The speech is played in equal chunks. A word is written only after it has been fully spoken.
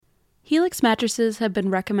Helix mattresses have been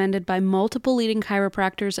recommended by multiple leading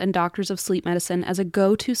chiropractors and doctors of sleep medicine as a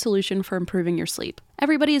go-to solution for improving your sleep.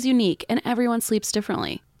 Everybody is unique, and everyone sleeps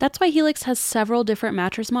differently. That's why Helix has several different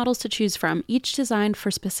mattress models to choose from, each designed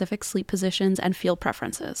for specific sleep positions and feel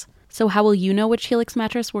preferences. So how will you know which Helix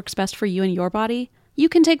mattress works best for you and your body? You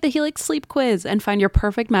can take the Helix Sleep Quiz and find your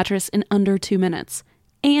perfect mattress in under 2 minutes.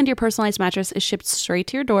 And your personalized mattress is shipped straight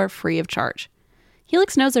to your door free of charge.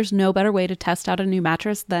 Helix knows there's no better way to test out a new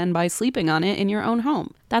mattress than by sleeping on it in your own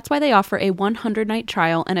home. That's why they offer a 100-night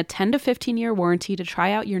trial and a 10 to 15-year warranty to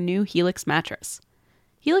try out your new Helix mattress.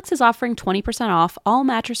 Helix is offering 20% off all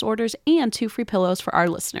mattress orders and 2 free pillows for our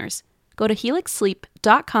listeners. Go to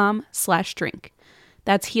helixsleep.com/drink.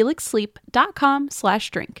 That's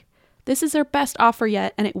helixsleep.com/drink. This is their best offer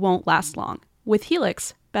yet, and it won't last long. With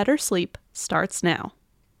Helix, better sleep starts now.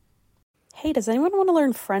 Hey, does anyone want to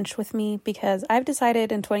learn French with me? Because I've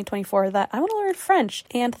decided in 2024 that I want to learn French,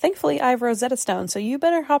 and thankfully I have Rosetta Stone, so you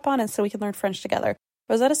better hop on it so we can learn French together.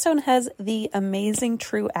 Rosetta Stone has the amazing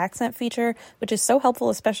True Accent feature, which is so helpful,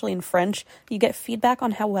 especially in French. You get feedback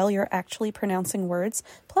on how well you're actually pronouncing words.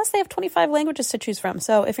 Plus, they have 25 languages to choose from.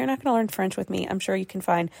 So if you're not going to learn French with me, I'm sure you can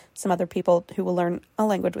find some other people who will learn a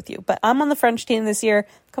language with you. But I'm on the French team this year.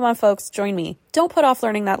 Come on, folks, join me. Don't put off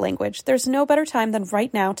learning that language. There's no better time than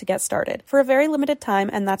right now to get started. For a very limited time,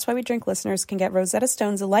 and that's why we drink listeners can get Rosetta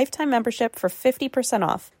Stone's lifetime membership for 50%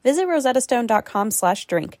 off. Visit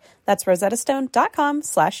rosettastone.com/drink. That's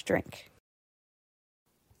rosettastone.com/drink.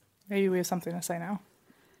 Maybe we have something to say now.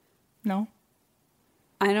 No?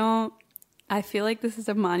 I feel like this is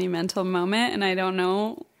a monumental moment, and I don't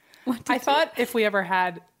know what to do. Thought if we ever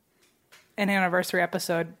had an anniversary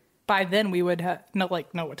episode, by then we would know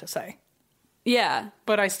what to say. Yeah.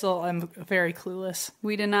 But I still am very clueless.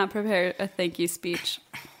 We did not prepare a thank you speech.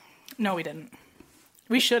 No, we didn't.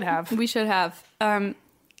 We should have. We should have. Thanks,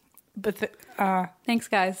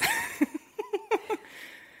 guys.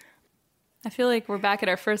 I feel like we're back at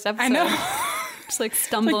our first episode. I know. Just like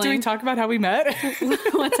stumbling. Do we talk about how we met?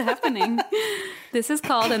 What's happening? This is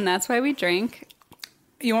called And That's Why We Drink.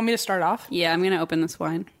 You want me to start off? Yeah, I'm going to open this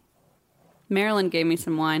wine. Marilyn gave me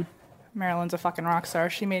some wine. Marilyn's a fucking rock star.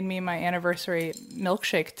 She made me my anniversary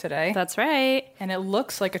milkshake today. That's right. And it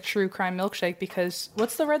looks like a true crime milkshake because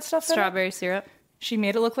what's the red stuff? Strawberry syrup. She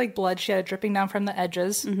made it look like blood. She had it dripping down from the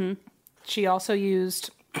edges. Mm-hmm. She also used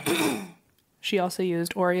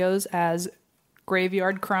Oreos as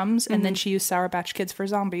graveyard crumbs, and then she used Sour Patch Kids for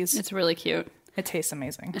zombies. It's really cute. It tastes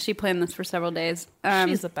amazing. She planned this for several days.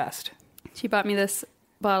 She's the best. She bought me this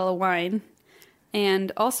bottle of wine,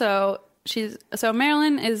 and also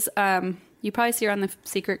Marilyn is. You probably see her on the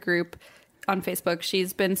secret group on Facebook.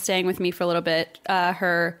 She's been staying with me for a little bit.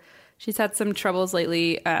 She's had some troubles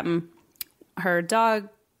lately. Her dog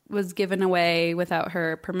was given away without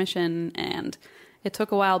her permission, and it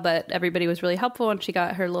took a while, but everybody was really helpful, and she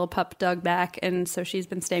got her little pup Doug back, and so she's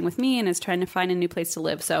been staying with me and is trying to find a new place to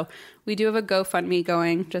live. So we do have a GoFundMe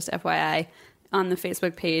going, just FYI, on the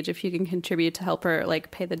Facebook page if you can contribute to help her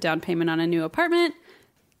pay the down payment on a new apartment.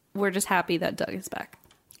 We're just happy that Doug is back.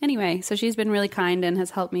 Anyway, so she's been really kind and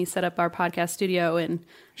has helped me set up our podcast studio, and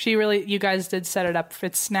you guys did set it up.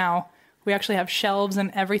 It's now, we actually have shelves,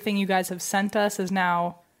 and everything you guys have sent us is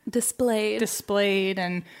now displayed,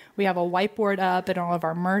 and we have a whiteboard up, and all of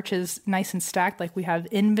our merch is nice and stacked. We have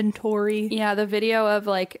inventory. Yeah, the video of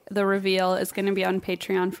the reveal is going to be on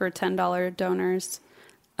Patreon for $10 donors.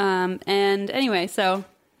 And anyway, so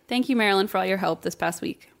thank you, Marilyn, for all your help this past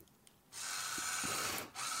week.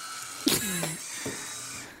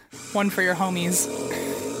 One for your homies.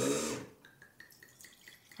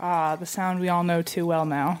 The sound we all know too well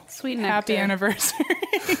now. Sweet nectar. Happy anniversary.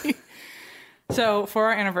 So, for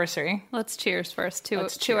our anniversary... Let's cheers first to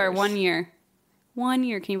our 1 year. 1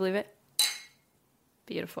 year, can you believe it?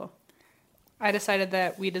 Beautiful. I decided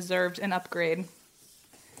that we deserved an upgrade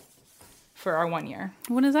for our 1 year.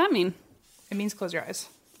 What does that mean? It means close your eyes.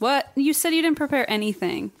 What? You said you didn't prepare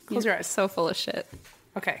anything. Close your eyes. So full of shit.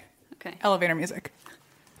 Okay. Okay. Elevator music.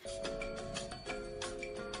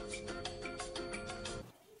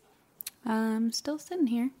 I'm still sitting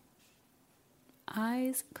here.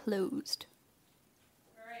 Eyes closed.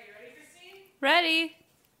 Alright, you ready, Christine? Ready.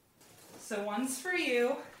 So one's for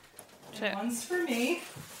you, and one's for me.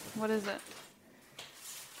 What is it?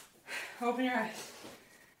 Open your eyes.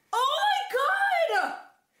 Oh my god!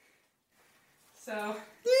 So...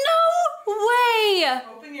 No way!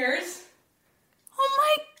 Open yours. Oh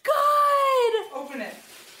my god! Open it.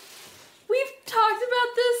 We've talked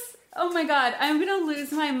about this. Oh my god, I'm gonna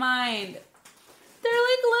lose my mind. They're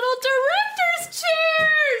like little director's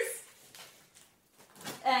chairs!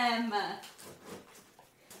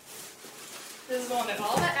 This is the one that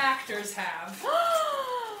all the actors have.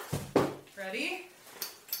 Ready?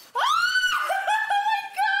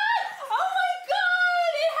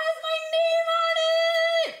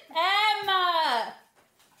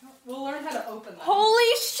 We'll learn how to open them.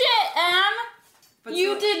 Holy shit, Em! But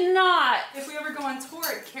you did not. If we ever go on tour,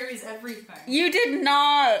 it carries everything. You did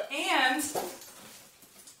not. And for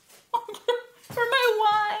my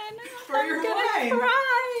wine. For your wine.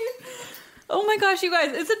 Cry. Oh my gosh, you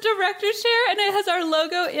guys! It's a director's chair, and it has our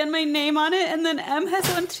logo and my name on it, and then Em has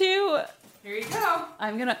one too. Here you go.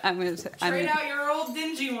 I'm gonna trade out your old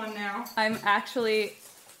dingy one now. I'm actually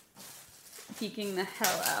geeking the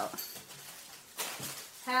hell out.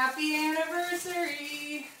 Happy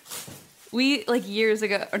anniversary! We, like, years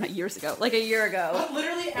ago, or not years ago, like a year ago.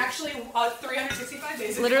 Literally, actually, 365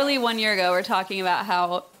 days ago. Literally 1 year ago, we're talking about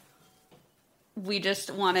how we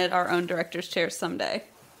just wanted our own director's chair someday.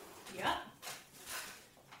 Yeah.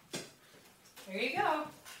 There you go.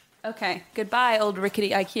 Okay, goodbye, old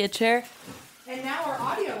rickety IKEA chair. And now our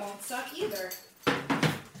audio won't suck either.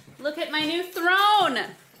 Look at my new throne!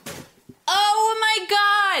 Oh my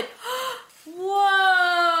god!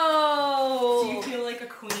 Whoa! Do you feel like a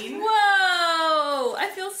queen? Whoa! I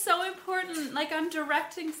feel so important, like I'm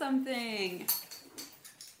directing something.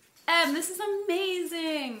 Em, this is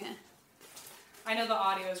amazing. I know the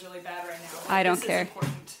audio is really bad right now. I don't care. Is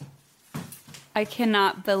important. I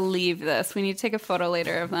cannot believe this. We need to take a photo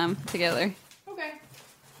later of them together. Okay.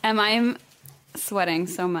 Em, I'm sweating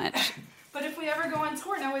so much. But if we ever go on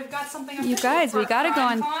tour, now we've got something official. You guys, we gotta go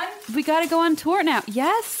on. We gotta go on tour now.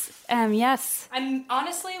 Yes, yes. And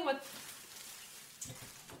honestly,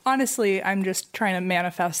 I'm just trying to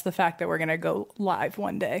manifest the fact that we're gonna go live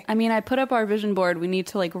one day. I mean, I put up our vision board. We need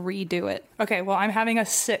to like redo it. Okay, well, I'm having us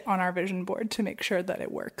sit on our vision board to make sure that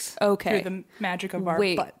it works. Okay. Through the magic of our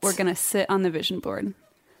butts. We're gonna sit on the vision board.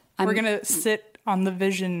 We're gonna sit on the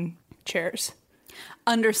vision chairs.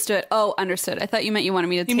 Understood. Oh, understood. I thought you meant you wanted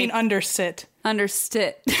me to You mean undersit.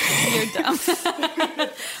 Understood. You're dumb.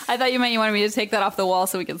 I thought you meant you wanted me to take that off the wall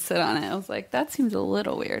so we could sit on it. I was like, that seems a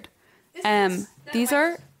little weird. These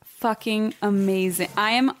are fucking amazing. I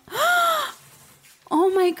am...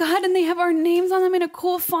 Oh my god, and they have our names on them in a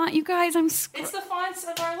cool font. You guys, It's the fonts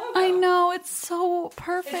of our logo. I know, it's so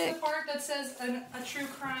perfect. It's the part that says a true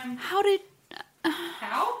crime. How did...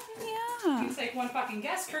 How? Yeah. You can take one fucking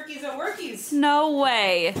guess. Kirky's at Workies. No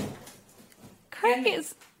way.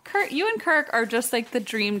 You and Kirk are just like the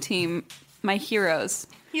dream team, my heroes.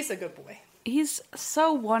 He's a good boy. He's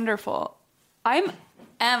so wonderful. I'm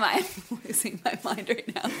losing my mind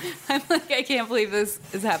right now. I'm like, I can't believe this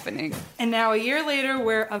is happening. And now a year later,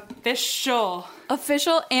 we're official.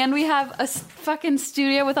 And we have a fucking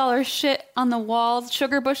studio with all our shit on the walls.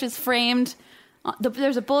 Sugar Bush is framed.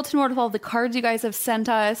 There's a bulletin board with all the cards you guys have sent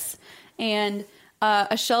us, and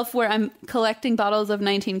a shelf where I'm collecting bottles of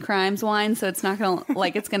 19 Crimes wine, so it's not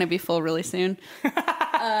it's gonna be full really soon. We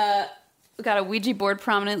got a Ouija board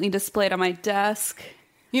prominently displayed on my desk.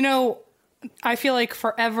 You know, I feel like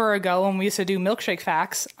forever ago when we used to do milkshake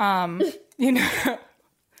facts,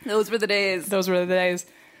 those were the days.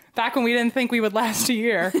 Back when we didn't think we would last a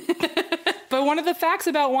year. But one of the facts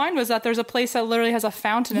about wine was that there's a place that literally has a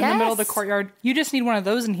fountain in the middle of the courtyard. You just need one of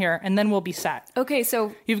those in here, and then we'll be set. Okay,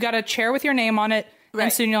 so... You've got a chair with your name on it, right.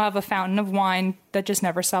 And soon you'll have a fountain of wine that just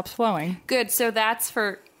never stops flowing. Good, so that's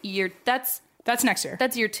for year... That's next year.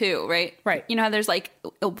 That's year 2, right? Right. You know how there's like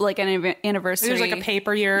an anniversary. There's like a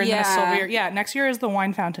paper year and then a silver year. Yeah, next year is the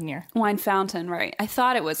wine fountain year. Wine fountain, right. I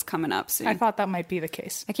thought it was coming up soon. I thought that might be the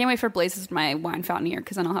case. I can't wait for Blaze's my wine fountain year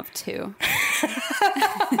because then I'll have 2.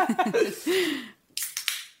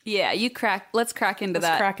 Yeah, let's crack into that.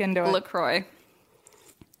 Let's crack into it. LaCroix.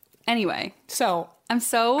 Anyway. So. I'm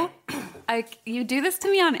so... you do this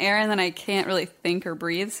to me on air and then I can't really think or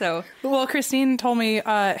breathe, so... Well, Christine told me,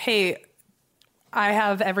 hey... I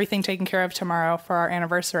have everything taken care of tomorrow for our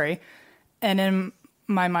anniversary. And in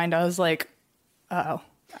my mind, I was like, uh-oh.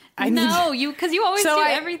 Because you always do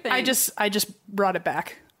everything. I just brought it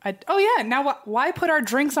back. Now why put our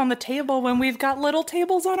drinks on the table when we've got little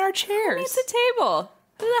tables on our chairs? Who needs a table?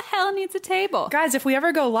 Who the hell needs a table? Guys, if we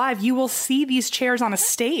ever go live, you will see these chairs on a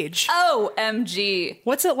stage. OMG.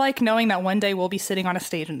 What's it like knowing that one day we'll be sitting on a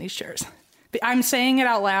stage in these chairs? I'm saying it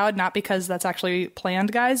out loud, not because that's actually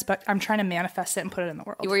planned, guys, but I'm trying to manifest it and put it in the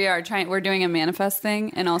world. We're doing a manifest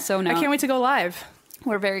thing, and also now... I can't wait to go live.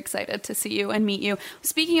 We're very excited to see you and meet you.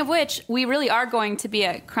 Speaking of which, we really are going to be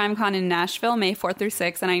at CrimeCon in Nashville, May 4th through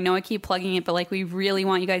 6th, and I know I keep plugging it, but we really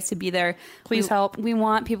want you guys to be there. Please help. We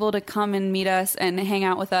want people to come and meet us and hang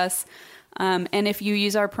out with us. And if you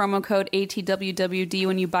use our promo code ATWWD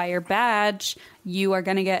when you buy your badge, you are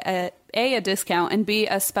going to get a discount and B,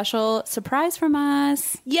 a special surprise from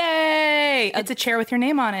us. Yay! It's a chair with your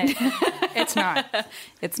name on it. It's not.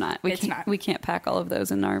 It's not. We can't pack all of those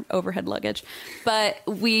in our overhead luggage. But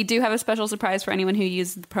we do have a special surprise for anyone who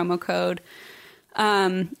uses the promo code.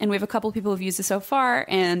 And we have a couple people who've used it so far,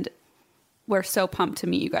 and we're so pumped to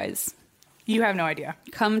meet you guys. You have no idea.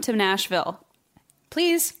 Come to Nashville.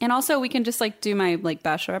 Please. And also we can just do my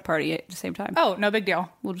bachelorette party at the same time. Oh, no big deal.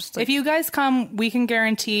 We'll just if you guys come, we can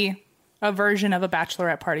guarantee a version of a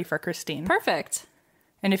bachelorette party for Christine. Perfect.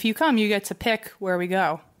 And if you come, you get to pick where we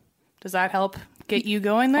go. Does that help get you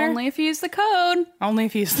going there? Only if you use the code. Only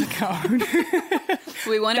if you use the code.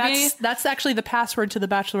 We want to be... That's actually the password to the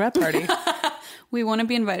bachelorette party. We want to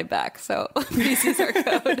be invited back, so please use our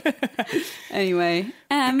code. Anyway,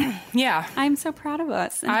 yeah. I'm so proud of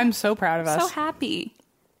us. I'm so proud of us. So happy.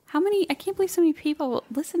 I can't believe so many people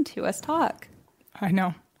listen to us talk. I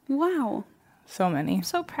know. Wow. So many. I'm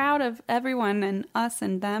so proud of everyone and us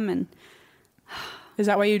and them. And is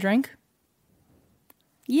that why you drink?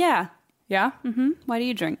 Yeah. Yeah? Mm-hmm. Why do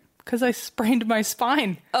you drink? Because I sprained my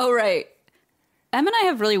spine. Oh, right. Em and I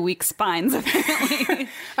have really weak spines, apparently.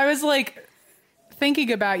 I was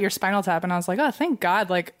thinking about your Spinal Tap, and I was like, oh, thank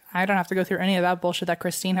God, I don't have to go through any of that bullshit that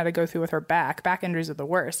Christine had to go through with her back. Back injuries are the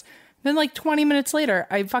worst. Then 20 minutes later,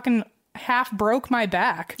 I fucking half broke my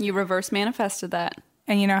back. You reverse manifested that.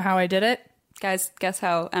 And you know how I did it? Guys, guess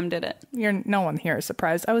how Em did it. No one here is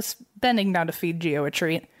surprised. I was bending down to feed Gio a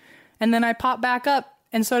treat, and then I popped back up,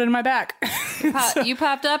 and so did my back. You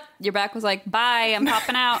popped up, your back was like, bye, I'm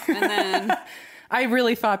popping out, and then... I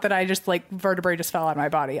really thought that I just, vertebrae just fell out of my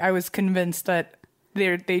body. I was convinced that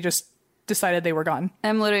they just decided they were gone.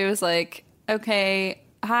 Em literally was like, okay,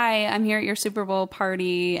 hi, I'm here at your Super Bowl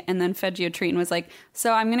party, and then fed you a treat and was like,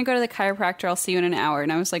 so I'm going to go to the chiropractor. I'll see you in an hour.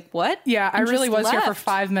 And I was like, what? Yeah, and I really was left. Here for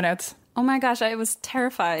 5 minutes. Oh my gosh, I was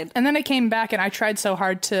terrified. And then I came back and I tried so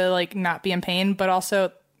hard to not be in pain, but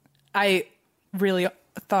also I really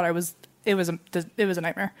thought it was a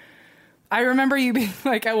nightmare. I remember you being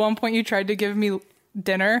at one point you tried to give me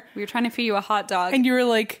dinner. We were trying to feed you a hot dog. And you were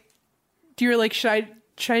like, should I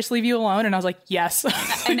just leave you alone? And I was like, yes.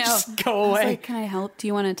 I know. Just go away. I was like, can I help? Do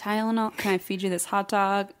you want a Tylenol? Can I feed you this hot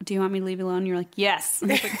dog? Do you want me to leave you alone? And you're like, yes.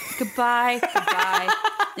 And I was like, goodbye.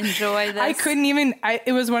 Enjoy this. I couldn't even,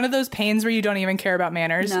 it was one of those pains where you don't even care about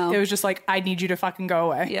manners. No. It was just I need you to fucking go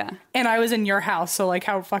away. Yeah. And I was in your house, so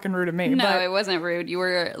how fucking rude of me. No, but it wasn't rude. You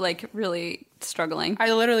were really struggling.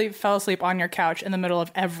 I literally fell asleep on your couch in the middle of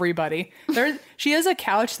everybody. She has a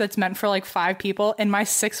couch that's meant for 5 people, and my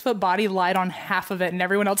 6-foot body lied on half of it, and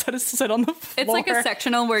everyone else had to sit on the floor. It's like a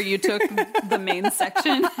sectional where you took the main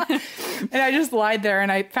section. And I just lied there,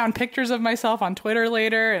 and I found pictures of myself on Twitter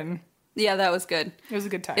later, and yeah, that was good. It was a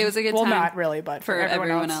good time. It was a good time. Well, not really, but for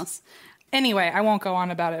everyone else. Anyway, I won't go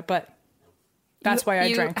on about it, but that's why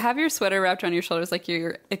I drank. You have your sweater wrapped around your shoulders like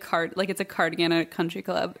it's a cardigan at a country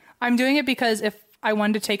club. I'm doing it because if I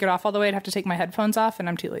wanted to take it off all the way, I'd have to take my headphones off, and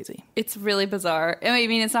I'm too lazy. It's really bizarre. I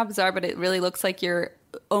mean, it's not bizarre, but it really looks like you're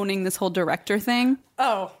owning this whole director thing.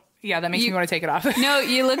 Oh, yeah, that makes me want to take it off. No,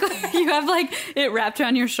 you look like you have it wrapped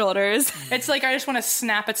around your shoulders. It's I just want to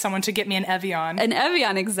snap at someone to get me an Evian. An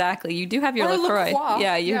Evian, exactly. You do have your or LaCroix.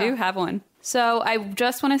 Yeah, you do have one. So I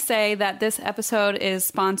just want to say that this episode is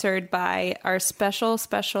sponsored by our special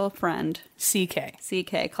friend,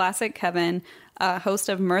 CK, Classic Kevin, host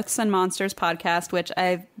of Mirths and Monsters podcast, which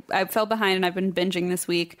I fell behind and I've been binging this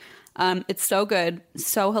week. It's so good,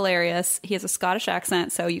 so hilarious. He has a Scottish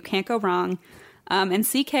accent, so you can't go wrong. And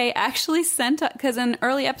CK actually sent, because in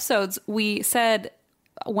early episodes we said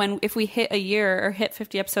if we hit a year or hit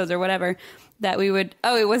 50 episodes or whatever, that we would,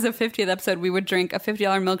 it was a 50th episode, we would drink a $50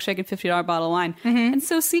 milkshake and $50 bottle of wine. Mm-hmm. And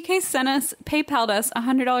so CK PayPal'd us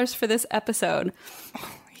 $100 for this episode.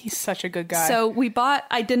 Oh, he's such a good guy. So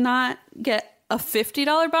I did not get a $50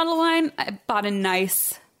 bottle of wine. I bought a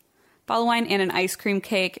nice bottle of wine and an ice cream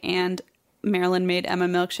cake, and Marilyn made Emma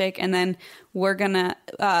milkshake. And then we're gonna,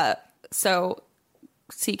 so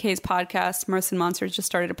CK's podcast, Mirths and Monsters, just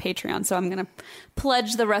started a Patreon. So I'm going to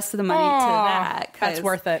pledge the rest of the money to that. That's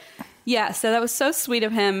worth it. Yeah, so that was so sweet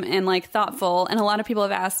of him and thoughtful. And a lot of people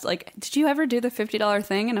have asked, did you ever do the $50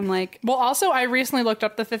 thing? And I'm like, well, also I recently looked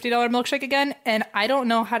up the $50 milkshake again, and I don't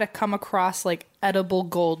know how to come across edible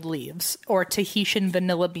gold leaves or Tahitian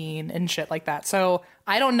vanilla bean and shit like that. So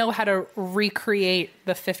I don't know how to recreate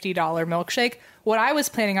the $50 milkshake. What I was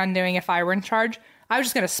planning on doing if I were in charge, I was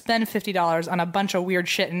just going to spend $50 on a bunch of weird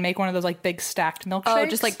shit and make one of those like big stacked milkshakes. Oh,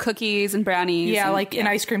 just like cookies and brownies. Yeah, and, an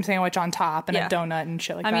ice cream sandwich on top and a donut and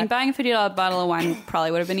shit like that. I mean, buying a $50 bottle of wine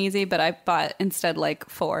probably would have been easy, but I bought instead like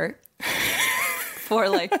four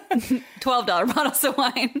like $12 bottles of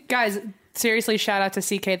wine. Guys, seriously, shout out to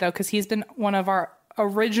CK though, because he's been one of our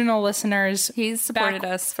original listeners. He's supported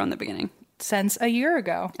us from the beginning. Since a year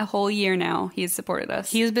ago. A whole year now, he's supported us.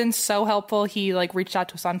 He's been so helpful. He reached out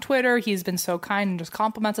to us on Twitter. He's been so kind and just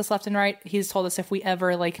compliments us left and right. He's told us if we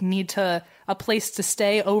ever need a place to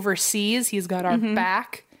stay overseas, he's got our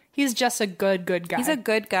back. He's just a good guy. He's a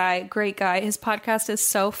good guy, great guy. His podcast is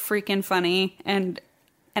so freaking funny and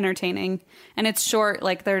entertaining. And it's short,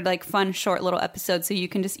 they're fun, short little episodes, so you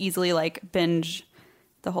can just easily binge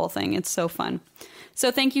the whole thing. It's so fun. So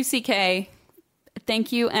thank you, CK.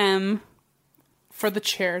 Thank you, M. For the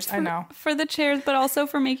chairs, I know. For the chairs, but also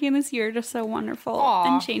for making this year just so wonderful. Aww.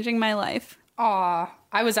 And changing my life. Aw.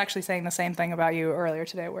 I was actually saying the same thing about you earlier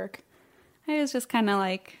today at work. I was just kind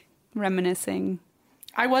of reminiscing.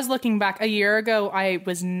 I was looking back. A year ago, I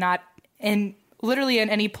was not literally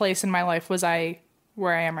in any place in my life was I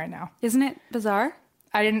where I am right now. Isn't it bizarre?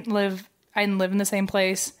 I didn't live in the same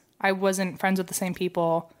place. I wasn't friends with the same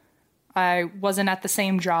people. I wasn't at the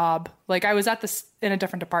same job. I was in a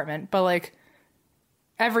different department, but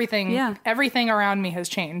everything around me has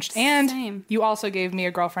changed. And Same. You also gave me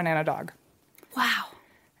a girlfriend and a dog. Wow.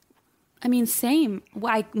 I mean, same.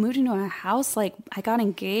 I moved into a house. I got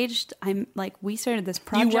engaged. We started this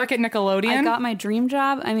project. You work at Nickelodeon? I got my dream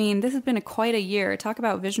job. I mean, this has been quite a year. Talk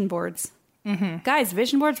about vision boards. Mm-hmm. Guys,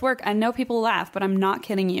 vision boards work. I know people laugh, but I'm not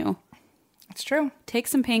kidding you. It's true. Take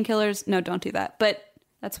some painkillers. No, don't do that. But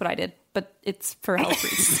that's what I did. But it's for health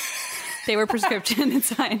reasons. They were prescription.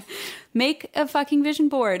 It's fine. Make a fucking vision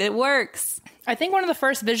board. It works. I think one of the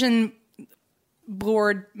first vision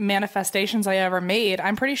board manifestations I ever made,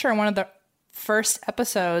 I'm pretty sure in one of the first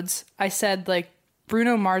episodes, I said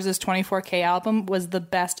Bruno Mars's 24K album was the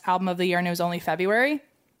best album of the year and it was only February.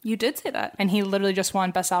 You did say that. And he literally just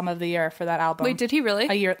won best album of the year for that album. Wait, did he really?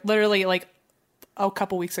 A year, literally a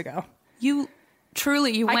couple weeks ago. You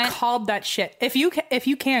went. I called that shit. If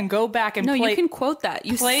you can go back and no, play, you can quote that.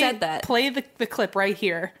 You said that. Play the clip right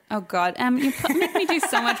here. Oh God, you make me do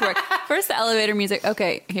so much work. First, the elevator music.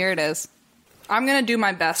 Okay, here it is. I'm gonna do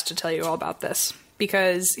my best to tell you all about this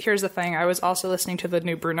because here's the thing. I was also listening to the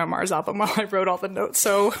new Bruno Mars album while I wrote all the notes,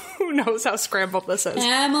 so who knows how scrambled this is.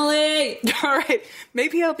 Emily! All right,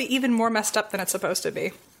 maybe I'll be even more messed up than it's supposed to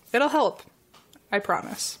be. It'll help. I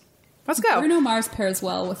promise. Let's go. Bruno Mars pairs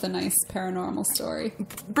well with a nice paranormal story.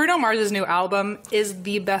 Bruno Mars' new album is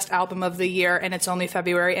the best album of the year, and it's only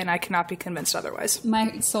February, and I cannot be convinced otherwise.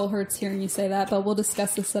 My soul hurts hearing you say that, but we'll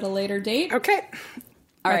discuss this at a later date. Okay.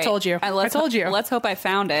 All right. I told you. I told you. Let's hope I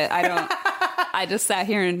found it. I just sat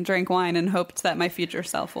here and drank wine and hoped that my future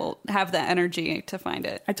self will have the energy to find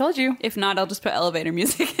it. I told you. If not, I'll just put elevator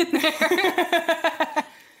music in there.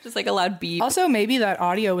 Just a loud beep. Also, maybe that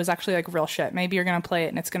audio was actually real shit. Maybe you're going to play it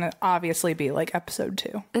and it's going to obviously be episode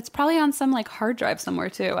 2. It's probably on some hard drive somewhere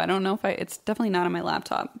too. I don't know if it's definitely not on my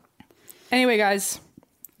laptop. Anyway, guys,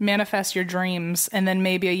 manifest your dreams and then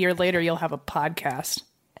maybe a year later you'll have a podcast.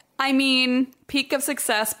 I mean, Peak of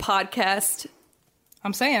Success podcast.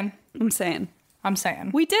 I'm saying.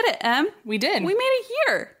 We did it, Em. We did. We made it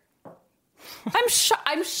here.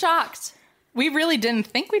 I'm shocked. We really didn't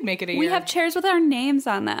think we'd make it a year. We have chairs with our names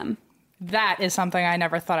on them. That is something I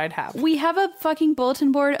never thought I'd have. We have a fucking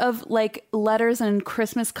bulletin board of letters and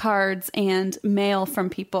Christmas cards and mail from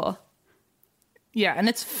people. Yeah, and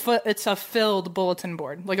it's a filled bulletin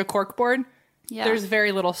board, like a cork board. Yeah. There's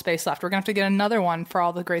very little space left. We're going to have to get another one for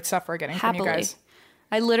all the great stuff we're getting from you guys.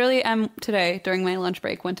 I literally today, during my lunch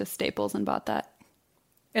break, went to Staples and bought that.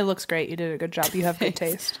 It looks great. You did a good job. You have good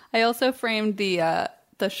taste. I also framed the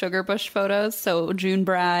Sugar Bush photos. So June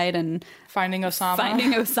Bride and Finding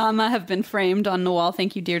Osama have been framed on the wall.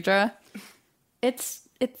 Thank you, Deirdre. It's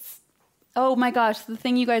oh my gosh, the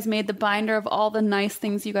thing you guys made, the binder of all the nice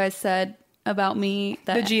things you guys said about me.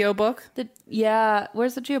 The Geo book?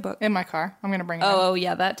 Where's the Geo book? In my car. I'm going to bring it Oh,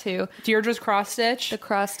 yeah, that too. Deirdre's cross stitch. The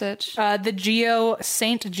cross stitch. The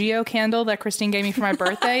Saint Geo candle that Christine gave me for my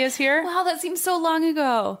birthday is here. Wow, that seems so long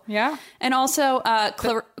ago. Yeah. And also,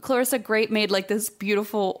 Clarissa Great made this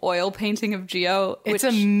beautiful oil painting of Geo. It's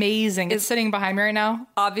amazing. It's sitting behind me right now.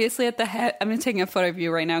 Obviously at the head. I'm taking a photo of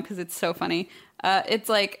you right now because it's so funny. It's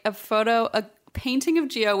a painting of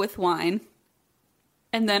Geo with wine.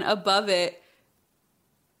 And then above it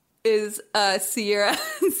is Sierra.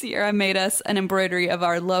 Sierra made us an embroidery of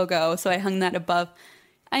our logo, so I hung that above.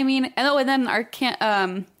 I mean, and then our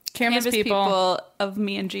Candle Canvas people of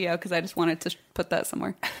me and Gio, because I just wanted to put that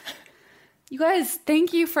somewhere. You guys,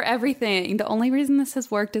 thank you for everything. The only reason this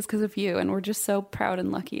has worked is because of you, and we're just so proud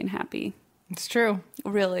and lucky and happy. It's true.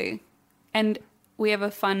 Really. And we have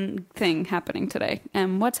a fun thing happening today.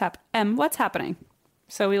 What's happening?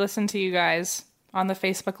 So we listened to you guys on the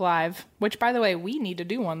Facebook Live, which, by the way, we need to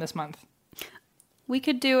do one this month. We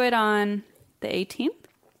could do it on the 18th?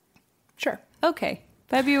 Sure. Okay.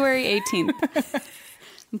 February 18th.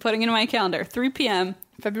 I'm putting it in my calendar. 3 p.m.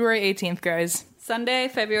 February 18th, guys. Sunday,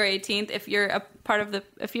 February 18th. If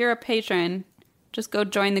you're a patron, just go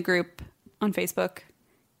join the group on Facebook.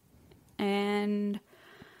 And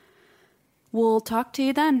we'll talk to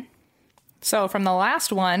you then. So from the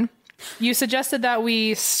last one, you suggested that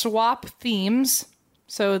we swap themes.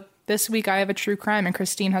 So this week I have a true crime and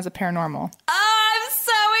Christine has a paranormal. Oh, I'm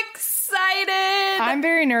so excited. I'm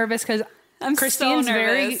very nervous because Christine's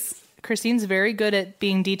very good at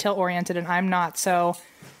being detail oriented and I'm not. So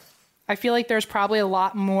I feel like there's probably a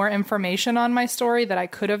lot more information on my story that I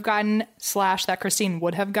could have gotten / that Christine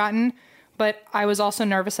would have gotten. But I was also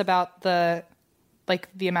nervous about the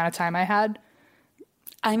amount of time I had.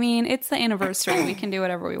 I mean, it's the anniversary. We can do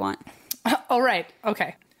whatever we want. Oh, right.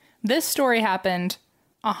 Okay. This story happened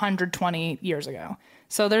 120 years ago.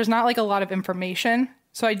 So there's not like a lot of information.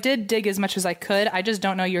 So I did dig as much as I could. I just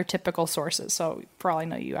don't know your typical sources. So for all I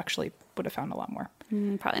know, you actually would have found a lot more.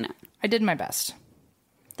 Probably not. I did my best.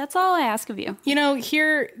 That's all I ask of you. You know,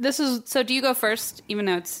 this is... So do you go first, even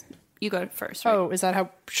though you go first, right? Oh, is that how...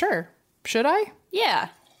 Sure. Should I? Yeah.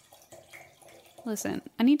 Listen,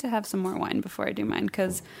 I need to have some more wine before I do mine,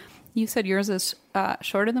 because you said yours is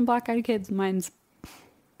shorter than Black Eyed Kids. Mine's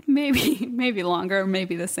maybe longer,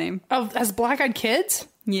 maybe the same. Oh, as Black Eyed Kids?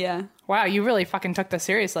 Yeah. Wow, you really fucking took this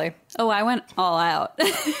seriously. Oh, I went all out.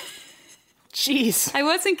 Jeez. I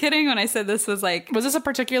wasn't kidding when I said this was like... Was this a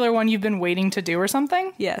particular one you've been waiting to do or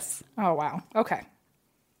something? Yes. Oh, wow. Okay.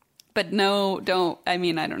 But no, don't. I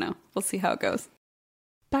mean, I don't know. We'll see how it goes.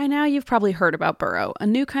 By now, you've probably heard about Burrow, a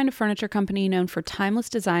new kind of furniture company known for timeless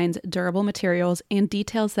designs, durable materials, and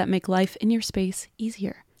details that make life in your space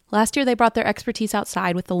easier. Last year, they brought their expertise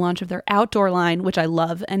outside with the launch of their outdoor line, which I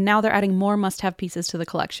love, and now they're adding more must-have pieces to the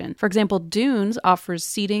collection. For example, Dunes offers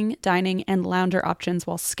seating, dining, and lounger options,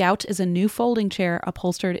 while Scout is a new folding chair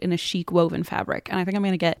upholstered in a chic woven fabric. And I think I'm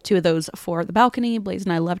going to get 2 of those for the balcony. Blaze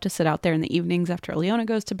and I love to sit out there in the evenings after Leona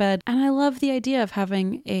goes to bed. And I love the idea of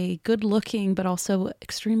having a good-looking, but also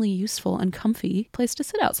extremely useful and comfy place to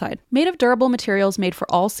sit outside. Made of durable materials made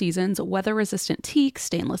for all seasons, weather-resistant teak,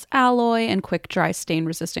 stainless alloy, and quick-dry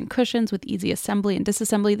stain-resistant cushions with easy assembly and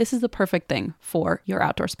disassembly, this is the perfect thing for your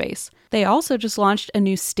outdoor space. They also just launched a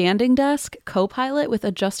new standing desk, Copilot, with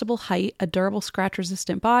adjustable height, a durable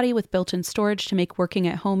scratch-resistant body with built-in storage to make working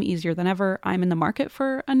at home easier than ever. I'm in the market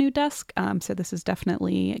for a new desk, so this is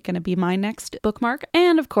definitely going to be my next bookmark.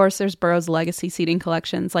 And of course, there's Burrow's legacy seating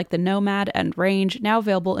collections like the Nomad and Range, now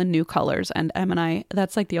available in new colors. And Em and I,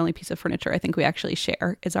 that's like the only piece of furniture I think we actually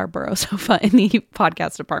share is our Burrow sofa in the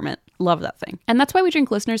podcast department. Love that thing. And that's why We Drink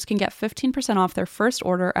listeners can get 15% off their first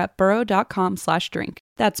order at burrow.com/drink.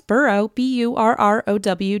 That's Burrow,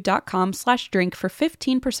 BURROW.com/drink for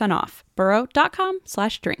 15% off.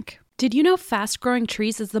 Burrow.com/drink. Did you know Fast Growing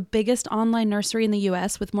Trees is the biggest online nursery in the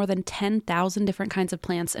U.S. with more than 10,000 different kinds of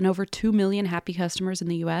plants and over 2 million happy customers in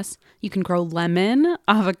the U.S.? You can grow lemon,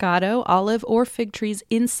 avocado, olive, or fig trees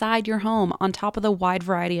inside your home on top of the wide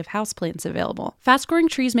variety of houseplants available. Fast Growing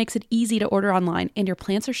Trees makes it easy to order online, and your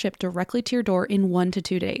plants are shipped directly to your door in 1 to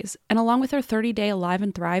 2 days. And along with their 30-day Alive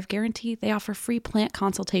and Thrive guarantee, they offer free plant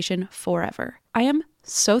consultation forever. I am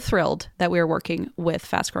so thrilled that we are working with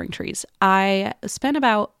Fast Growing Trees. I spent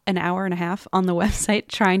about an hour and a half on the website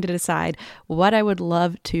trying to decide what I would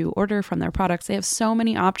love to order from their products. They have so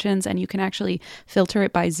many options, and you can actually filter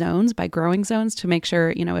it by zones, by growing zones, to make sure,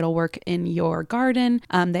 it'll work in your garden.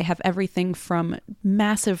 They have everything from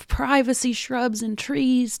massive privacy shrubs and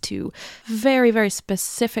trees to very, very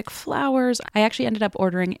specific flowers. I actually ended up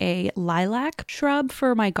ordering a lilac shrub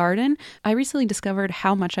for my garden. I recently discovered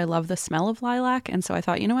how much I love the smell of lilac, and so I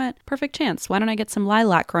thought, you know what? Perfect chance. Why don't I get some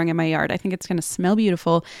lilac growing in my yard? I think it's going to smell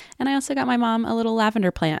beautiful. And I also got my mom a little lavender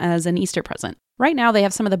plant as an Easter present. Right now, they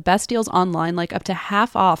have some of the best deals online, like up to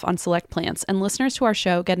half off on select plants, and listeners to our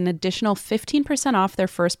show get an additional 15% off their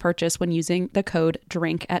first purchase when using the code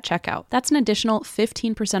DRINK at checkout. That's an additional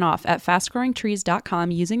 15% off at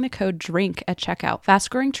fastgrowingtrees.com using the code DRINK at checkout.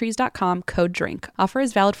 Fastgrowingtrees.com, code DRINK. Offer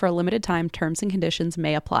is valid for a limited time. Terms and conditions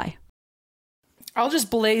may apply. I'll just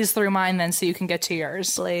blaze through mine then so you can get to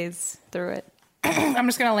yours. Blaze through it. I'm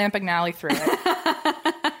just going to Lampagnoli through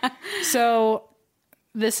it. So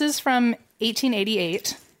this is from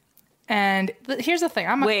 1888, And here's the thing.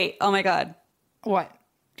 Wait, oh my God. What?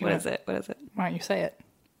 What is it? Why don't you say it?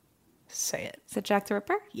 Say it. Is it Jack the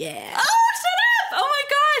Ripper? Yeah. Oh, shut up! Oh my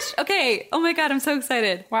gosh! Okay. Oh my God, I'm so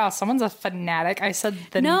excited. Wow, someone's a fanatic. I said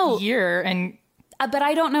the year and... But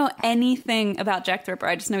I don't know anything about Jack the Ripper.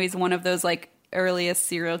 I just know he's one of those like earliest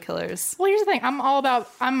serial killers. Well, here's the thing. I'm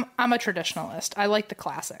a traditionalist. I like the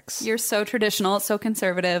classics. You're so traditional, so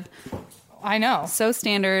conservative. I know. So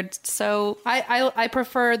standard, so... I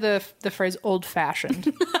prefer the phrase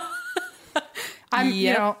old-fashioned.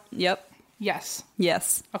 Yep. Yes.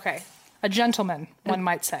 Yes. Okay. A gentleman, one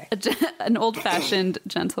might say. An old-fashioned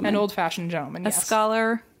gentleman. An oldfashioned gentleman, yes. A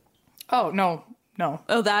scholar. Oh, no.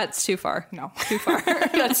 Oh, that's too far. No. Too far.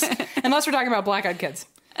 Unless we're talking about Black-Eyed Kids.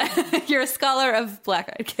 You're a scholar of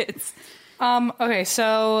Black-Eyed Kids. Okay,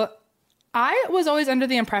 so I was always under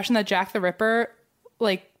the impression that Jack the Ripper,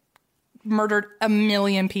 like, murdered a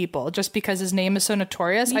million people just because his name is so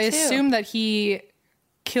notorious. I assume that he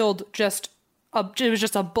killed it was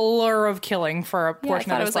just a blur of killing for a portion of his life. I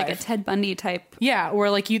thought it was like a Ted Bundy type. Yeah,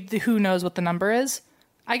 where like who knows what the number is.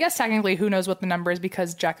 I guess technically who knows what the number is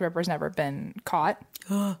because Jack the Ripper's never been caught.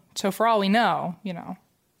 So for all we know,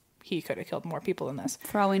 he could have killed more people than this.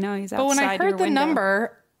 For all we know, he's outside. But when I heard the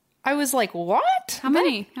number, I was like, what? How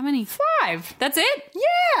many? 5. That's it?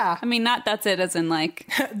 Yeah. I mean, not that's it as in like...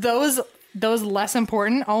 those less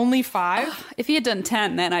important, only 5? If he had done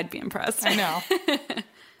 10, then I'd be impressed. I know.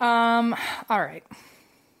 All right.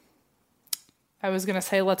 I was going to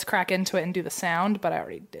say let's crack into it and do the sound, but I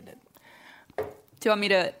already did it. Do you want me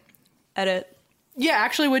to edit? Yeah,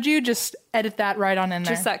 actually, would you just edit that right on in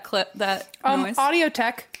there? Just that clip, that noise? Audio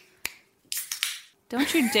tech.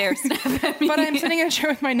 Don't you dare snap at me. But I'm sitting in a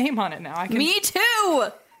chair with my name on it now. Me too!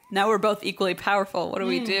 Now we're both equally powerful. What do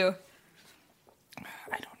we do?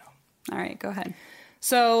 I don't know. All right, go ahead.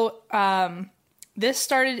 So, this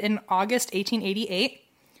started in August 1888.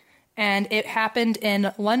 And it happened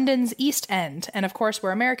in London's East End. And of course,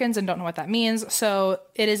 we're Americans and don't know what that means. So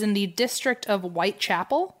it is in the district of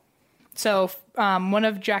Whitechapel. So one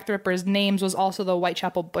of Jack the Ripper's names was also the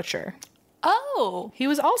Whitechapel Butcher. Oh. He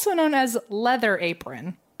was also known as Leather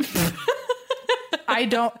Apron. I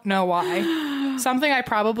don't know why. Something I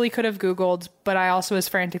probably could have Googled, but I also was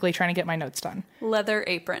frantically trying to get my notes done. Leather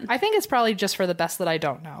Apron. I think it's probably just for the best that I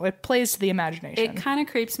don't know. It plays to the imagination. It kind of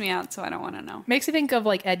creeps me out, so I don't want to know. Makes you think of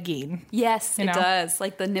like Ed Gein. Yes, it does.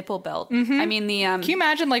 Like the nipple belt. Mm-hmm. I mean, Can you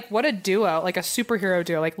imagine like what a duo, like a superhero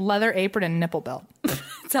duo, like Leather Apron and Nipple Belt?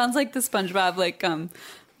 It sounds like the SpongeBob, like, what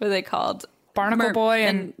are they called? Barnacle Boy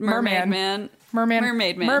and Mermaid Man. Mermaid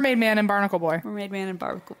Man. Mermaid Man and Barnacle Boy. Mermaid Man and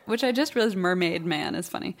Barnacle, which I just realized Mermaid Man is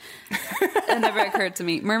funny. It never occurred to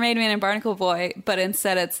me. Mermaid Man and Barnacle Boy, but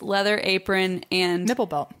instead it's Leather Apron and... Nipple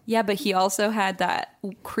Belt. Yeah, but he also had that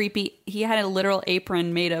creepy... He had a literal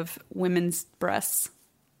apron made of women's breasts.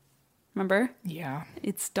 Remember? Yeah.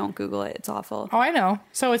 Don't Google it. It's awful. Oh, I know.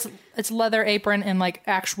 So it's Leather Apron and like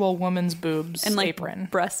actual woman's boobs and like apron.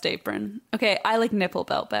 Breast apron. Okay, I like Nipple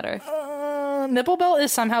Belt better. Nipple Belt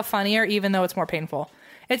is somehow funnier, even though it's more painful.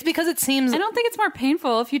 It's because it seems... I don't think it's more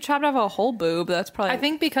painful. If you chopped off a whole boob, that's probably... I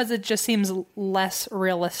think because it just seems less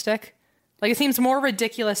realistic. Like, it seems more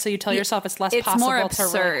ridiculous, so you tell yourself it's less possible more to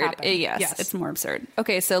really happen. Yes, it's more absurd.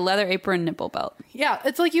 Okay, so Leather Apron, Nipple Belt. Yeah,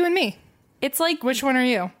 it's like you and me. It's like... Which one are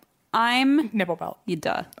you? I'm... Nipple Belt. You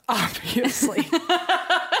duh. Obviously.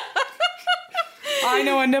 I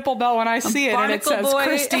know a nipple belt when I see it, and it says boy.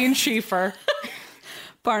 Christine Schieffer.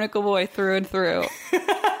 Barnacle Boy through and through.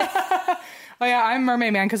 Oh yeah, I'm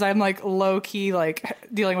Mermaid Man because I'm like low key like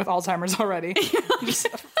dealing with Alzheimer's already. Just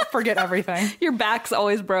forget everything. Your back's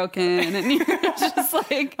always broken, and you're just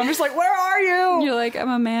like... I'm just like, where are you? You're like,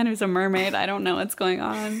 I'm a man who's a mermaid. I don't know what's going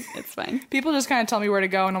on. It's fine. People just kind of tell me where to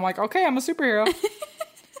go, and I'm like, okay, I'm a superhero.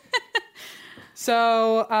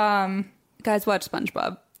 So, guys, watch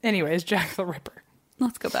SpongeBob. Anyways, Jack the Ripper.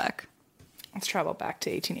 Let's go back. Let's travel back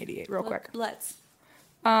to 1888 real quick. Let's.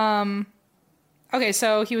 Okay,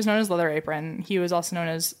 so he was known as Leather Apron. He was also known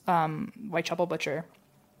as Whitechapel Butcher.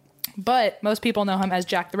 But most people know him as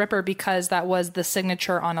Jack the Ripper because that was the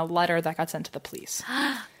signature on a letter that got sent to the police.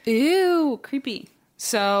 Ew, creepy.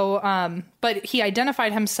 So, but he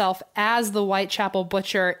identified himself as the Whitechapel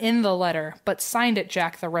Butcher in the letter, but signed it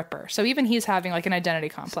Jack the Ripper. So even he's having like an identity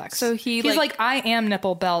complex. So he's like, I am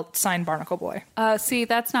Nipple Belt, signed Barnacle Boy. See,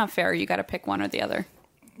 that's not fair. You got to pick one or the other.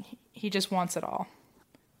 He just wants it all.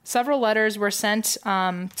 Several letters were sent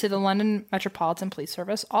to the London Metropolitan Police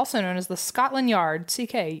Service, also known as the Scotland Yard,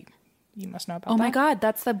 CK. You must know about that. Oh my God,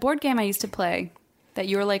 that's the board game I used to play. That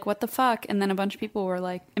you were like, what the fuck? And then a bunch of people were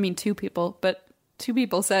like, I mean, 2 people, but 2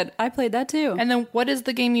 people said, I played that too. And then what is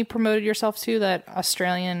the game you promoted yourself to, that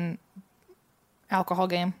Australian alcohol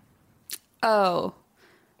game. Oh.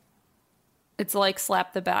 It's like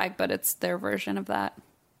Slap the Bag, but it's their version of that.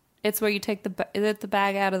 It's where you take is it the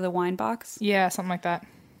bag out of the wine box? Yeah, something like that.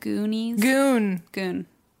 Goonies? Goon.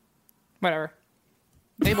 Whatever.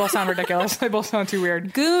 They both sound ridiculous. They both sound too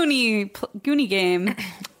weird. Goonie game.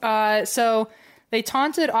 So they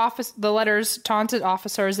the letters taunted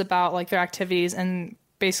officers about like their activities and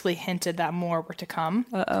basically hinted that more were to come.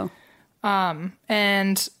 Uh-oh.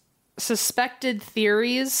 And suspected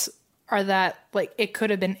theories are that like it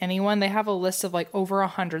could have been anyone. They have a list of like over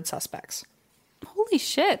 100 suspects. Holy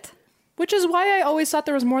shit. Which is why I always thought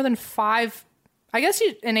there was more than 5. I guess in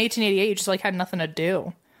 1888 you just like had nothing to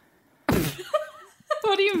do.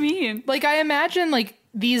 What do you mean? Like I imagine like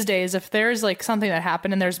these days if there's like something that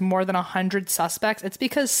happened and there's more than 100 suspects, it's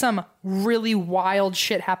because some really wild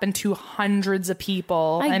shit happened to hundreds of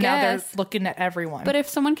people now they're looking at everyone. But if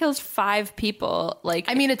someone kills 5 people, like...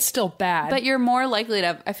 I mean, it's still bad. But you're more likely to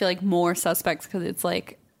have, I feel like, more suspects because it's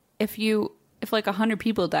like, if like 100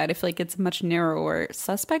 people died, I feel like it's a much narrower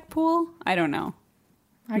suspect pool. I don't know.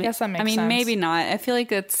 I guess that makes sense. I mean, maybe not. I feel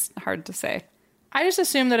like it's hard to say. I just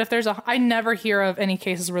assume that if I never hear of any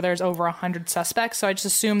cases where there's over 100 suspects, so I just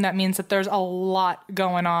assume that means that there's a lot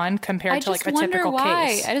going on compared to like a typical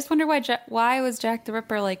case. I just wonder why was Jack the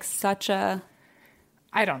Ripper like such a...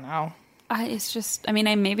 I don't know. It's just, I mean,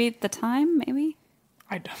 maybe at the time, maybe.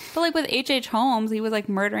 I don't. But like with H.H. Holmes, he was like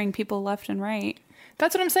murdering people left and right.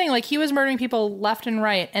 That's what I'm saying. Like he was murdering people left and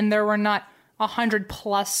right, and there were not 100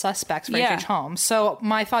 plus suspects for H.H. Holmes. So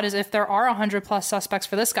my thought is if there are 100 plus suspects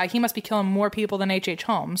for this guy, he must be killing more people than H.H.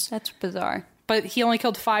 Holmes. That's bizarre. But he only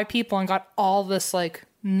killed 5 people and got all this like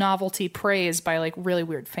novelty praise by like really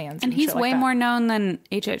weird fans. And he's way more known than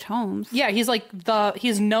H.H. Holmes. Yeah, he's like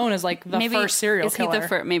he's known as like the first serial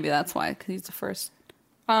killer. Maybe that's why, because he's the first.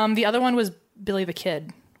 The other one was Billy the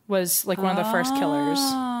Kid, was like one of the first killers.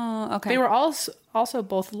 Oh, okay. They were also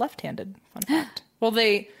both left-handed. Fun fact. Well,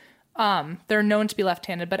 they're known to be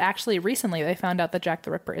left-handed, but actually recently they found out that Jack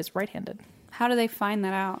the Ripper is right-handed. How do they find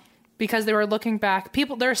that out? Because they were looking back.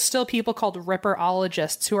 There are still people called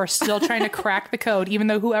Ripperologists who are still trying to crack the code, even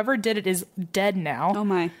though whoever did it is dead now. Oh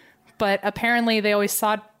my. But apparently they always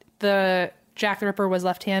thought the Jack the Ripper was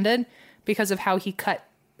left-handed because of how he cut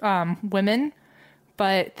women.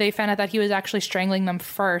 But they found out that he was actually strangling them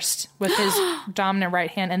first with his dominant right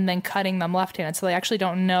hand and then cutting them left-handed. So they actually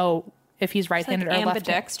don't know if he's right-handed or left-handed.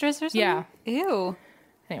 Ambidextrous or something? Yeah. Ew.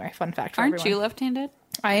 Anyway, fun fact for Aren't everyone. you left-handed?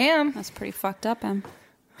 I am. That's pretty fucked up, Em.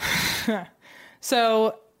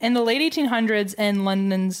 So in the late 1800s in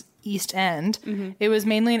London's East End, it was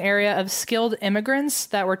mainly an area of skilled immigrants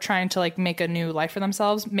that were trying to like make a new life for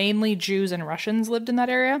themselves. Mainly Jews and Russians lived in that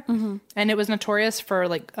area. And it was notorious for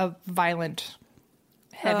like a violent,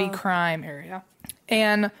 heavy crime area.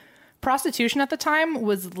 And prostitution at the time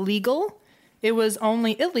was legal. It was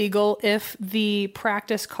only illegal if the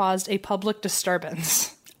practice caused a public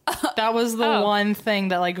disturbance. That was the one thing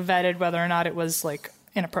that like vetted whether or not it was like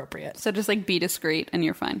inappropriate. So just like be discreet and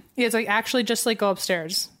you're fine. Yeah, it's like actually just like go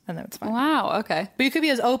upstairs and then it's fine. Wow, okay. But you could be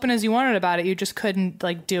as open as you wanted about it. You just couldn't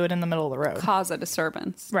like do it in the middle of the road. Cause a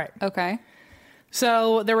disturbance. Right. Okay.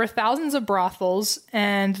 So there were thousands of brothels,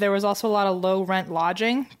 and there was also a lot of low rent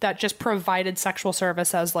lodging that just provided sexual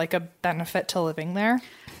service as like a benefit to living there.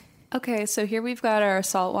 Okay, so here we've got our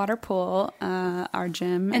saltwater pool, our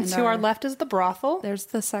gym. And to our left is the brothel. There's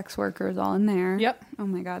the sex workers all in there. Yep. Oh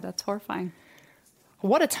my God, that's horrifying.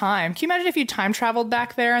 What a time. Can you imagine if you time traveled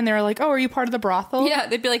back there and they were like, oh, are you part of the brothel? Yeah,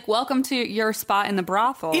 they'd be like, welcome to your spot in the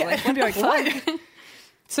brothel. Yeah, like, I'd be like, what?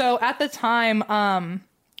 So at the time,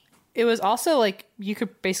 it was also like you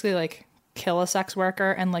could basically like kill a sex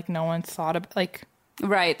worker and like no one thought of like...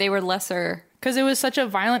 Right, they were lesser... Because it was such a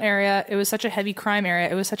violent area, it was such a heavy crime area,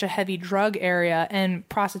 it was such a heavy drug area, and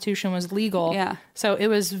prostitution was legal. Yeah. So it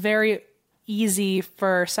was very easy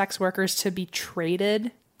for sex workers to be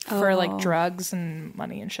traded for like drugs and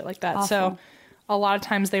money and shit like that. Awful. So a lot of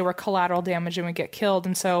times they were collateral damage and would get killed.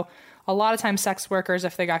 And so a lot of times sex workers,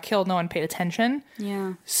 if they got killed, no one paid attention.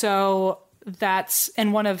 Yeah. So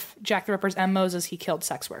and one of Jack the Ripper's MOs is he killed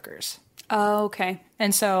sex workers. Oh, okay.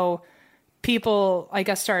 And so people, I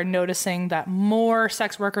guess, started noticing that more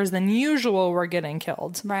sex workers than usual were getting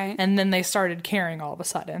killed. Right. And then they started caring all of a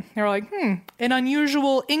sudden. They were like, an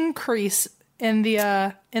unusual increase in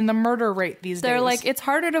the murder rate these days. They're like, it's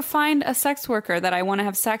harder to find a sex worker that I want to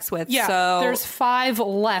have sex with. Yeah, so there's 5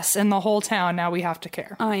 less in the whole town. Now we have to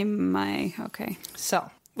care. Okay. So,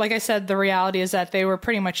 like I said, the reality is that they were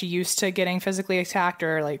pretty much used to getting physically attacked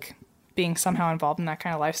or like being somehow involved in that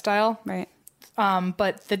kind of lifestyle. Right.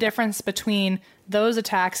 But the difference between those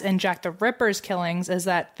attacks and Jack the Ripper's killings is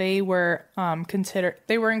that they weren't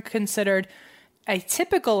considered a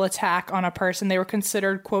typical attack on a person. They were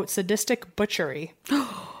considered, quote, sadistic butchery.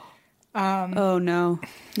 Oh, no.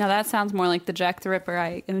 Now that sounds more like the Jack the Ripper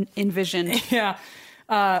I envisioned. Yeah.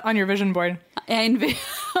 On your vision board.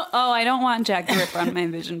 I don't want Jack the Ripper on my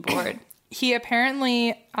vision board. He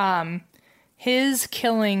apparently, his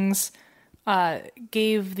killings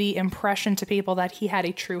gave the impression to people that he had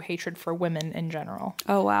a true hatred for women in general.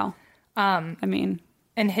 Oh, wow.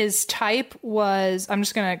 And his type was, I'm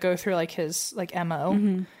just going to go through like his like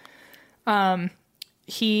MO. Mm-hmm.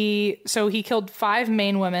 He killed 5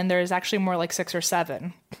 main women. There's actually more like 6 or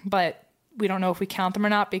 7, but we don't know if we count them or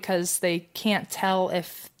not because they can't tell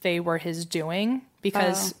if they were his doing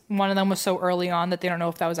because one of them was so early on that they don't know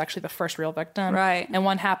if that was actually the first real victim. Right. And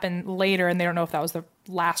one happened later and they don't know if that was the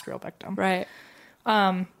last real victim. Right.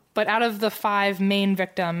 But out of the 5 main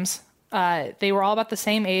victims, they were all about the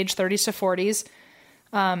same age, 30s to 40s.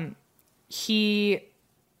 He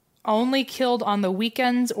only killed on the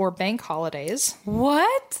weekends or bank holidays.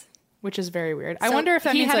 What? Which is very weird. So I wonder if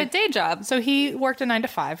that means he had like a day job. So he worked a 9 to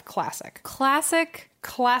 5. Classic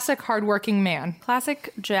hardworking man.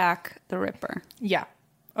 Classic Jack the Ripper. Yeah.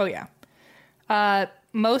 Oh yeah.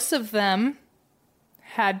 Most of them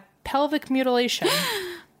had pelvic mutilation.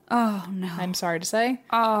 Oh no. I'm sorry to say.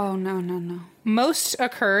 Oh no. Most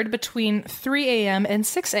occurred between 3 a.m. and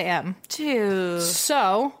 6 a.m. Dude.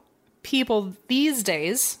 So people these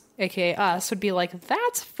days, aka us, would be like,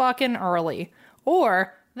 that's fucking early.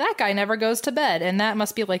 Or that guy never goes to bed, and that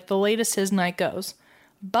must be like the latest his night goes.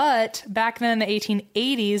 But back then in the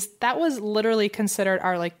 1880s, that was literally considered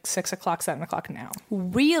our like 6 o'clock, 7 o'clock now.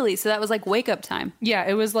 Really? So that was like wake up time. Yeah,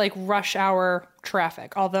 it was like rush hour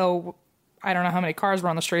traffic. Although I don't know how many cars were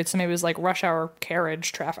on the streets, so maybe it was like rush hour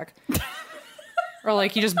carriage traffic. Or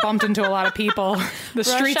like you just bumped into a lot of people. The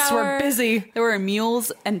streets were busy. There were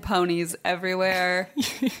mules and ponies everywhere.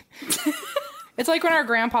 It's like when our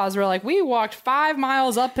grandpas were like, we walked 5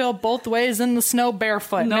 miles uphill both ways in the snow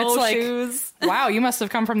barefoot. No and it's like, shoes. Wow, you must have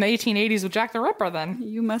come from the 1880s with Jack the Ripper then.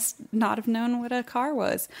 You must not have known what a car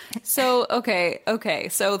was. So, okay.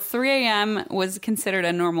 So 3 a.m. was considered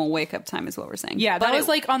a normal wake up time is what we're saying. Yeah, that was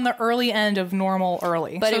like on the early end of normal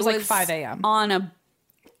early. But so it was like 5 a.m. on a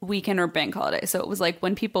weekend or bank holiday. So it was like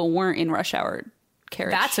when people weren't in rush hour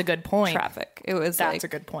carriage. That's a good point. Traffic. That's a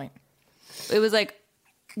good point. It was like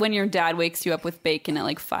when your dad wakes you up with bacon at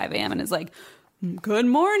like 5 a.m. and is like, good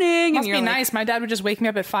morning. Must be nice. My dad would just wake me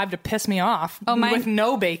up at 5 to piss me off with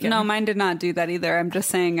no bacon. No, mine did not do that either. I'm just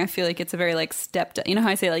saying I feel like it's a very like stepdad. You know how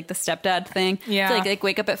I say like the stepdad thing? Yeah. It's like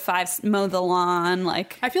wake up at 5, mow the lawn.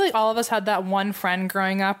 Like I feel like all of us had that one friend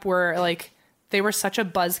growing up where like they were such a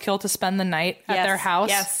buzzkill to spend the night at their house.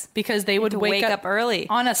 Yes. Because they would wake up early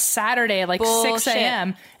on a Saturday, like Bullshit. 6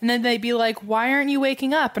 a.m. And then they'd be like, why aren't you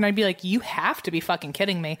waking up? And I'd be like, you have to be fucking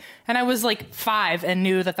kidding me. And I was like 5 and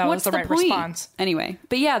knew that was the right response. Anyway.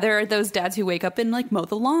 But yeah, there are those dads who wake up and like mow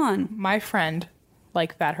the lawn. My friend,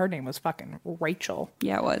 like that, her name was fucking Rachel.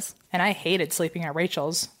 Yeah, it was. And I hated sleeping at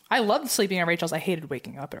Rachel's. I loved sleeping at Rachel's. I hated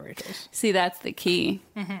waking up at Rachel's. See, that's the key.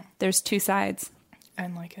 Mm-hmm. There's 2 sides. I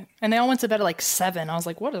didn't like it. And they all went to bed at like 7. I was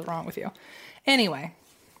like, what is wrong with you? Anyway.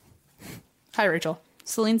 Hi, Rachel.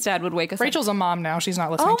 Celine's dad would wake us Rachel's a mom now. She's not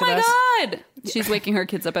listening to this. Oh my God. She's waking her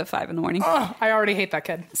kids up at 5 in the morning. Oh, I already hate that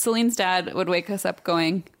kid. Celine's dad would wake us up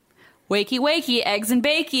going, wakey, wakey, eggs and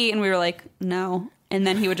bakey. And we were like, no. And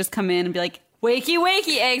then he would just come in and be like, wakey,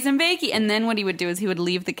 wakey, eggs and bakey. And then what he would do is he would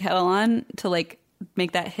leave the kettle on to like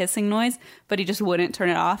make that hissing noise, but he just wouldn't turn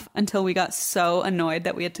it off until we got so annoyed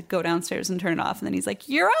that we had to go downstairs and turn it off. And then he's like,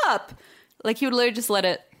 you're up. Like he would literally just let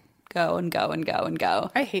it go and go and go and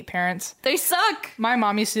go. I hate parents. They suck. My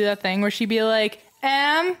mom used to do that thing where she'd be like,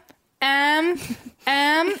 and then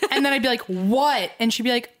I'd be like, what? And she'd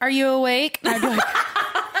be like, are you awake? And I'd be like,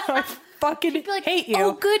 I fucking hate you.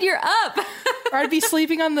 Oh, good, you're up. Or I'd be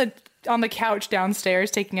sleeping on the couch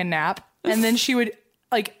downstairs taking a nap, and then she would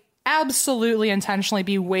like absolutely intentionally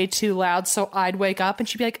be way too loud, so I'd wake up and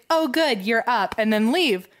she'd be like, oh good, you're up, and then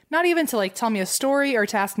leave. Not even to like tell me a story or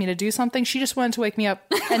to ask me to do something. She just wanted to wake me up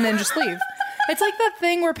and then just leave. It's like that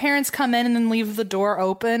thing where parents come in and then leave the door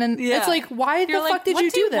open, and it's like, why the fuck did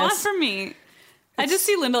you do this? What do you want from me? I just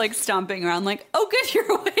see Linda like stomping around like, oh good,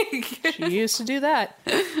 you're awake. She used to do that.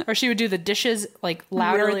 Or she would do the dishes like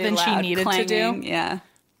louder really than she needed clanging, to do. Yeah.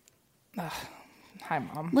 Ugh. Hi,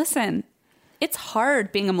 Mom. Listen, it's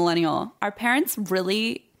hard being a millennial. Our parents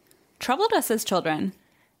really troubled us as children.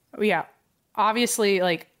 Yeah. Obviously,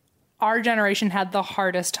 like, our generation had the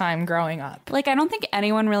hardest time growing up. Like, I don't think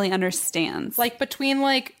anyone really understands. Like, between,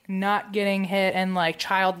 like, not getting hit and, like,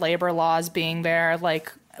 child labor laws being there,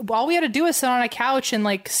 like, all we had to do was sit on a couch and,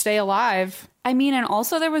 like, stay alive. I mean, and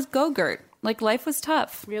also there was Go-Gurt. Like, life was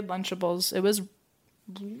tough. We had Lunchables. It was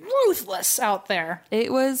ruthless out there.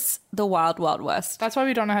 It was the wild, wild west. That's why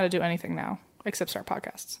we don't know how to do anything now, except start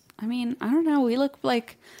podcasts. I mean, I don't know. We look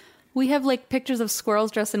like... We have, like, pictures of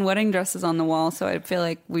squirrels dressed in wedding dresses on the wall, so I feel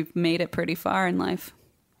like we've made it pretty far in life.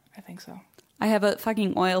 I think so. I have a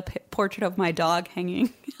fucking oil portrait of my dog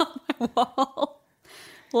hanging on my wall.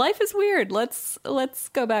 Life is weird. Let's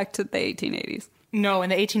go back to the 1880s. No, in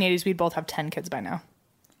the 1880s, we'd both have 10 kids by now.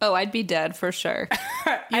 Oh, I'd be dead for sure.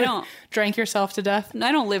 I don't... Drank yourself to death?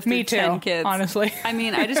 I don't live through Me too, 10 kids. honestly. I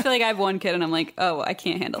mean, I just feel like I have one kid and I'm like, oh, I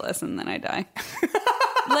can't handle this, and then I die.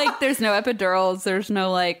 Like, there's no epidurals. There's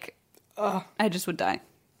no, like... I just would die.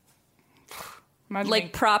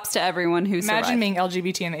 Like, props to everyone who survived. Imagine being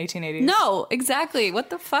LGBT in the 1880s. No, exactly.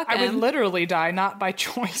 What the fuck? I would literally die, not by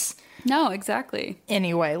choice. No, exactly.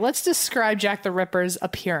 Anyway, let's describe Jack the Ripper's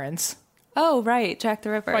appearance. Oh, right. Jack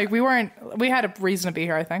the Ripper. Like, we had a reason to be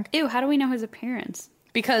here, I think. Ew, how do we know his appearance?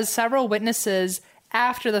 Because several witnesses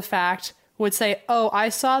after the fact would say, oh, I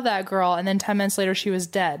saw that girl, and then 10 minutes later she was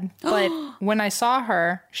dead. But when I saw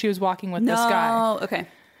her, she was walking with this guy. Oh, okay.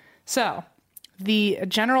 So, the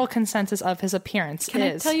general consensus of his appearance Can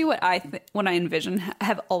I tell you what I envision,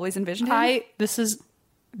 have always envisioned him? This is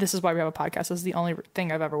why we have a podcast. This is the only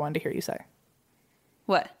thing I've ever wanted to hear you say.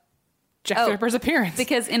 What? Jack the Ripper's appearance.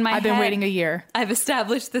 Because in my head... I've been waiting a year. I've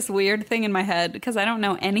established this weird thing in my head because I don't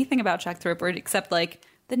know anything about Jack the Ripper except, like,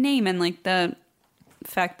 the name and, like, the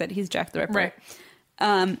fact that he's Jack the Ripper.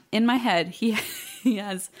 Right. In my head, he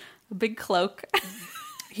has a big cloak.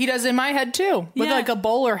 He does in my head, too. With, like, a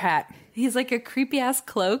bowler hat. He's, like, a creepy-ass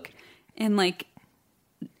cloak and, like,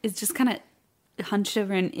 is just kind of hunched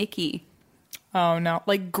over and icky. Oh, no.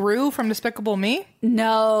 Like Gru from Despicable Me?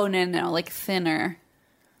 No. Like, thinner.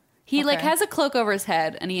 He, like, has a cloak over his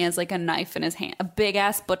head, and he has, like, a knife in his hand. A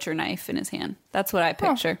big-ass butcher knife in his hand. That's what I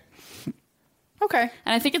picture. Oh. Okay.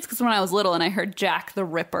 And I think it's because when I was little and I heard Jack the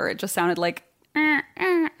Ripper, it just sounded like...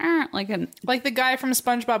 Like the guy from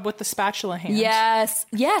SpongeBob with the spatula hand. Yes.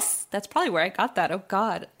 That's probably where I got that. Oh,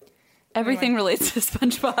 God. Everything relates to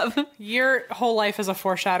SpongeBob. Your whole life is a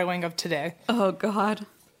foreshadowing of today. Oh, God.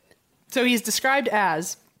 So he's described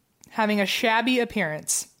as having a shabby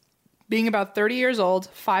appearance, being about 30 years old,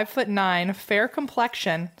 5'9", fair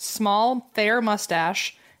complexion, small, fair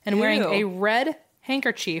mustache, and wearing a red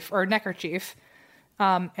handkerchief or neckerchief,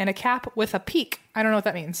 and a cap with a peak. I don't know what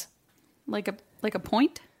that means. Like a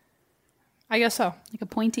point? I guess so. Like a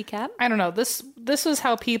pointy cap? I don't know. This was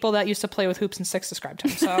how people that used to play with hoops and sticks described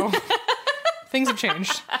him. So things have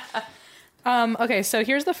changed. Okay, so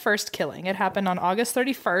here's the first killing. It happened on August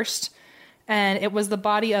 31st, and it was the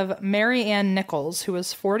body of Mary Ann Nichols, who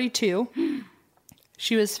was 42.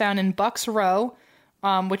 She was found in Bucks Row,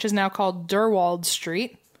 which is now called Durwald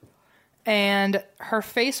Street. And her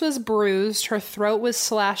face was bruised. Her throat was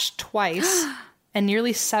slashed twice. And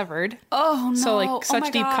nearly severed. Oh, no. So, like,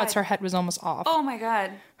 such deep cuts, her head was almost off. Oh, my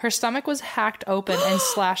God. Her stomach was hacked open and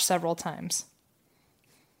slashed several times.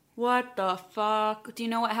 What the fuck? Do you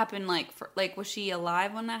know what happened, was she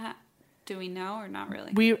alive when that happened? Do we know or not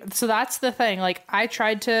really? So that's the thing. Like, I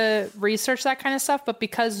tried to research that kind of stuff, but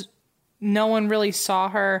because no one really saw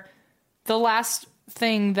her, the last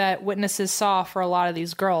thing that witnesses saw for a lot of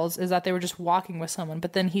these girls is that they were just walking with someone,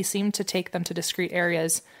 but then he seemed to take them to discreet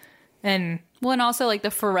areas. And also, like, the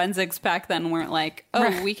forensics back then weren't like, oh,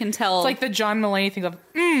 right. We can tell. It's like the John Mulaney thing of,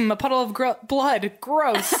 a puddle of blood,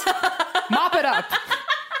 gross. Mop it up.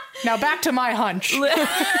 Now back to my hunch.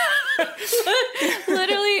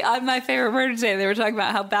 Literally, on my favorite murder today, they were talking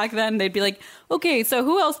about how back then they'd be like, okay, so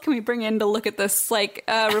who else can we bring in to look at this? Like,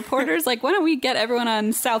 reporters, like, why don't we get everyone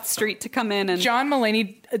on South Street to come in? And John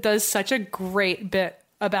Mulaney does such a great bit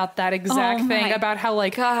about that exact thing, about how,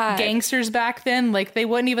 like, gangsters back then, like, they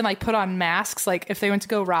wouldn't even, like, put on masks. Like, if they went to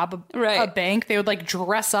go rob a bank, they would, like,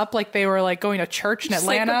 dress up like they were, like, going to church in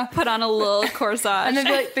Atlanta. Like, put on a little corsage. And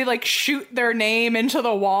then they like shoot their name into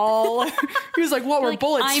the wall. He was like, what, were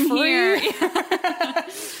bullets I'm free? Here.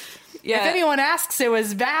 Yeah. If anyone asks, it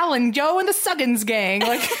was Val and Joe and the Suggins gang.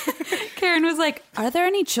 Like, Karen was like, are there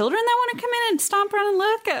any children that want to come in and stomp around and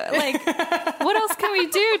look? Like, what else can we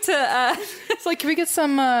do to... It's like, can we get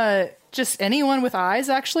some, just anyone with eyes,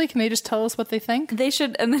 actually? Can they just tell us what they think? They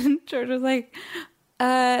should. And then George was like,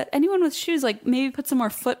 anyone with shoes, like maybe put some more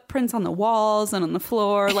footprints on the walls and on the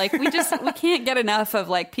floor. Like we can't get enough of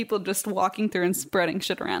like people just walking through and spreading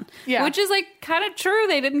shit around. Yeah. Which is like kind of true.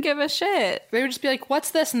 They didn't give a shit. They would just be like,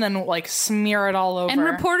 what's this? And then like smear it all over. And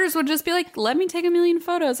reporters would just be like, let me take a million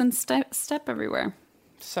photos and step everywhere.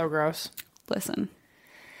 So gross. Listen.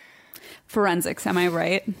 Forensics, am I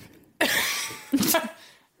right?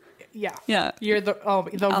 Yeah. Yeah. You're the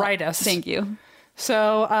rightest. Thank you.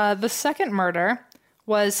 So the second murder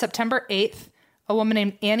was September 8th. A woman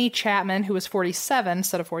named Annie Chapman, who was 47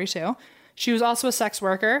 instead of 42. She was also a sex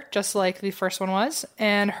worker, just like the first one was.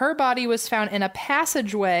 And her body was found in a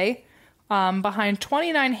passageway behind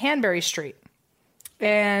 29 Hanbury Street.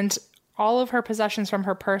 And all of her possessions from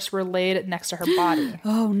her purse were laid next to her body.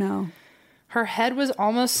 Oh, no. Her head was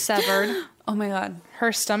almost severed. Oh, my God.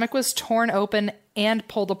 Her stomach was torn open and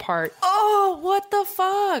pulled apart. Oh, what the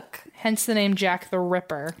fuck? Hence the name Jack the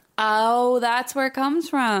Ripper. Oh, that's where it comes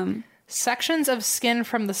from. Sections of skin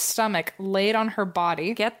from the stomach laid on her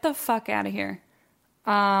body. Get the fuck out of here.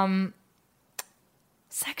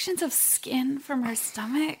 Sections of skin from her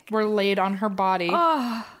stomach were laid on her body.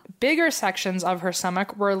 Oh. Bigger sections of her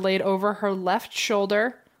stomach were laid over her left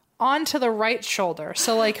shoulder onto the right shoulder.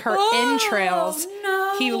 So like her entrails,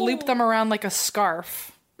 no. He looped them around like a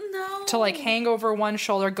scarf. No. To like hang over one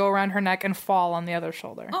shoulder, go around her neck, and fall on the other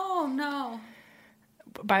shoulder. Oh, no.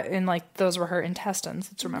 And like those were her intestines,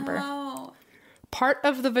 let's remember. No. Part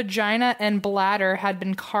of the vagina and bladder had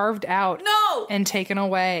been carved out. No. And taken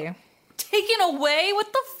away. Taken away?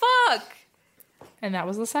 What the fuck? And that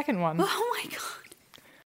was the second one. Oh my God.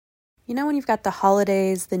 You know when you've got the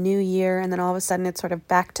holidays, the new year, and then all of a sudden it's sort of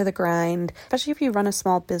back to the grind? Especially if you run a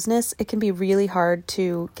small business, it can be really hard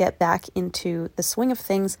to get back into the swing of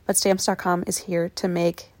things, but Stamps.com is here to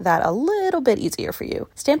make that a little bit easier for you.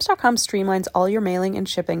 Stamps.com streamlines all your mailing and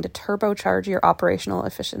shipping to turbocharge your operational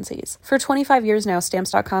efficiencies. For 25 years now,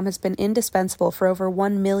 Stamps.com has been indispensable for over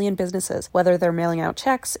 1 million businesses, whether they're mailing out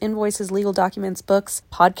checks, invoices, legal documents, books,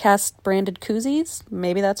 podcast-branded koozies,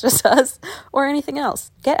 maybe that's just us, or anything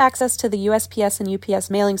else. Get access to the USPS and UPS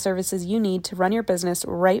mailing services you need to run your business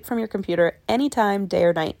right from your computer anytime, day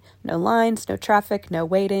or night. No lines, no traffic, no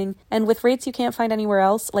waiting. And with rates you can't find anywhere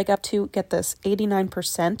else, like up to, get this,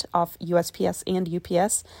 89% off USPS and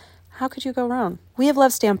UPS, how could you go wrong? We have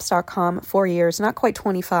loved Stamps.com for years, not quite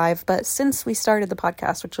 25, but since we started the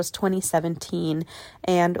podcast, which was 2017,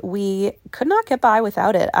 and we could not get by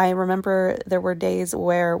without it. I remember there were days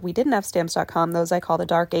where we didn't have Stamps.com, those I call the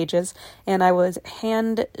dark ages, and I was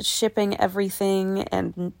hand shipping everything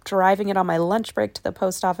and driving it on my lunch break to the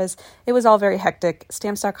post office. It was all very hectic.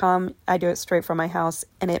 Stamps.com, I do it straight from my house,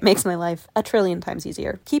 and it makes my life a trillion times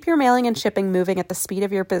easier. Keep your mailing and shipping moving at the speed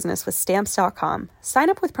of your business with Stamps.com.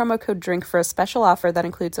 Sign up with promo code DRINK for a special offer that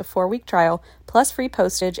includes a 4-week trial, plus free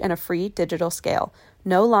postage and a free digital scale.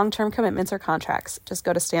 No long-term commitments or contracts. Just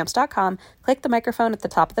go to Stamps.com, click the microphone at the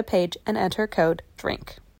top of the page, and enter code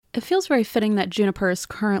DRINK. It feels very fitting that Juniper is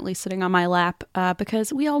currently sitting on my lap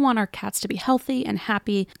because we all want our cats to be healthy and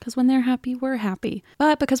happy because when they're happy, we're happy.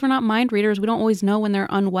 But because we're not mind readers, we don't always know when they're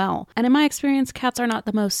unwell. And in my experience, cats are not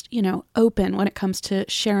the most, open when it comes to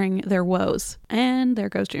sharing their woes. And there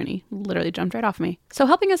goes Junie. Literally jumped right off me. So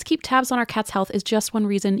helping us keep tabs on our cat's health is just one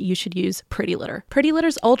reason you should use Pretty Litter. Pretty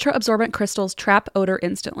Litter's ultra-absorbent crystals trap odor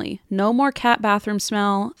instantly. No more cat bathroom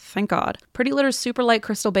smell, thank God. Pretty Litter's super light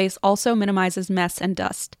crystal base also minimizes mess and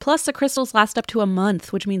dust. Plus, the crystals last up to a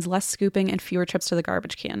month, which means less scooping and fewer trips to the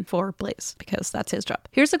garbage can for Blaze, because that's his job.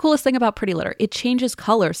 Here's the coolest thing about Pretty Litter. It changes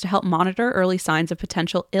colors to help monitor early signs of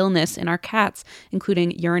potential illness in our cats,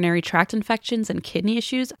 including urinary tract infections and kidney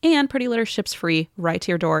issues, and Pretty Litter ships free right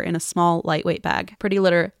to your door in a small, lightweight bag. Pretty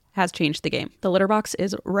Litter has changed the game. The litter box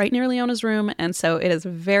is right near Leona's room, and so it is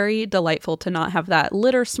very delightful to not have that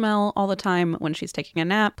litter smell all the time when she's taking a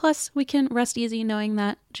nap. Plus, we can rest easy knowing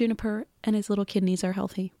that Juniper and his little kidneys are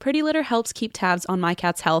healthy. Pretty Litter helps keep tabs on my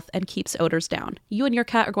cat's health and keeps odors down. You and your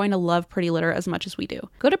cat are going to love Pretty Litter as much as we do.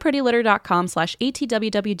 Go to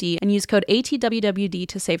prettylitter.com/ATWWD and use code ATWWD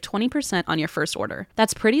to save 20% on your first order.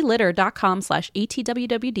 That's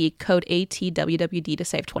prettylitter.com/ATWWD, code ATWWD to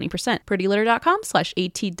save 20%.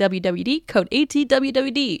 prettylitter.com/ATWWD, code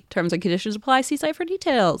ATWWD. Terms and conditions apply. See site for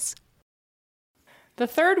details. The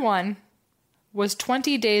third one was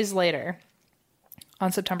 20 days later,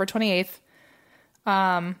 on September 28th.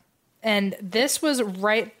 And this was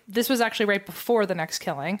actually right before the next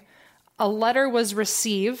killing. A letter was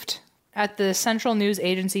received at the Central News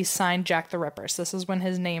Agency signed Jack the Ripper. So this is when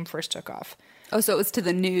his name first took off. Oh, so it was to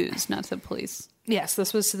the news, not to the police. Yes,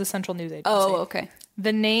 this was to the Central News Agency. Oh, okay.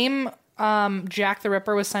 The name Jack the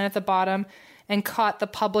Ripper was signed at the bottom and caught the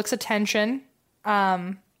public's attention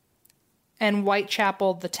And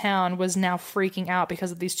Whitechapel, the town, was now freaking out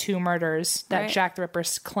because of these 2 murders that Jack the Ripper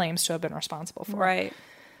claims to have been responsible for. Right.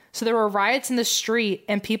 So there were riots in the street,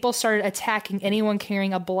 and people started attacking anyone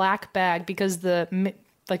carrying a black bag because the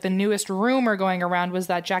newest rumor going around was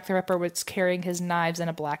that Jack the Ripper was carrying his knives in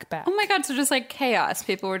a black bag. Oh my God. So just like chaos.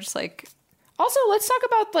 People were just like... Also, let's talk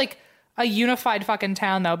about like a unified fucking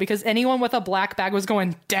town, though, because anyone with a black bag was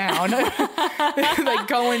going down. Like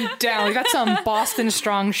going down. Like, that's some Boston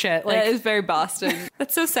strong shit. Like, it is very Boston.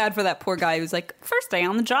 That's so sad for that poor guy who's like, first day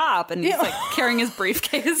on the job, and he's like carrying his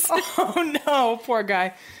briefcase. Oh no, poor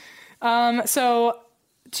guy. So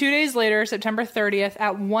 2 days later, September 30th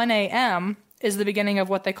at 1 a.m. is the beginning of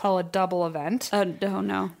what they call a double event. Oh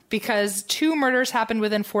no. Because 2 murders happened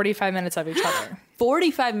within 45 minutes of each other.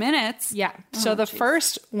 45 minutes? Yeah. So the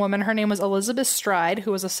first woman, her name was Elizabeth Stride,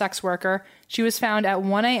 who was a sex worker. She was found at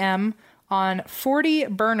 1 a.m. on 40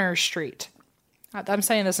 Berners Street. I'm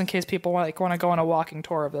saying this in case people want to go on a walking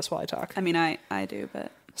tour of this while I talk. I mean, I do,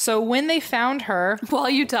 but... So when they found her...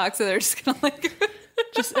 While you talk, so they're just gonna like...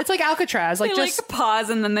 Just, it's like Alcatraz. Like, they just like pause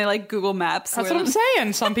and then they like Google Maps. That's what I'm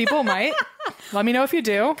saying. Some people might. Let me know if you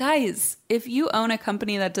do. Guys, if you own a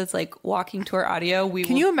company that does like walking tour audio,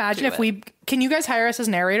 Can you imagine if can you guys hire us as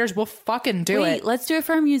narrators? We'll fucking do it. Let's do it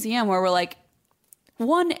for a museum where we're like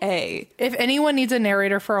 1A. If anyone needs a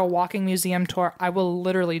narrator for a walking museum tour, I will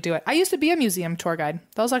literally do it. I used to be a museum tour guide.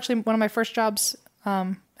 That was actually one of my first jobs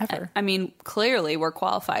ever. I mean, clearly we're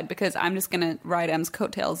qualified because I'm just going to ride M's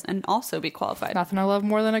coattails and also be qualified. Nothing I love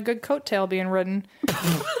more than a good coattail being ridden.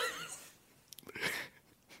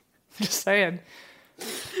 Just saying.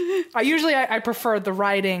 I prefer the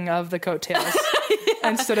riding of the coattails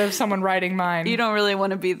instead of someone riding mine. You don't really want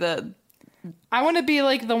to be I want to be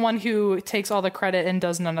like the one who takes all the credit and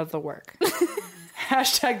does none of the work.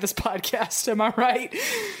 Hashtag this podcast. Am I right?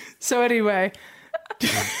 So anyway...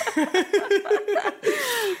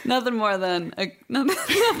 nothing better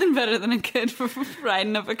than a good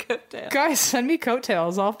riding of a coattail. Guys, send me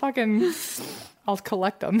coattails. I'll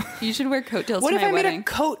collect them. You should wear coattails. What for if my I wedding. made a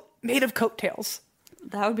coat made of coattails?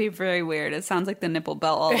 That would be very weird. It sounds like the nipple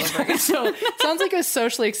belt all over again. So sounds like a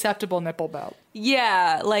socially acceptable nipple belt.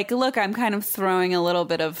 Yeah, like look, I'm kind of throwing a little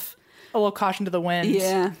caution to the wind.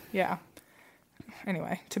 Yeah.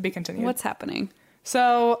 Anyway, to be continued. What's happening?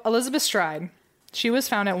 So Elizabeth Stride. She was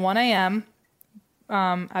found at 1 a.m.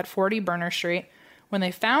 At 40 Berners Street. When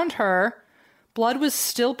they found her, blood was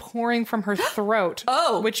still pouring from her throat.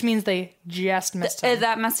 Which means they just missed her.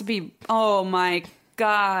 That must be... Oh, my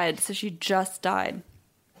God. So she just died.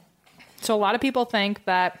 So a lot of people think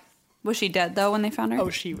that... Was she dead, though, when they found her? Oh,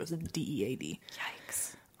 she was a DEAD.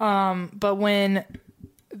 Yikes. But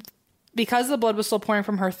because the blood was still pouring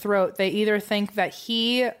from her throat, they either think that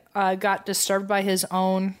he got disturbed by his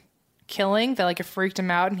own... killing, that like it freaked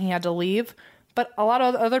him out and he had to leave, but a lot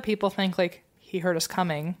of other people think like he heard us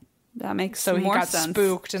coming, that makes so he more got sense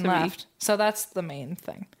spooked and left me. So that's the main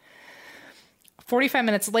thing. 45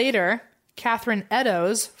 minutes later, Catherine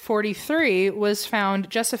Eddowes, 43, was found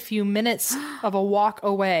just a few minutes of a walk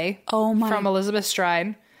away from Elizabeth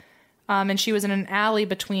Stride, and she was in an alley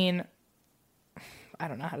between, I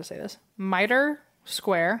don't know how to say this, Mitre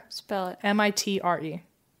Square, spell it, M-I-T-R-E.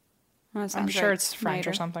 I'm sure it's French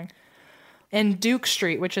or something. And Duke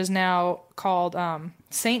Street, which is now called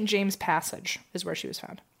St. James Passage, is where she was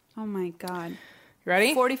found. Oh my God. You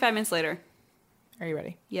ready? 45 minutes later. Are you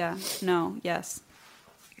ready? Yeah. No. Yes.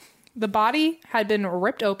 The body had been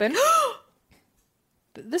ripped open.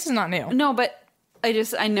 This is not new. No, but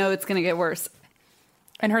I know it's going to get worse.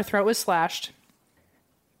 And her throat was slashed.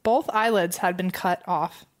 Both eyelids had been cut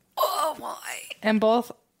off. Oh my. And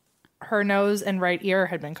both her nose and right ear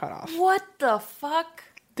had been cut off. What the fuck?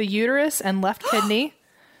 The uterus and left kidney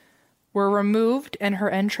were removed, and her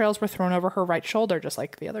entrails were thrown over her right shoulder, just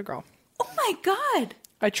like the other girl. Oh my God.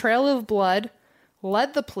 A trail of blood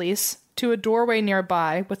led the police to a doorway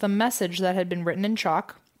nearby with a message that had been written in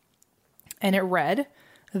chalk. And it read,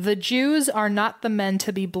 "The Jews are not the men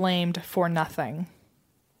to be blamed for nothing."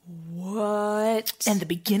 What? And the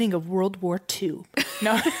beginning of World War II.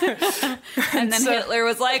 No. And then Hitler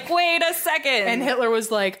was like, wait a second. And Hitler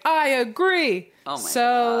was like, I agree. Oh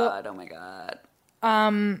my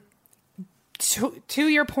God. To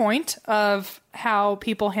your point of how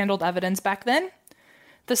people handled evidence back then,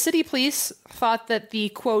 the city police thought that the,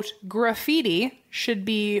 quote, graffiti should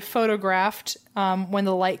be photographed when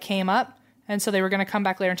the light came up. And so they were going to come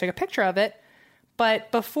back later and take a picture of it.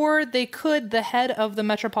 But before they could, the head of the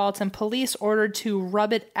Metropolitan Police ordered to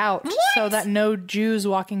rub it out so that no Jews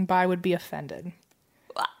walking by would be offended.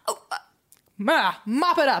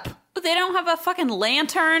 Mop it up. They don't have a fucking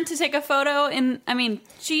lantern to take a photo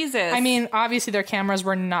Jesus. I mean, obviously their cameras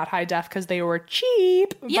were not high def because they were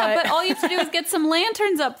cheap. Yeah, but all you have to do is get some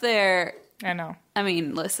lanterns up there. I know. I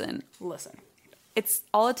mean, listen. It's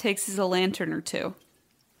all it takes is a lantern or two.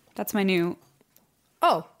 That's my new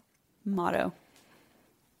motto.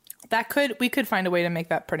 We could find a way to make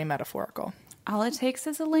that pretty metaphorical. All it takes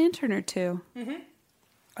is a lantern or two. Mm-hmm.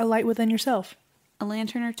 A light within yourself. A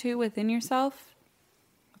lantern or two within yourself.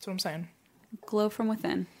 That's what I'm saying. Glow from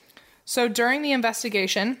within. So during the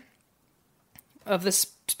investigation of this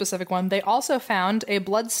specific one, they also found a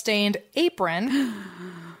blood-stained apron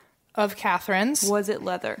of Catherine's. Was it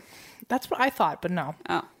leather? That's what I thought, but no.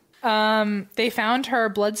 Oh. They found her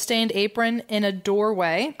blood-stained apron in a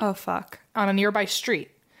doorway. Oh, fuck. On a nearby street.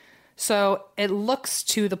 So it looks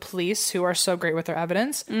to the police, who are so great with their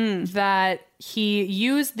evidence, that he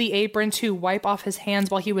used the apron to wipe off his hands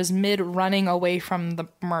while he was mid-running away from the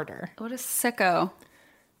murder. What a sicko.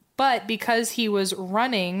 But because he was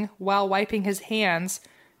running while wiping his hands,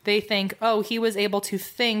 they think, he was able to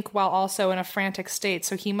think while also in a frantic state,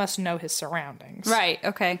 so he must know his surroundings. Right,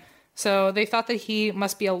 okay. So they thought that he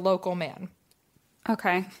must be a local man.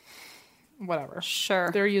 Okay. Whatever. Sure.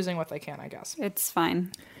 They're using what they can, I guess. It's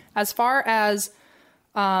fine. As far as,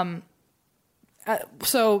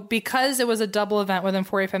 so because it was a double event within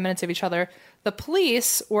 45 minutes of each other, the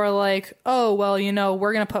police were like, we're going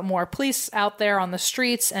to put more police out there on the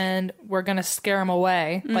streets and we're going to scare them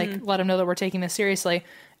away. Like, let them know that we're taking this seriously.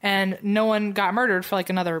 And no one got murdered for like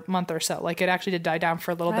another month or so. Like, it actually did die down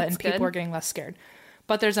for a little bit and people were getting less scared.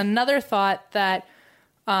 But there's another thought that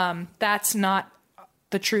that's not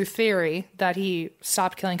the true theory, that he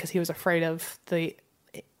stopped killing because he was afraid of the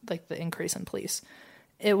increase in police.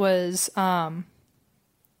 It was some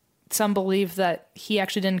believe that he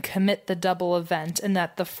actually didn't commit the double event and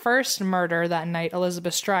that the first murder that night,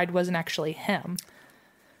 Elizabeth Stride, wasn't actually him.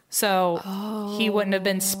 So he wouldn't have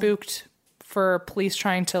been spooked for police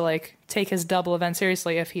trying to take his double event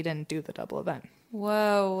seriously if he didn't do the double event.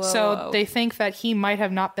 Whoa. So they think that he might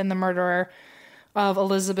have not been the murderer of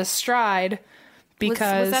Elizabeth Stride.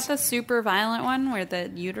 Because was that the super violent one where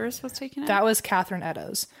the uterus was taken out? That was Catherine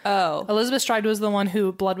Eddowes. Oh. Elizabeth Stride was the one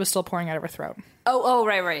who blood was still pouring out of her throat. Oh,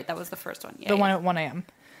 right. That was the first one. The one at 1 a.m.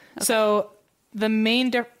 Okay. So the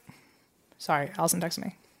main... Sorry, Allison texted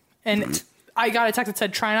me. And I got a text that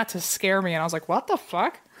said, try not to scare me. And I was like, what the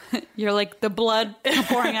fuck? You're like, the blood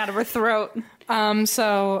pouring out of her throat.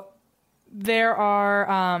 So there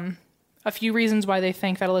are a few reasons why they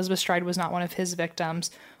think that Elizabeth Stride was not one of his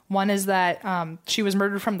victims. One is that she was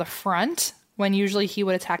murdered from the front when usually he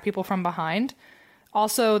would attack people from behind.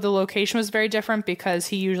 Also, the location was very different because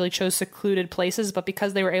he usually chose secluded places, but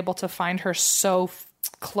because they were able to find her so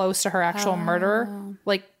close to her actual murderer,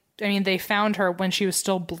 they found her when she was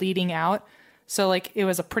still bleeding out. So, it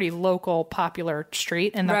was a pretty local, popular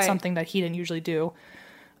street, and that's something that he didn't usually do.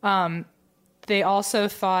 They also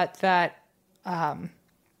thought that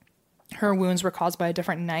her wounds were caused by a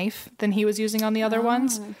different knife than he was using on the other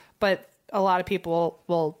ones. But a lot of people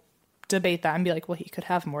will debate that and be like, well, he could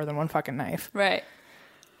have more than one fucking knife. Right.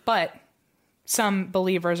 But some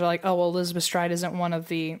believers are like, Elizabeth Stride isn't one of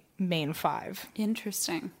the main five.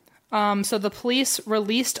 Interesting. So the police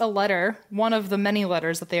released a letter, one of the many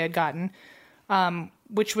letters that they had gotten,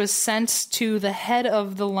 which was sent to the head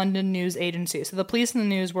of the London News Agency. So the police and the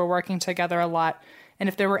news were working together a lot. And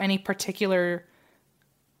if there were any particular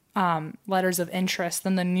letters of interest,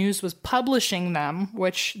 then the news was publishing them,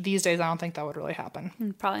 which these days I don't think that would really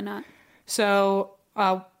happen. Probably not. So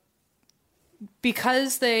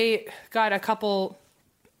because they got a couple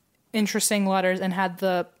interesting letters and had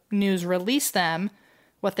the news release them,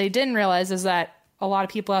 what they didn't realize is that a lot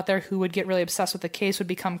of people out there who would get really obsessed with the case would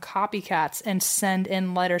become copycats and send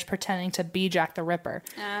in letters pretending to be Jack the Ripper.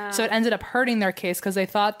 So it ended up hurting their case because they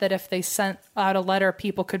thought that if they sent out a letter,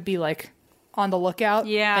 people could be on the lookout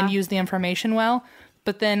and use the information well.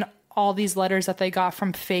 But then all these letters that they got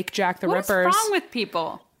from fake Jack the Rippers. What's wrong with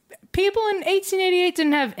people? People in 1888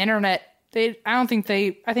 didn't have internet. I think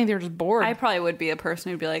they were just bored. I probably would be a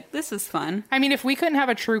person who'd be like, this is fun. I mean, if we couldn't have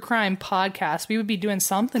a true crime podcast, we would be doing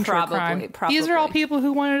something true crime. Probably. These are all people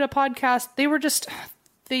who wanted a podcast. They were just,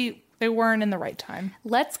 they weren't in the right time.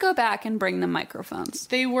 Let's go back and bring the microphones.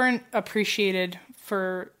 They weren't appreciated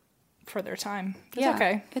for their time.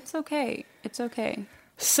 Okay. It's okay. It's okay.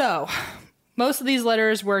 So, most of these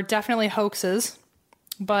letters were definitely hoaxes,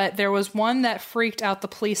 but there was one that freaked out the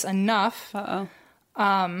police enough.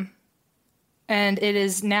 And it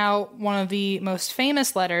is now one of the most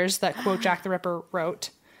famous letters that, quote, Jack the Ripper wrote.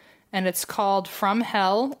 And it's called From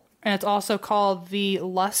Hell And it's also called the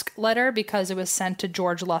Lusk letter because it was sent to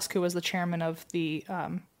George Lusk, who was the chairman of the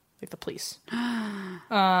police.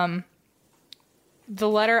 The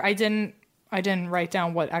letter, I didn't write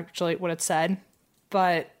down what it said,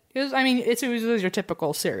 but it was your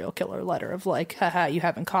typical serial killer letter of like, haha, you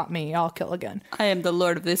haven't caught me, I'll kill again. I am the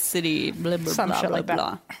lord of this city, blah, blah, Some blah, shit blah, like blah.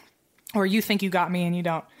 that. Or you think you got me and you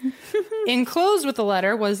don't. Enclosed with the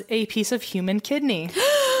letter was a piece of human kidney.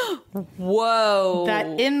 Whoa.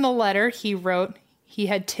 That in the letter he wrote he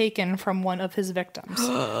had taken from one of his victims.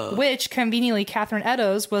 Which, conveniently, Catherine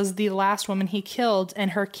Eddowes was the last woman he killed,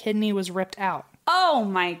 and her kidney was ripped out. Oh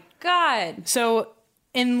my God. So,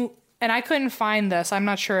 and I couldn't find this, I'm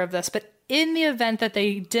not sure of this, but in the event that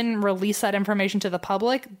they didn't release that information to the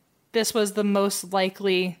public, this was most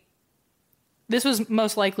likely But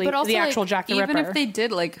also, the actual like, Jack the Ripper. Even if they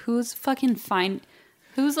did, like, who's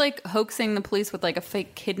like hoaxing the police with like a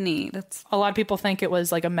fake kidney? That's a lot of people think it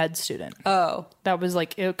was like a med student. Oh. That was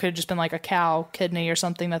like, it could have just been like a cow kidney or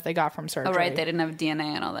something that they got from surgery. Oh, right. They didn't have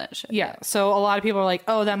DNA and all that shit. Yeah. So a lot of people are like,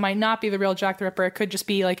 oh, that might not be the real Jack the Ripper. It could just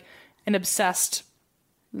be like an obsessed,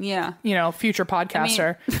 future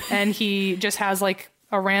podcaster. And he just has like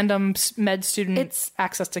a random med student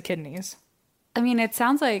access to kidneys. I mean, it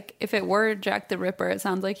sounds like if it were Jack the Ripper, it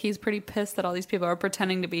sounds like he's pretty pissed that all these people are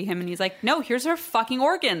pretending to be him. And he's like, no, here's her fucking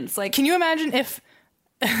organs. Like, can you imagine if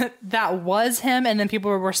that was him and then people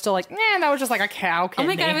were still like, that was just like a cow kidney. Oh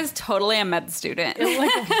my God, I was totally a med student.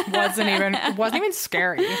 It wasn't even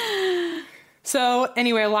scary. So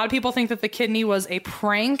anyway, a lot of people think that the kidney was a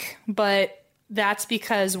prank, but that's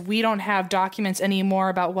because we don't have documents anymore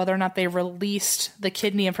about whether or not they released the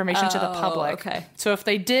kidney information to the public. Okay. So if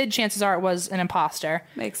they did, chances are it was an imposter.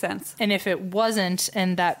 Makes sense. And if it wasn't,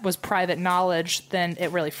 and that was private knowledge, then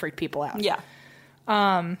it really freaked people out. Yeah.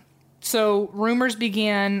 So rumors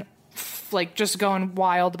began like just going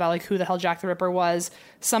wild about like who the hell Jack the Ripper was.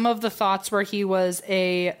 Some of the thoughts were he was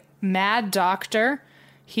a mad doctor.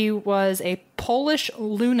 He was a Polish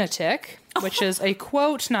lunatic, which is a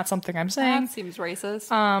quote, not something I'm saying. That seems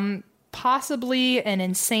racist. Possibly an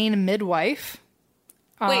insane midwife.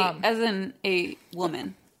 Wait, as in a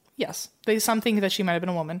woman? Yes. Some think that she might have been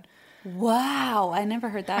a woman. Wow, I never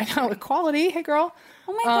heard that. I know, equality. Hey, girl.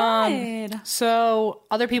 Oh my God. So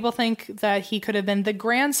other people think that he could have been the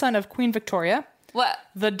grandson of Queen Victoria. What?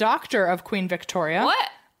 The doctor of Queen Victoria. What?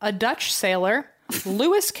 A Dutch sailor.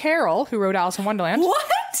 Lewis Carroll, who wrote Alice in Wonderland.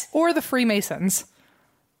 What? Or the Freemasons.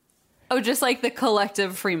 Oh, just like the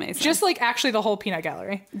collective Freemasons. Just like actually the whole peanut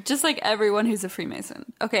gallery. Just like everyone who's a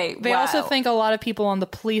Freemason. Okay, They also think a lot of people on the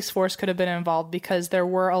police force could have been involved because there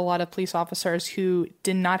were a lot of police officers who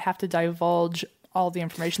did not have to divulge all the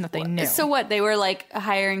information that they knew. So what? They were like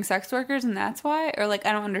hiring sex workers and that's why? Or like,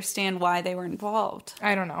 I don't understand why they were involved.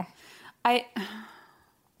 I don't know.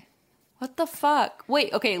 What the fuck?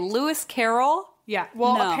 Wait, okay, Lewis Carroll? Yeah.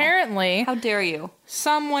 Well, No. apparently, How dare you?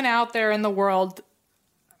 someone out there in the world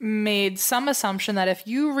made some assumption that if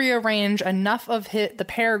you rearrange enough of the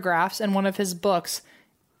paragraphs in one of his books,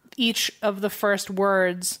 each of the first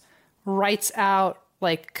words writes out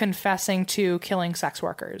like confessing to killing sex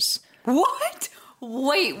workers. What?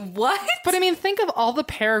 Wait, what? But I mean, think of all the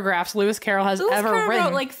paragraphs Lewis Carroll has Lewis ever Carroll written.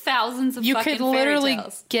 wrote like thousands of You fucking could literally fairy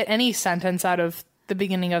tales. get any sentence out of the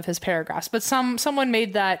beginning of his paragraphs, but someone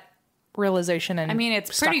made that realization and I mean,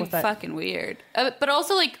 it's stuck pretty with it. fucking weird. But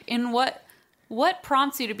also, like, in what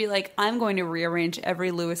prompts you to be like, I'm going to rearrange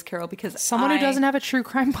every Lewis Carroll because Someone who doesn't have a true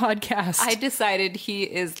crime podcast. I decided he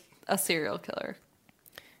is a serial killer.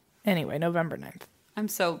 Anyway, November 9th. I'm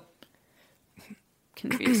so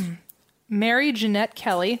confused. Mary Jeanette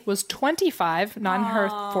Kelly was 25, not in her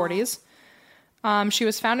 40s. She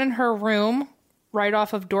was found in her room right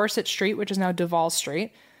off of Dorset Street, which is now Duval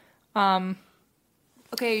Street.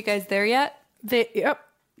 Okay, are you guys there yet? Yep.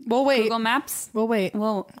 We'll wait. Google Maps? We'll wait.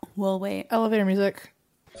 We'll wait. Elevator music.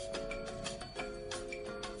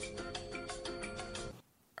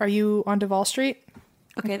 Are you on Duval Street?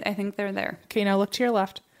 Okay, I think they're there. Okay, now look to your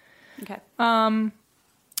left. Okay.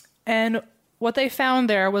 And what they found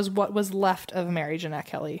there was what was left of Mary Jeanette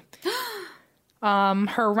Kelly.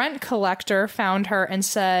 Her rent collector found her and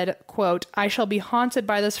said, quote, "I shall be haunted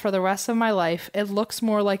by this for the rest of my life. It looks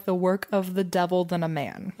more like the work of the devil than a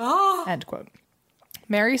man." End quote.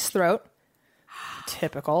 Mary's throat,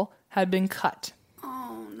 typical, had been cut.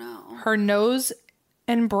 Oh, no. Her nose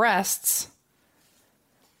and breasts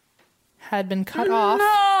had been cut off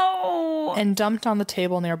No! and dumped on the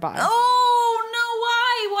table nearby. Oh, no,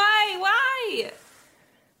 why?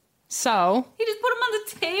 So He just put them on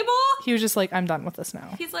the table? he was just like, I'm done with this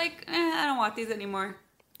now. He's like, I don't want these anymore.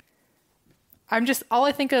 All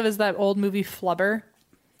I think of is that old movie Flubber.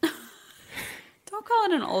 Don't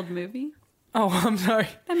call it an old movie. Oh, I'm sorry.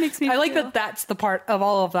 That makes me I like that that's the part of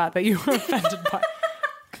all of that you were offended by.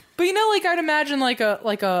 But you know, like I'd imagine like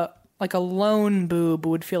a lone boob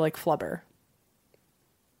would feel like flubber.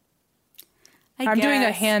 I'm doing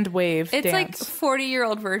a hand wave it's dance. Like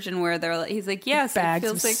 40-year-old version where they're like, he's like, yes, Bags it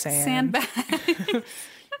feels of like sand. sandbag.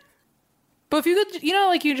 But if you could, you know,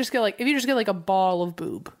 like if you just get like a ball of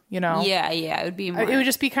boob, you know? Yeah, it would be more. It would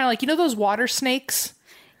just be kind of like, you know, those water snakes?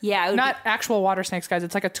 Yeah. It would Not actual water snakes, guys.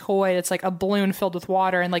 It's like a toy. It's like a balloon filled with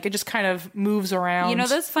water and like it just kind of moves around. You know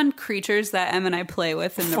those fun creatures that Em and I play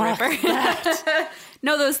with in the river?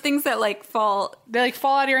 No, those things that like fall. They like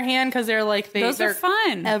fall out of your hand because they're like those are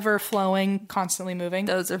fun. Ever flowing, constantly moving.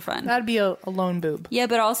 Those are fun. That'd be a lone boob. Yeah,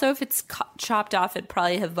 but also if it's chopped off, it'd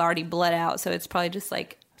probably have already bled out. So it's probably just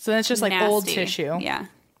like so. That's just like nasty. old tissue. Yeah,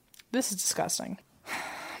 this is disgusting.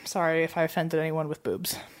 I'm sorry if I offended anyone with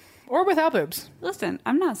boobs or without boobs. Listen,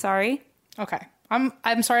 I'm not sorry. Okay,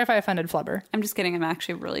 I'm sorry if I offended Flubber. I'm just kidding. I'm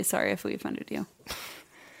actually really sorry if we offended you.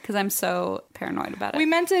 Because I'm so paranoid about it. We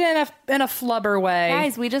meant it in a flubber way.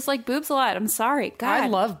 Guys, we just like boobs a lot. I'm sorry. God. I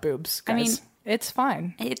love boobs, guys. I mean, it's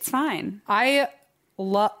fine. It's fine. I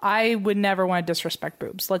would never want to disrespect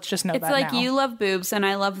boobs. Let's just know that It's like now. you love boobs and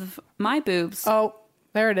I love my boobs. Oh,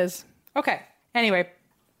 there it is. Okay. Anyway,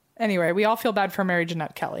 we all feel bad for Mary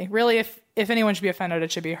Jeanette Kelly. Really, if anyone should be offended,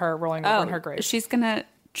 it should be her rolling over in her grave. She's going to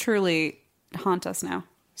truly haunt us now.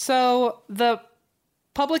 So the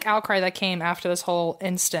public outcry that came after this whole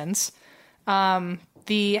instance,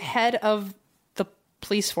 the head of the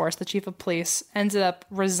police force, the chief of police, ended up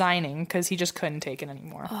resigning because he just couldn't take it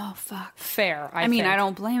anymore. Oh, fuck. Fair, I mean, think. I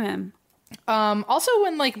don't blame him. Also,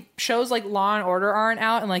 when like shows like Law and Order aren't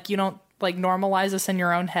out and like you don't like normalize this in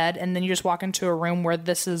your own head and then you just walk into a room where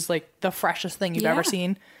this is like the freshest thing you've ever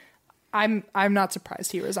seen, I'm not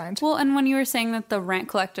surprised he resigned. Well, and when you were saying that the rent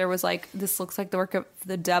collector was like, this looks like the work of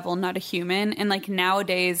the devil, not a human, and like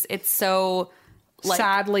nowadays it's so like,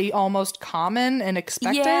 sadly almost common and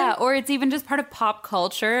expected. Yeah, or it's even just part of pop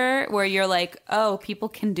culture where you're like, oh, people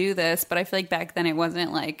can do this, but I feel like back then it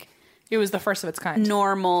wasn't like it was the first of its kind.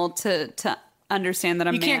 Normal to understand that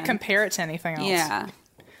a man. You can't compare it to anything else. Yeah.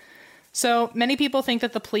 So many people think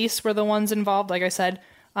that the police were the ones involved, like I said,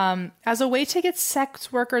 as a way to get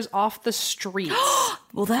sex workers off the streets.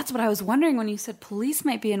 Well, that's what I was wondering when you said police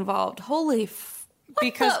might be involved. Holy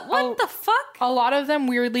what the fuck? A lot of them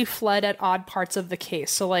weirdly fled at odd parts of the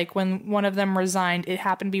case. So like when one of them resigned, it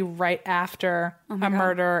happened to be right after a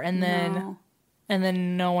murder and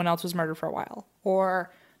then no one else was murdered for a while.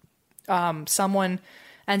 Or someone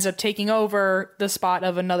ends up taking over the spot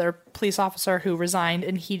of another police officer who resigned,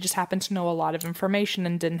 and he just happened to know a lot of information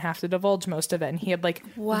and didn't have to divulge most of it. And he had like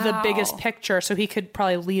the biggest picture, so he could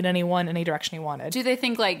probably lead anyone any direction he wanted. Do they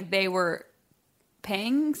think like they were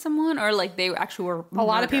paying someone, or like they actually were? A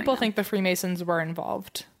lot of people them? think the Freemasons were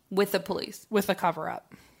involved with the police, with the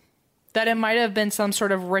cover-up. That it might have been some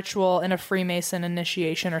sort of ritual in a Freemason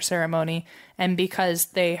initiation or ceremony, and because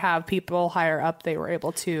they have people higher up, they were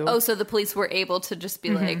able to... Oh, so the police were able to just be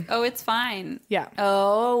like, oh, it's fine. Yeah.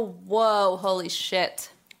 Oh, whoa, holy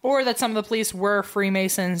shit. Or that some of the police were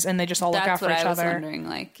Freemasons, and they just all look out for each other. That's what I was wondering,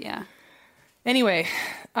 like, yeah. Anyway,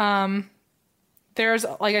 there's,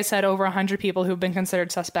 like I said, over 100 people who've been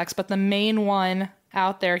considered suspects, but the main one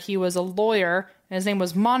out there, he was a lawyer, and his name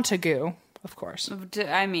was Montague, of course.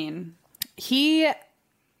 I mean...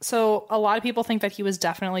 So a lot of people think that he was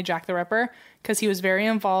definitely Jack the Ripper because he was very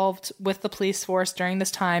involved with the police force during this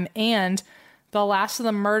time, and the last of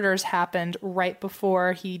the murders happened right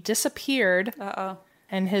before he disappeared.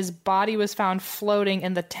 And his body was found floating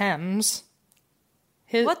in the Thames.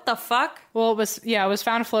 What the fuck? Well, it was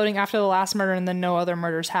found floating after the last murder, and then no other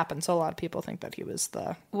murders happened. So a lot of people think that he was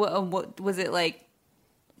the... What was it like?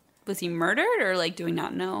 Was he murdered, or like, do we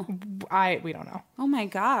not know? We don't know. Oh my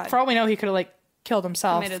God. For all we know, he could have like killed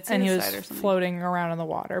himself and he was something. floating around in the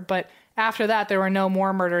water. But after that, there were no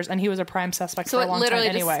more murders, and he was a prime suspect for a long time anyway. So it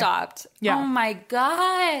literally just stopped. Yeah. Oh my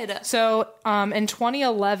God. So in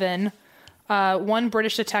 2011, one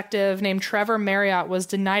British detective named Trevor Marriott was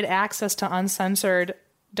denied access to uncensored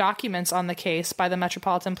documents on the case by the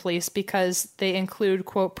Metropolitan Police because they include,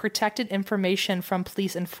 quote, protected information from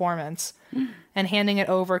police informants, and handing it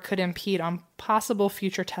over could impede on possible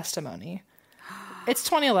future testimony. It's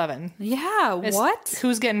 2011. Yeah, what?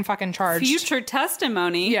 Who's getting fucking charged? Future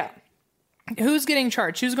testimony? Yeah. Who's getting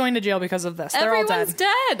charged? Who's going to jail because of this? They're all dead. Everyone's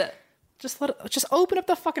dead. Just open up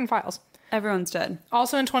the fucking files. Everyone's dead.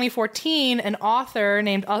 Also in 2014, an author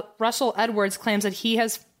named Russell Edwards claims that he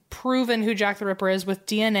has proven who Jack the Ripper is with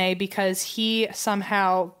DNA because he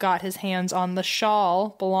somehow got his hands on the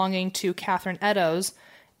shawl belonging to Catherine Eddowes,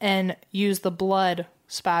 and used the blood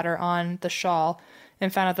spatter on the shawl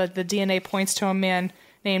and found out that the DNA points to a man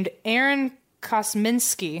named Aaron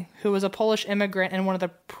Kosminski, who was a Polish immigrant and one of the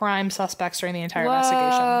prime suspects during the entire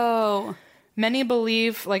investigation. Many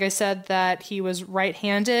believe, like I said, that he was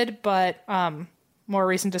right-handed, but more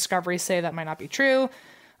recent discoveries say that might not be true.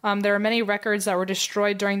 There are many records that were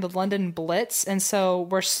destroyed during the London Blitz, and so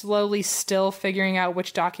we're slowly still figuring out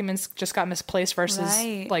which documents just got misplaced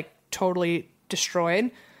versus like totally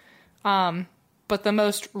destroyed. But the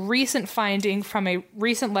most recent finding from a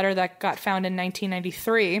recent letter that got found in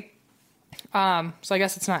 1993, so I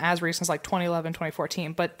guess it's not as recent as like 2011,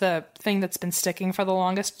 2014, but the thing that's been sticking for the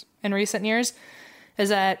longest in recent years is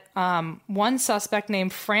that one suspect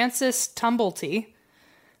named Francis Tumblety,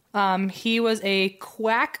 he was a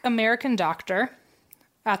quack American doctor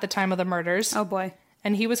at the time of the murders. Oh, boy.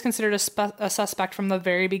 And he was considered a suspect from the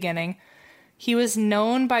very beginning. He was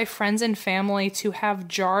known by friends and family to have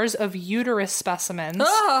jars of uterus specimens.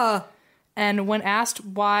 Ah! And when asked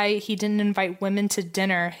why he didn't invite women to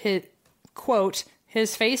dinner, his, quote,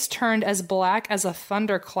 his face turned as black as a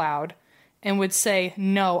thundercloud and would say,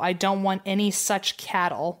 "No, I don't want any such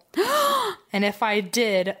cattle. And if I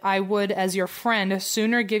did, I would, as your friend,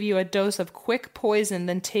 sooner give you a dose of quick poison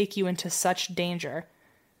than take you into such danger."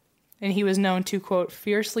 And he was known to, quote,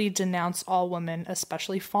 fiercely denounce all women,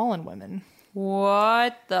 especially fallen women.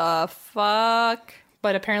 What the fuck?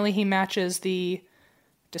 But apparently he matches the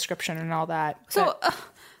description and all that. So,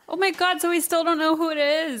 oh my god, so we still don't know who it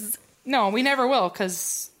is. No, we never will,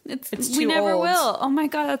 because it's too we never old. will. Oh my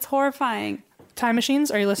god, that's horrifying. Time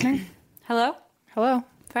machines, are you listening? Hello? Hello?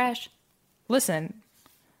 Fresh. Listen,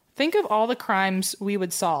 think of all the crimes we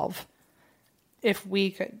would solve if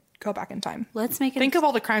we could go back in time. Let's make it. Think of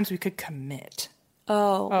all the crimes we could commit.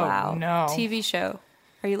 Oh, wow. No. TV show.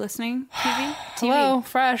 Are you listening? TV? Hello,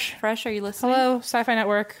 Fresh. Fresh, are you listening? Hello, Sci-Fi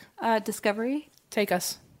Network. Discovery? Take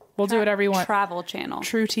us. We'll do whatever you want. Travel Channel.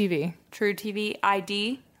 True TV. True TV.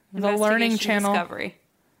 ID. The Learning Channel. Discovery.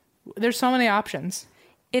 There's so many options.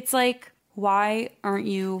 It's like, why aren't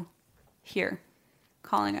you here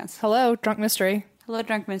calling us? Hello, Drunk Mystery. Hello,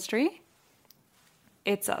 Drunk Mystery.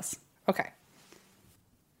 It's us. Okay.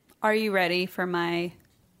 Are you ready for my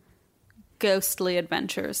ghostly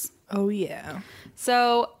adventures? Oh, yeah.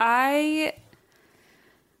 So I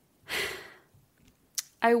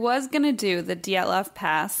was going to do the DLF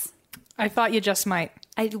pass. I thought you just might.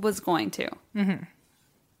 I was going to. Mm-hmm.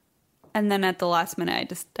 And then at the last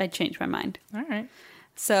minute, I changed my mind. All right.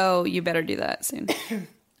 So you better do that soon.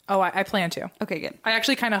 Oh, I plan to. Okay, good. I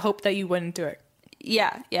actually kind of hoped that you wouldn't do it.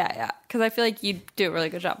 Yeah. Because I feel like you do a really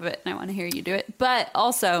good job of it, and I want to hear you do it. But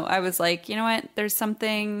also, I was like, you know what? There's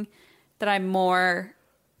something that I'm more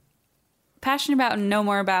passionate about and know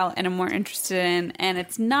more about and I'm more interested in, and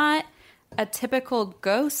it's not a typical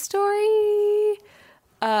ghost story.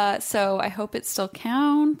 So I hope it still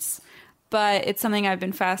counts. But it's something I've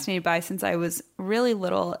been fascinated by since I was really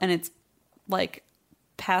little, and it's like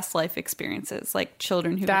past life experiences, like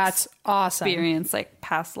children who That's awesome. experience like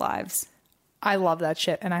past lives. I love that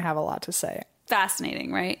shit, and I have a lot to say.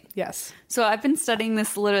 Fascinating, right? Yes. So I've been studying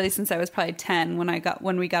this literally since I was probably 10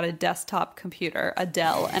 when we got a desktop computer, a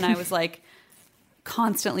Dell, and I was like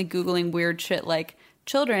constantly Googling weird shit like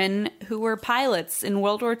children who were pilots in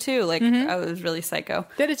World War II. Like, I was really psycho.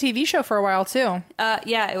 They had a TV show for a while, too.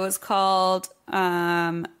 Yeah, it was called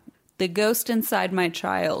The Ghost Inside My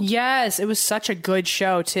Child. Yes, it was such a good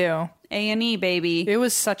show, too. A&E, baby. It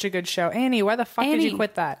was such a good show. Annie, why the fuck did you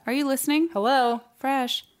quit that? Are you listening? Hello?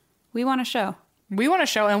 Fresh. We want a show. We want a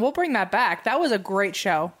show, and we'll bring that back. That was a great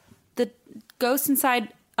show. The Ghost Inside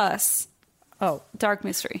Us. Oh. Dark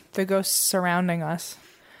Mystery. The ghosts surrounding us.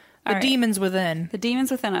 The All right. demons within. The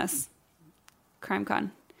demons within us.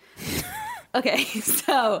 CrimeCon. Okay,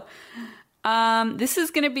 so this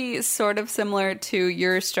is going to be sort of similar to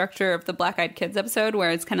your structure of the Black Eyed Kids episode,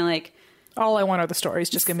 where it's kind of like... All I want are the stories.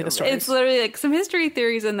 Just give me the stories. It's literally like some history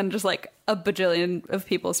theories and then just like a bajillion of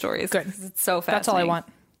people's stories. Good. It's so fascinating. That's all I want.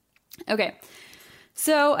 Okay.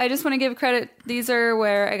 So I just want to give credit. These are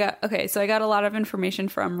where I got... Okay, so I got a lot of information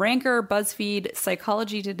from Ranker, BuzzFeed,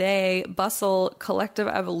 Psychology Today, Bustle, Collective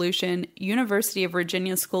Evolution, University of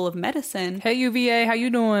Virginia School of Medicine. Hey, UVA, how you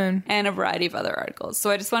doing? And a variety of other articles. So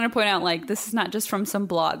I just want to point out, like, this is not just from some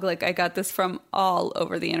blog. Like, I got this from all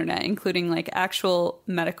over the internet, including, like, actual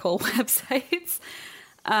medical websites.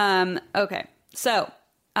 Okay, so...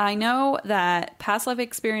 I know that past life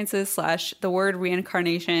experiences / the word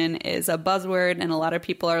reincarnation is a buzzword, and a lot of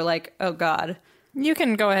people are like, oh, God. You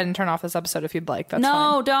can go ahead and turn off this episode if you'd like. That's fine.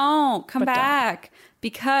 No, don't. Come But back. Don't.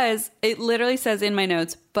 Because it literally says in my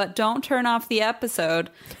notes, but don't turn off the episode.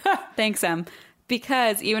 Thanks, Em.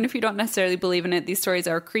 Because even if you don't necessarily believe in it, these stories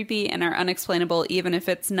are creepy and are unexplainable, even if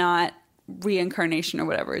it's not reincarnation or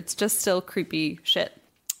whatever. It's just still creepy shit.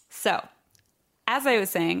 So, as I was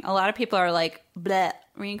saying, a lot of people are like, bleh,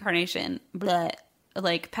 reincarnation, bleh,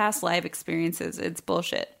 like past life experiences, it's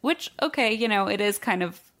bullshit. Which, okay, you know, it is kind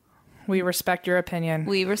of... We respect your opinion.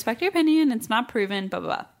 We respect your opinion. It's not proven, blah, blah,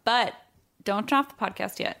 blah. But don't turn off the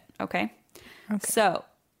podcast yet, okay? So,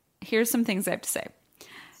 here's some things I have to say.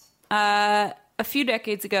 A few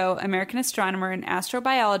decades ago, American astronomer and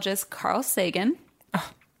astrobiologist Carl Sagan,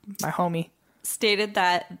 my homie, stated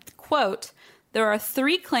that, quote, there are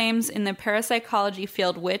 3 claims in the parapsychology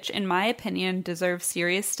field which, in my opinion, deserve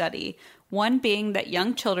serious study. One being that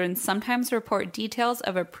young children sometimes report details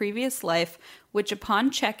of a previous life which, upon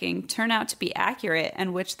checking, turn out to be accurate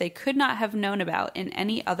and which they could not have known about in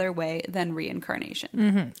any other way than reincarnation.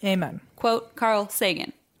 Mm-hmm. Amen. Quote Carl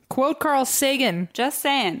Sagan. Quote Carl Sagan. Just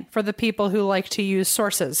saying. For the people who like to use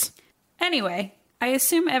sources. Anyway, I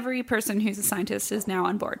assume every person who's a scientist is now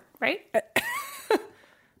on board, right? Yes.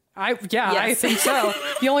 I think so.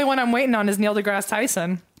 The only one I'm waiting on is Neil deGrasse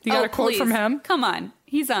Tyson. You got a quote from him? Come on.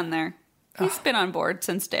 He's on there. He's been on board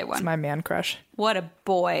since day one. It's my man crush. What a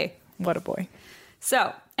boy. What a boy.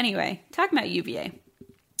 So, anyway, talking about UVA.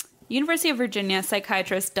 University of Virginia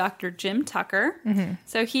psychiatrist Dr. Jim Tucker. Mm-hmm.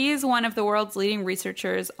 So he is one of the world's leading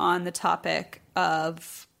researchers on the topic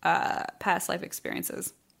of past life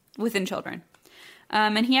experiences within children.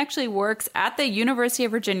 And he actually works at the University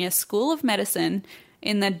of Virginia School of Medicine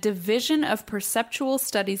in the Division of Perceptual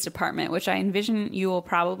Studies Department, which I envision you will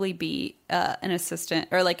probably be an assistant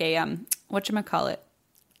or like a, whatchamacallit,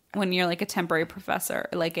 when you're like a temporary professor,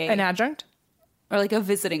 like an adjunct? Or like a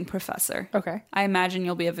visiting professor. Okay. I imagine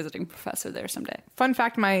you'll be a visiting professor there someday. Fun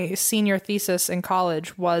fact, my senior thesis in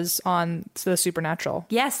college was on the supernatural.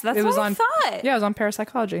 Yes, that's what I thought. Yeah, it was on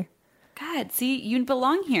parapsychology. God, see, you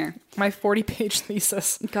belong here. My 40-page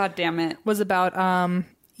thesis. God damn it. Was about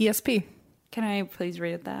ESP. Can I please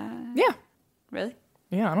read that? Yeah. Really?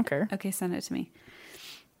 Yeah, I don't care. Okay, send it to me.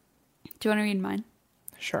 Do you want to read mine?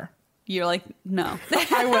 Sure. You're like, no.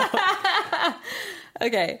 I will.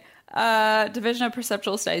 Okay. Division of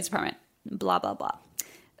Perceptual Studies Department. Blah, blah, blah.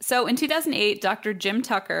 So in 2008, Dr. Jim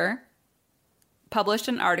Tucker published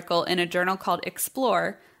an article in a journal called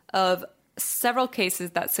Explore of several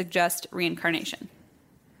cases that suggest reincarnation.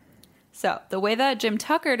 So the way that Jim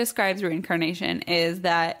Tucker describes reincarnation is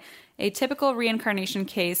that a typical reincarnation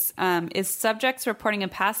case is subjects reporting a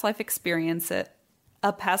past life experience.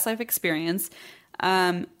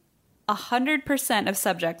 100% of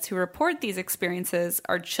subjects who report these experiences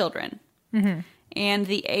are children. Mm-hmm. And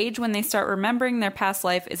the age when they start remembering their past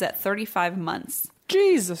life is at 35 months.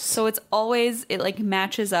 Jesus. So it's always, it like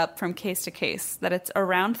matches up from case to case that it's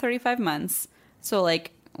around 35 months. So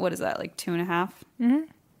like, what is that? Like 2.5? Mm-hmm.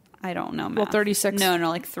 I don't know math. Well, 36. No,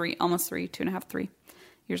 like 3, almost 3, 2.5, 3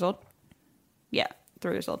 years old. Yeah,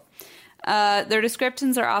 3 years old. Their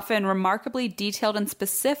descriptions are often remarkably detailed and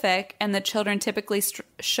specific, and the children typically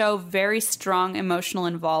show very strong emotional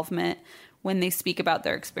involvement when they speak about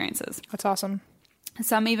their experiences. That's awesome.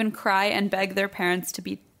 Some even cry and beg their parents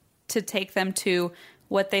to take them to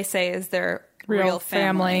what they say is their real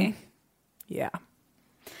family. Yeah.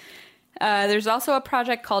 There's also a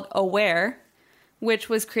project called Aware, which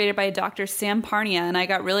was created by Dr. Sam Parnia, and I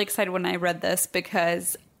got really excited when I read this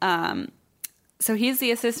because... So he's the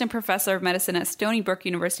assistant professor of medicine at Stony Brook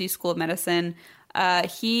University School of Medicine.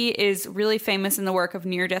 He is really famous in the work of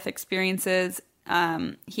near-death experiences.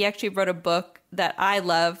 He actually wrote a book that I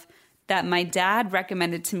love that my dad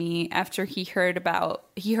recommended to me after he heard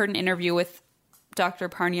an interview with Dr.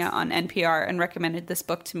 Parnia on NPR and recommended this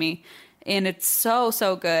book to me. And it's so,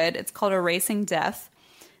 so good. It's called Erasing Death,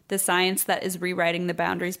 the science that is rewriting the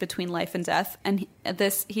boundaries between life and death. And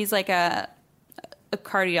he's like a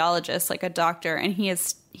cardiologist, like a doctor, and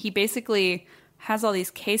he basically has all these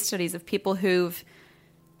case studies of people who've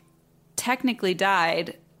technically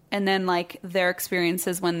died, and then like their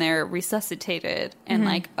experiences when they're resuscitated, and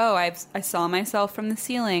like, oh, I saw myself from the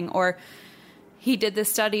ceiling, or he did this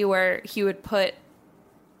study where he would put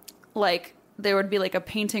like there would be like a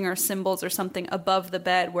painting or symbols or something above the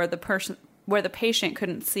bed where the patient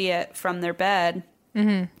couldn't see it from their bed,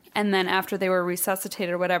 and then after they were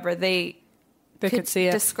resuscitated or whatever, they could see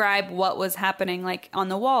it. Describe what was happening like on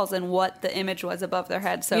the walls and what the image was above their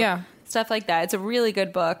head. So yeah. Stuff like that. It's a really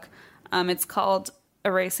good book. It's called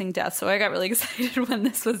Erasing Death. So I got really excited when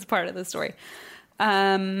this was part of the story.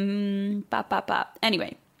 Anyway,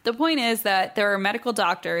 the point is that there are medical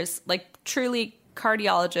doctors, like truly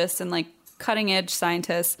cardiologists and like cutting edge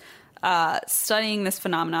scientists, studying this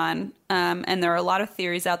phenomenon. And there are a lot of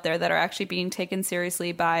theories out there that are actually being taken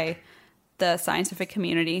seriously by the scientific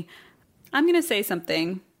community. I'm going to say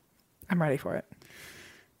something. I'm ready for it.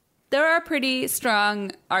 There are pretty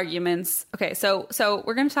strong arguments. Okay, so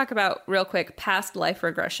we're going to talk about, real quick, past life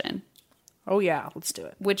regression. Oh, yeah. Let's do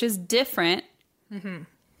it. Which is different. Mm-hmm.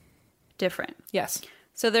 Different. Yes.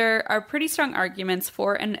 So there are pretty strong arguments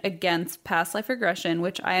for and against past life regression,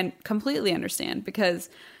 which I completely understand because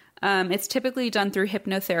it's typically done through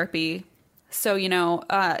hypnotherapy. So,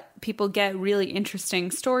 people get really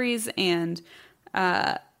interesting stories and,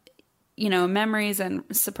 memories and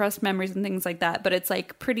suppressed memories and things like that. But it's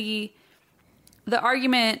like the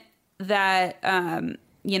argument that,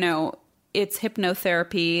 it's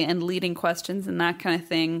hypnotherapy and leading questions and that kind of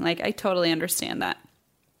thing. Like, I totally understand that.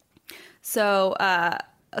 So,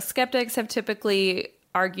 skeptics have typically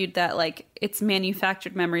argued that, like, it's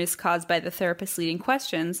manufactured memories caused by the therapist leading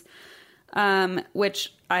questions,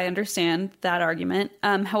 which I understand that argument.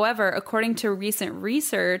 However, according to recent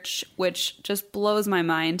research, which just blows my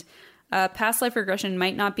mind, past life regression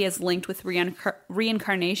might not be as linked with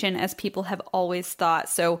reincarnation as people have always thought.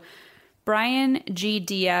 So, Brian G.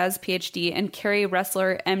 Diaz, PhD, and Carrie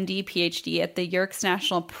Ressler, MD, PhD, at the Yerkes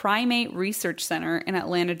National Primate Research Center in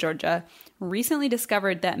Atlanta, Georgia, recently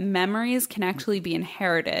discovered that memories can actually be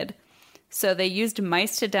inherited. So they used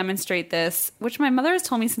mice to demonstrate this, which my mother has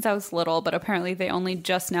told me since I was little, but apparently they only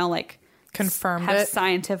just now, like, confirmed have it.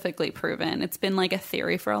 Scientifically proven. It's been, like, a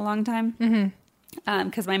theory for a long time. Mm-hmm.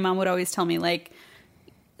 Because my mom would always tell me, like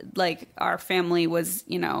our family was,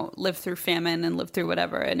 lived through famine and lived through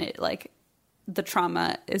whatever, and it, like, the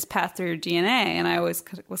trauma is passed through your DNA. And I always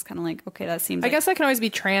was kind of like, okay, that seems. I guess that can always be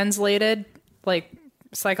translated, like,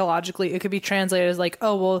 psychologically. It could be translated as like,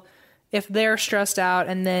 oh, well, if they're stressed out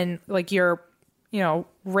and then, like, you're,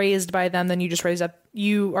 raised by them, then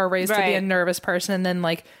you are raised to be a nervous person, and then,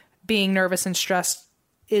 like, being nervous and stressed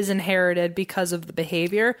is inherited because of the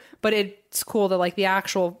behavior. But it's cool that, like, the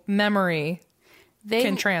actual memory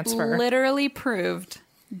can transfer. Literally proved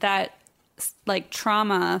that, like,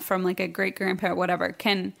 trauma from, like, a great grandparent, whatever,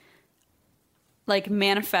 can, like,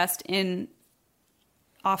 manifest in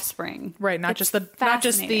offspring. Right. Not just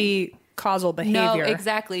the causal behavior. No,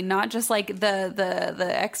 exactly. Not just, like,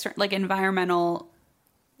 the external, like, environmental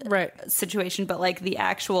situation, but, like, the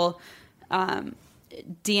actual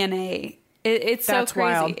DNA. It's That's so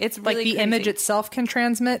crazy. Wild. It's really like the crazy. Image itself can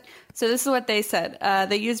transmit. So this is what they said.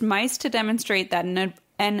 They used mice to demonstrate that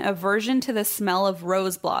an aversion to the smell of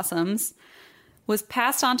rose blossoms was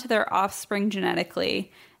passed on to their offspring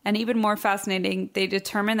genetically. And even more fascinating, they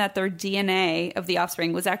determined that their DNA of the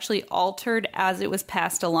offspring was actually altered as it was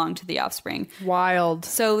passed along to the offspring. Wild.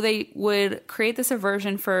 So they would create this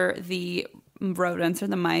aversion for the rodents or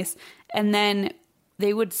the mice, and then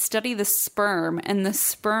they would study the sperm, and the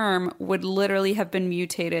sperm would literally have been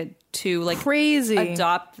mutated to, like, crazy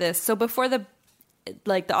adopt this. So before the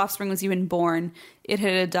offspring was even born, it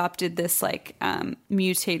had adopted this, like,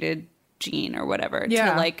 mutated gene or whatever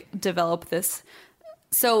to, like, develop this.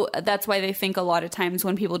 So that's why they think a lot of times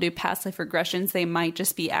when people do past life regressions, they might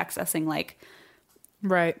just be accessing, like,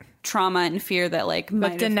 trauma and fear that, like,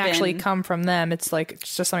 might didn't have actually been, come from them. It's like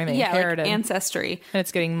it's just something they inherited, like ancestry, and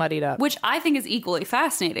it's getting muddied up. Which I think is equally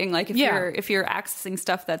fascinating. Like, if you're accessing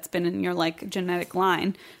stuff that's been in your, like, genetic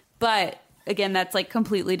line, but again, that's, like,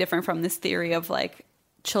 completely different from this theory of, like,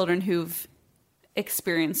 children who've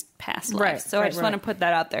experienced past lives. So I just want to put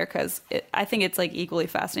that out there because I think it's, like, equally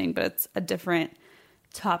fascinating, but it's a different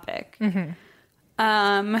topic.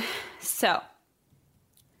 Mm-hmm. So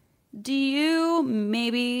do you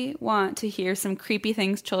maybe want to hear some creepy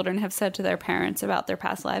things children have said to their parents about their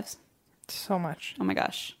past lives? So much. Oh my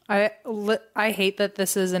gosh. I hate that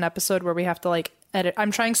this is an episode where we have to, like, edit.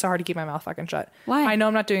 I'm trying so hard to keep my mouth fucking shut. Why? I know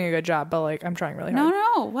I'm not doing a good job, but, like, I'm trying really hard.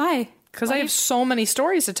 No. Why? Because I have so many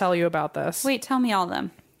stories to tell you about this. Wait, tell me all of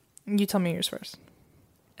them. You tell me yours first.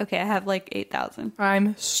 Okay, I have, like, 8,000.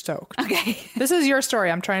 I'm stoked. Okay. This is your story.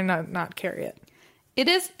 I'm trying to not carry it. It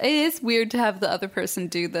is weird to have the other person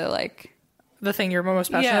do the, like, the thing you're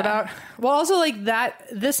most passionate about. Well, also, like, that,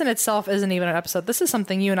 this in itself isn't even an episode. This is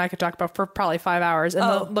something you and I could talk about for probably 5 hours and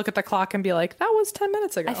they'll look at the clock and be like, that was 10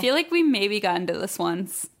 minutes ago. I feel like we maybe got into this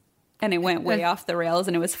once and it went way off the rails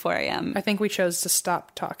and it was 4 a.m. I think we chose to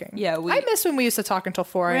stop talking. Yeah. I miss when we used to talk until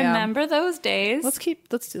 4 a.m. Remember those days? Let's do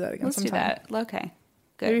that again. Let's sometime. do that. Okay.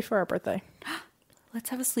 Good. Maybe for our birthday. Let's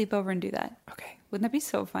have a sleepover and do that. Okay. Wouldn't that be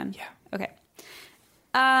so fun? Yeah. Okay.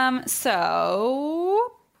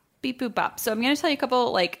 So beep boop bop. So I'm going to tell you a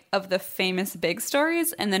couple, like, of the famous big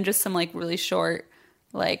stories and then just some, like, really short,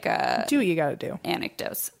 like, do what you got to do.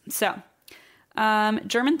 Anecdotes. So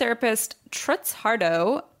German therapist Trutz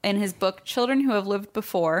Hardow, in his book Children Who Have Lived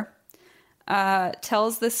Before,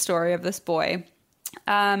 tells this story of this boy.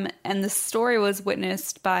 And the story was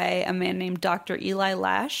witnessed by a man named Dr. Eli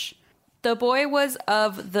Lash. The boy was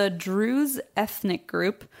of the Druze ethnic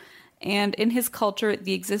group, and in his culture,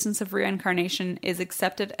 the existence of reincarnation is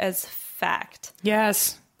accepted as fact.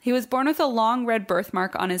 Yes. He was born with a long red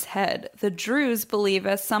birthmark on his head. The Druze believe,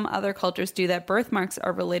 as some other cultures do, that birthmarks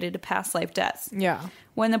are related to past life deaths. Yeah.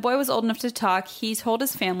 When the boy was old enough to talk, he told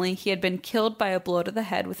his family he had been killed by a blow to the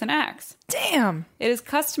head with an axe. Damn. It is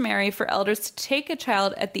customary for elders to take a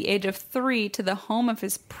child at the age of 3 to the home of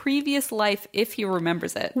his previous life if he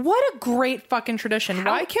remembers it. What a great fucking tradition.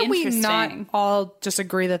 How Why can't we not interesting. all just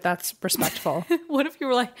agree that that's respectful? What if you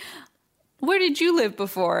were like, where did you live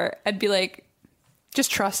before? I'd be like, Just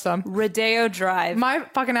trust them. Rodeo Drive. My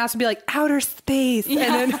fucking ass would be like, outer space.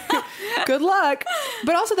 Yeah. And then good luck.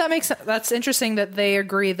 But also that's interesting that they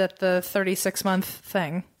agree that the 36-month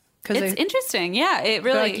thing. It's interesting. Yeah, it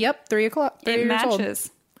really. Like, yep, 3 o'clock. It matches.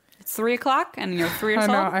 It's 3 o'clock and you're 3 years I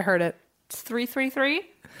know, old. I heard it. It's 333.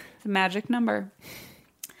 It's a magic number.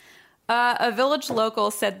 A village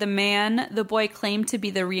local said the man the boy claimed to be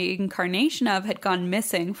the reincarnation of had gone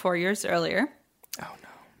missing 4 years earlier. Oh,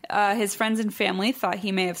 no. His friends and family thought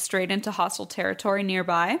he may have strayed into hostile territory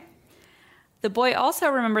nearby. The boy also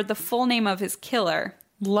remembered the full name of his killer.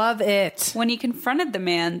 Love it. When he confronted the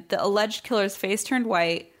man, the alleged killer's face turned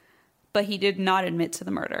white, but he did not admit to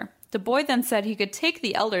the murder. The boy then said he could take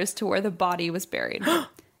the elders to where the body was buried.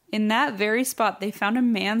 In that very spot, they found a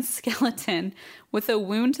man's skeleton with a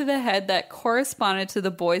wound to the head that corresponded to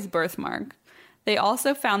the boy's birthmark. They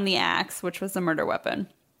also found the axe, which was the murder weapon.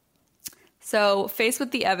 So, faced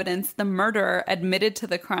with the evidence, the murderer admitted to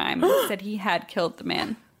the crime and said he had killed the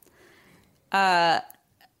man.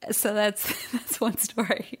 So that's one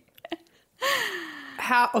story.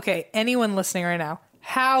 Okay, anyone listening right now,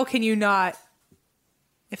 how can you not,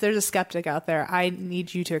 if there's a skeptic out there, I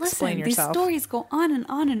need you to explain yourself. These stories go on and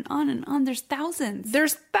on and on and on. There's thousands.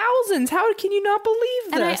 There's thousands. How can you not believe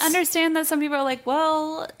this? And I understand that some people are like,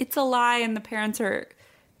 well, it's a lie and the parents are...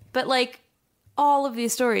 But, like, all of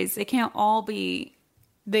these stories, they can't all be...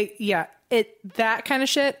 That kind of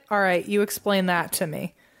shit, all right, you explain that to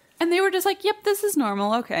me. And they were just like, yep, this is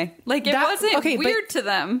normal, okay. Like, it wasn't weird to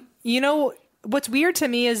them. You know, what's weird to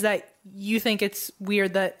me is that you think it's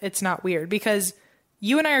weird that it's not weird, because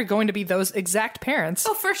you and I are going to be those exact parents.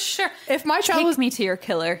 Oh, for sure. If my child Take me to your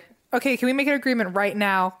killer. Okay, can we make an agreement right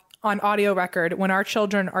now on audio record? When our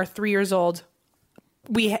children are 3 years old,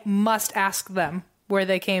 we must ask them where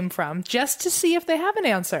they came from, just to see if they have an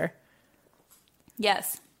answer.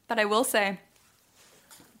 Yes, but I will say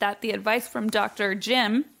that the advice from Dr.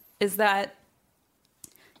 Jim is that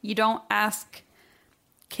you don't ask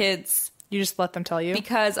kids. You just let them tell you?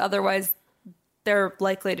 Because otherwise they're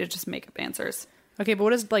likely to just make up answers. Okay, but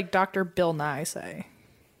what does, like, Dr. Bill Nye say?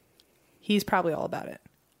 He's probably all about it.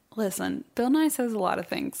 Listen, Bill Nye says a lot of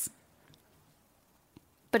things.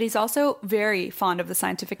 But he's also very fond of the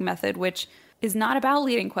scientific method, which is not about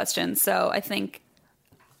leading questions. So I think,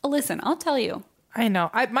 listen, I'll tell you. I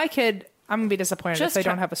know. My kid, I'm going to be disappointed if they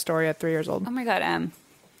don't have a story at 3 years old. Oh my God, Em.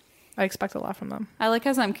 I expect a lot from them. I like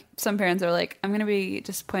how some parents are like, I'm going to be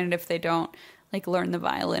disappointed if they don't, like, learn the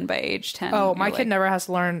violin by age 10. Oh, my kid never has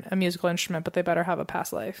to learn a musical instrument, but they better have a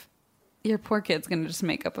past life. Your poor kid's going to just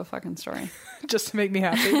make up a fucking story. Just to make me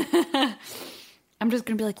happy. I'm just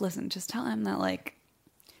going to be like, listen, just tell him that, like,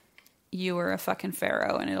 you were a fucking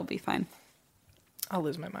pharaoh and it'll be fine. I'll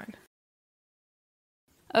lose my mind.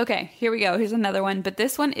 Okay, here we go. Here's another one, but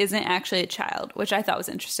this one isn't actually a child, which I thought was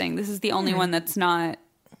interesting. This is the only one that's not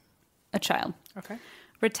a child. Okay.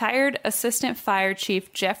 Retired Assistant Fire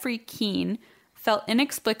Chief Jeffrey Keene felt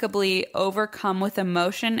inexplicably overcome with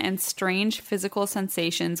emotion and strange physical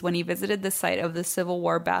sensations when he visited the site of the Civil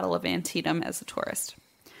War Battle of Antietam as a tourist.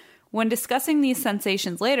 When discussing these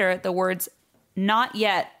sensations later, the words "not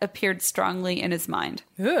yet" appeared strongly in his mind.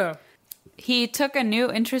 Ew. He took a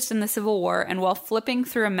new interest in the Civil War, and while flipping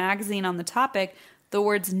through a magazine on the topic, the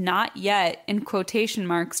words "not yet" in quotation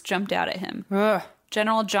marks jumped out at him. Ugh.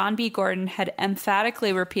 General John B. Gordon had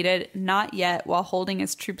emphatically repeated "not yet" while holding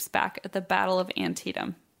his troops back at the Battle of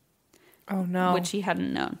Antietam. Oh, no. Which he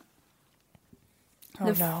hadn't known.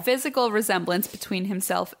 Oh, The physical resemblance between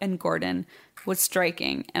himself and Gordon was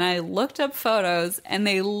striking, and I looked up photos, and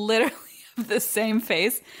they literally have the same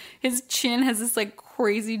face. His chin has this, like,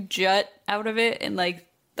 crazy jut out of it, and, like,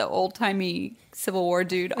 the old-timey Civil War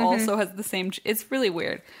dude also has the same... It's really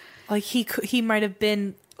weird. Like, he might have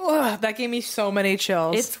been... Ugh, that gave me so many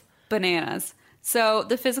chills. It's bananas. So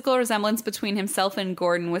the physical resemblance between himself and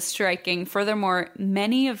Gordon was striking. Furthermore,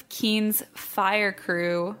 many of Keene's fire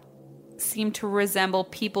crew seemed to resemble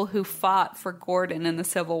people who fought for Gordon in the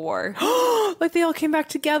Civil War. Like they all came back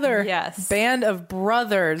together. Yes. Band of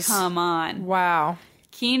brothers. Come on. Wow.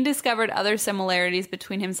 Keene discovered other similarities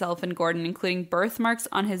between himself and Gordon, including birthmarks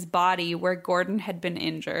on his body where Gordon had been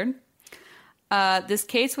injured. This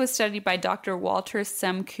case was studied by Dr. Walter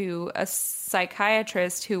Semku, a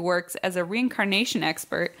psychiatrist who works as a reincarnation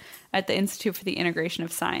expert at the Institute for the Integration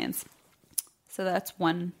of Science. So that's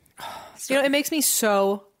one story. You know, it makes me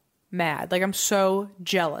so mad. Like, I'm so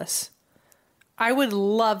jealous. I would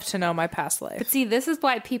love to know my past life. But see, this is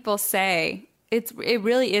why people say, it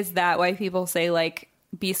really is that why people say, like,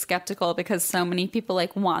 be skeptical, because so many people,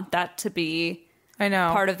 like, want that to be... I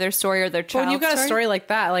know. Part of their story or their child's story. When you've got a story like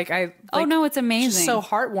that, oh no, it's amazing. It's just so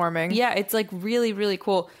heartwarming. Yeah, it's like really, really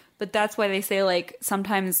cool. But that's why they say, like,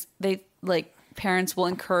 sometimes they, like, parents will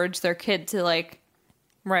encourage their kid to, like,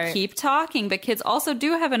 keep talking. But kids also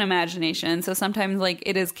do have an imagination. So sometimes, like,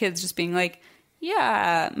 it is kids just being like,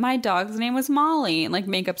 yeah, my dog's name was Molly, and, like,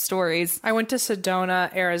 make up stories. I went to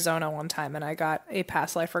Sedona, Arizona one time, and I got a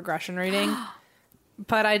past life regression reading.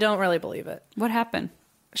 But I don't really believe it. What happened?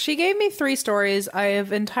 She gave me 3 stories. I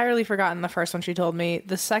have entirely forgotten the first one she told me.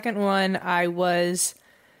 The second one, I was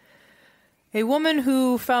a woman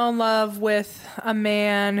who fell in love with a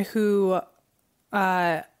man who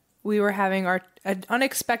we were having an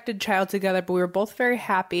unexpected child together, but we were both very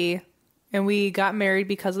happy. And we got married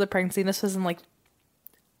because of the pregnancy. This was in, like,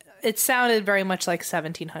 it sounded very much like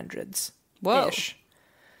 1700s. Whoa. Ish.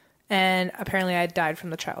 And apparently I had died from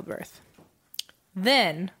the childbirth.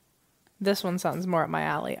 Then... this one sounds more up my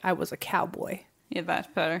alley. I was a cowboy. Yeah, that's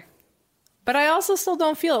better. But I also still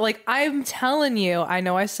don't feel it. Like, I'm telling you, I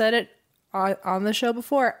know I said it on the show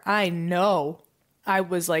before. I know I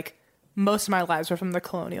was, like, most of my lives were from the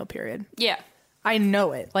colonial period. Yeah. I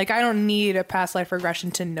know it. Like, I don't need a past life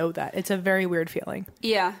regression to know that. It's a very weird feeling.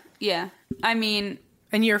 Yeah, yeah. I mean...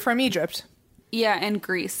 And you're from Egypt. Yeah, and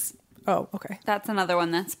Greece. Oh, okay. That's another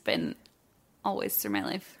one that's been always through my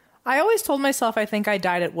life. I always told myself I think I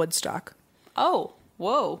died at Woodstock. Oh,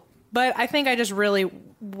 whoa. But I think I just really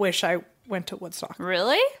wish I went to Woodstock.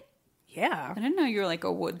 Really? Yeah. I didn't know you were like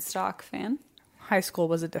a Woodstock fan. High school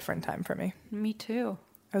was a different time for me. Me too.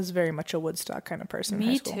 I was very much a Woodstock kind of person in high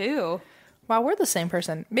Me school. too. Wow, we're the same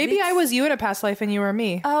person. Maybe I was you in a past life and you were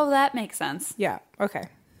me. Oh, that makes sense. Yeah, okay.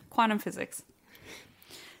 Quantum physics.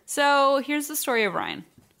 So here's the story of Ryan.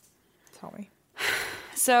 Tell me.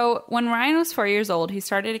 So when Ryan was 4 years old, he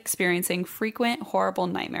started experiencing frequent horrible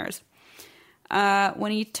nightmares.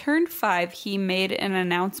 When he turned 5, he made an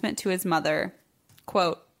announcement to his mother,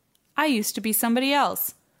 quote, "I used to be somebody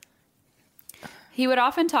else." He would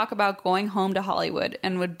often talk about going home to Hollywood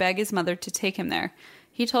and would beg his mother to take him there.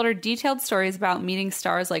 He told her detailed stories about meeting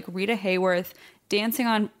stars like Rita Hayworth, dancing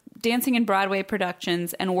in Broadway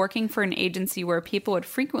productions, and working for an agency where people would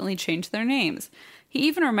frequently change their names. He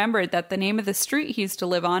even remembered that the name of the street he used to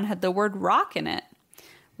live on had the word rock in it.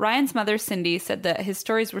 Ryan's mother, Cindy, said that his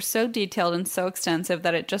stories were so detailed and so extensive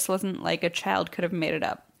that it just wasn't like a child could have made it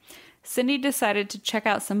up. Cindy decided to check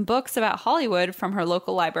out some books about Hollywood from her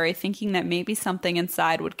local library, thinking that maybe something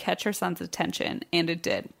inside would catch her son's attention, and it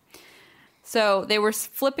did. So they were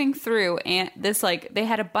flipping through, and they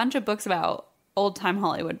had a bunch of books about old-time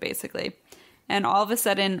Hollywood, basically. And all of a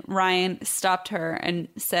sudden, Ryan stopped her and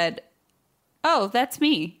said, "Oh, that's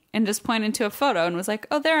me," and just pointed to a photo and was like,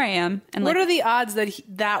 "Oh, there I am." And what are the odds that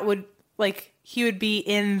he would be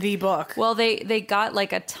in the book? Well, they got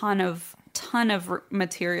like a ton of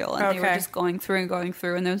material, and they were just going through,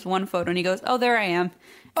 and there was one photo, and he goes, "Oh, there I am,"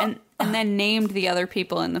 and then named the other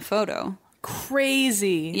people in the photo.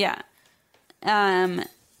 Crazy. Yeah.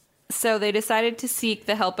 So they decided to seek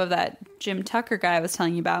the help of that Jim Tucker guy I was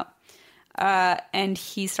telling you about, and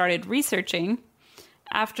he started researching.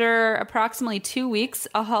 After approximately 2 weeks,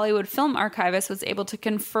 a Hollywood film archivist was able to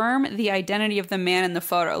confirm the identity of the man in the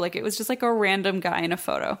photo. Like, it was just like a random guy in a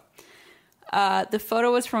photo. The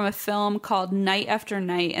photo was from a film called Night After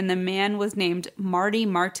Night, and the man was named Marty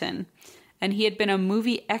Martin. And he had been a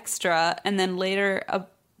movie extra and then later a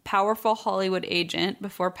powerful Hollywood agent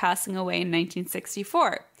before passing away in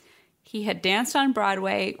 1964. He had danced on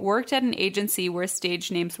Broadway, worked at an agency where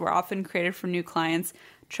stage names were often created for new clients,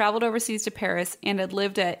 traveled overseas to Paris, and had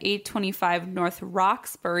lived at 825 North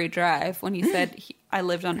Roxbury Drive when he said, "I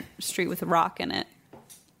lived on a street with a rock in it."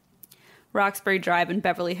 Roxbury Drive in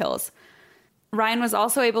Beverly Hills. Ryan was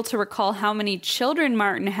also able to recall how many children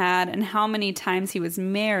Martin had and how many times he was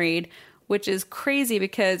married, which is crazy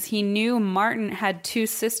because he knew Martin had 2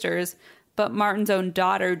 sisters, but Martin's own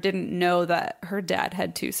daughter didn't know that her dad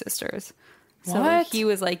had 2 sisters. So What? he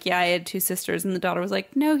was like, yeah, I had 2 sisters. And the daughter was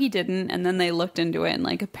like, no, he didn't. And then they looked into it and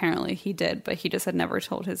like, apparently he did, but he just had never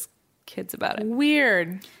told his kids about it.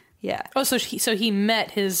 Weird. Yeah. Oh, so he met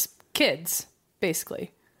his kids,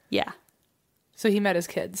 basically. Yeah. So he met his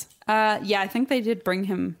kids. Yeah, I think they did bring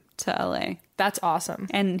him to LA. That's awesome.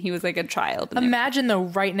 And he was like a child. Imagine though,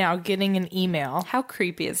 right now, getting an email How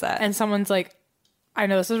creepy is that? and someone's like, I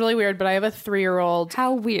know this is really weird, but I have a 3-year-old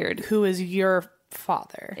how weird. who is your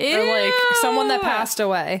father. Ew. Or like someone that passed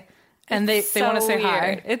away. And they want to say weird.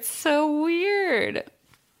 hi. It's so weird.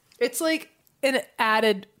 It's like an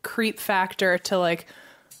added creep factor to like,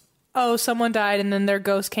 oh, someone died and then their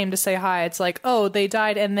ghost came to say hi. It's like, oh, they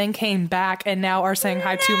died and then came back and now are saying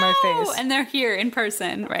hi to my face. And they're here in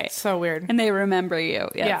person. Right. So weird. And they remember you.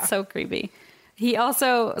 Yeah, Yeah. It's so creepy. He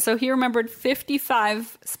also, so he remembered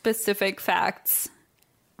 55 specific facts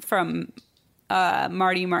from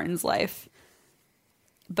Marty Martin's life.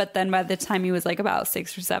 But then by the time he was like about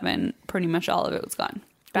 6 or 7, pretty much all of it was gone.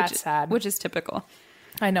 That's sad. Which is typical.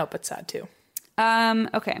 I know, but sad too.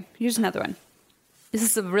 Okay, here's another one. This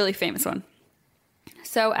is a really famous one.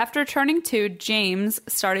 So after turning 2, James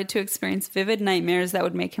started to experience vivid nightmares that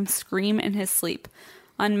would make him scream in his sleep.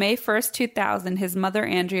 On May 1st, 2000, his mother,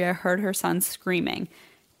 Andrea, heard her son screaming.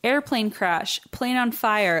 Airplane crash, plane on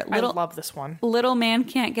fire, I love this one. little man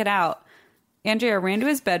can't get out. Andrea ran to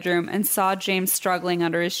his bedroom and saw James struggling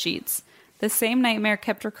under his sheets. The same nightmare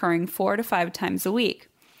kept recurring 4 to 5 times a week.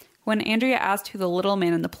 When Andrea asked who the little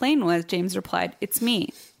man in the plane was, James replied, "It's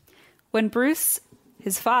me." When Bruce,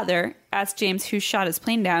 his father, asked James who shot his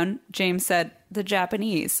plane down, James said, "The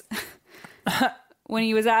Japanese." When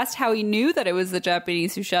he was asked how he knew that it was the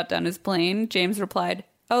Japanese who shot down his plane, James replied,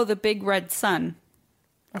 "Oh, the big red sun."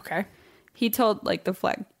 Okay. He told, like the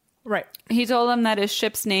flag. Right. He told them that his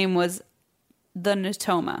ship's name was the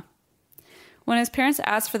Natoma. When his parents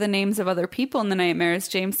asked for the names of other people in the nightmares,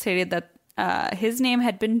 James stated that his name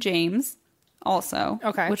had been James, also,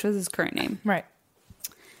 Okay. which was his current name, Right.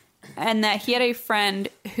 and that he had a friend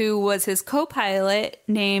who was his co-pilot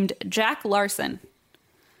named Jack Larson.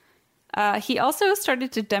 He also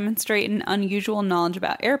started to demonstrate an unusual knowledge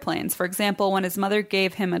about airplanes. For example, when his mother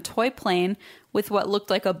gave him a toy plane with what looked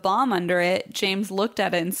like a bomb under it, James looked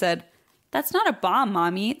at it and said, "That's not a bomb,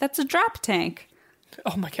 Mommy. That's a drop tank."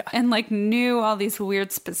 Oh my God. And like knew all these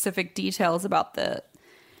weird specific details about the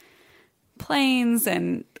planes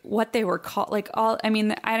and what they were called. Like all, I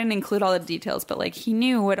mean, I didn't include all the details, but like he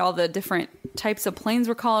knew what all the different types of planes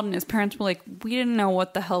were called. And his parents were like, we didn't know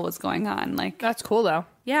what the hell was going on. Like, That's cool though.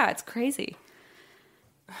 yeah, it's crazy.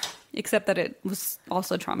 Except that it was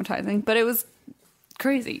also traumatizing, but it was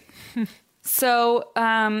crazy. So,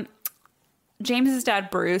 James's dad,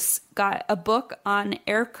 Bruce, got a book on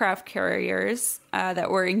aircraft carriers that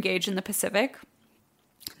were engaged in the Pacific.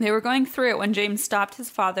 They were going through it when James stopped his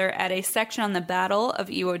father at a section on the Battle of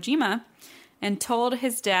Iwo Jima and told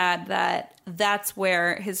his dad that that's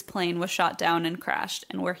where his plane was shot down and crashed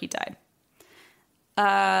and where he died.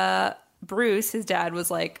 Bruce, his dad, was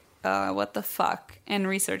like, what the fuck? And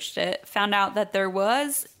researched it. Found out that there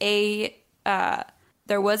was a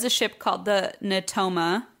ship called the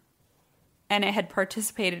Natoma, and it had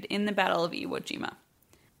participated in the Battle of Iwo Jima,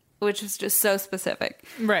 which was just so specific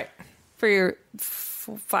Right. for your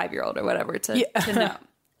 5-year-old or whatever to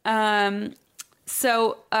know.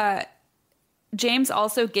 So James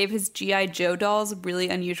also gave his G.I. Joe dolls really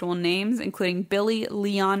unusual names, including Billy,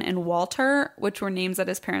 Leon, and Walter, which were names that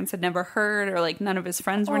his parents had never heard, or like none of his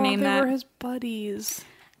friends were named they that. were his buddies.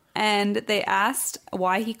 And they asked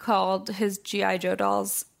why he called his G.I. Joe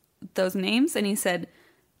dolls those names, and he said,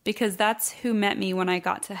 "Because that's who met me when I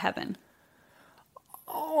got to heaven."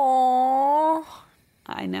 Aww.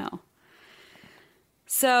 I know.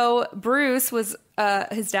 So Bruce was,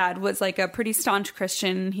 his dad was like a pretty staunch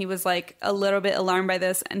Christian. He was like a little bit alarmed by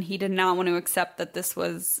this, and he did not want to accept that this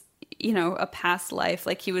was, you know, a past life.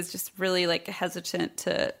 Like he was just really like hesitant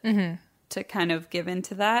to kind of give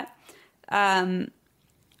into that.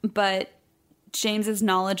 But James's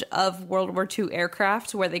knowledge of World War II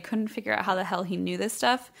aircraft, where they couldn't figure out how the hell he knew this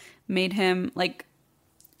stuff, made him like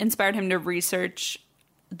inspired him to research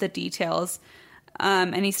the details.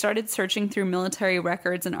 And he started searching through military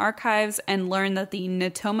records and archives and learned that the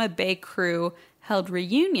Natoma Bay crew held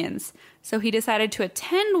reunions. So he decided to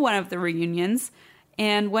attend one of the reunions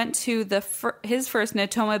and went to his first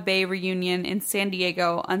Natoma Bay reunion in San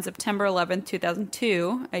Diego on September 11th,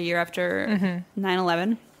 2002, a year after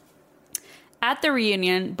 9/11. At the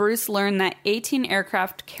reunion, Bruce learned that 18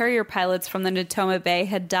 aircraft carrier pilots from the Natoma Bay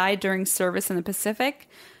had died during service in the Pacific,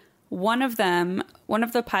 One of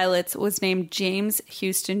the pilots was named James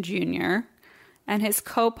Houston Jr., and his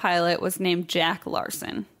co-pilot was named Jack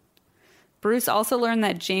Larson. Bruce also learned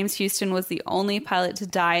that James Houston was the only pilot to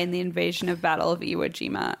die in the invasion of Battle of Iwo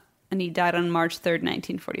Jima, and he died on March 3rd,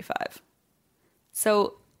 1945.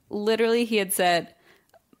 So, literally, he had said,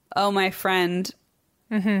 oh, my friend,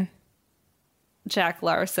 Jack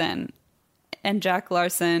Larson. And Jack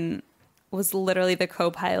Larson was literally the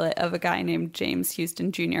co-pilot of a guy named James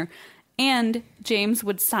Houston Jr., and James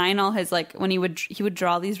would sign all his, like, when he would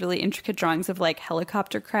draw these really intricate drawings of, like,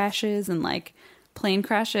 helicopter crashes and, like, plane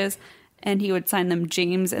crashes, and he would sign them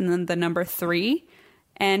James and then the number 3,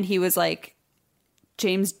 and he was, like,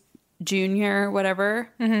 James Jr., whatever.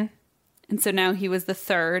 And so now he was the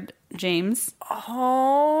third James.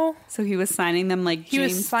 Oh. So he was signing them, like,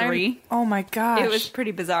 James 3. Oh, my gosh. It was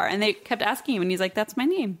pretty bizarre. And they kept asking him, and he's like, that's my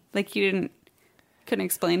name. Like, he couldn't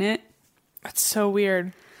explain it. That's so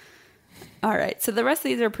weird. All right. So the rest of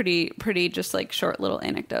these are pretty just like short little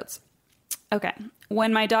anecdotes. Okay.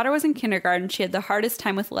 When my daughter was in kindergarten, she had the hardest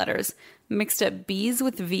time with letters, mixed up B's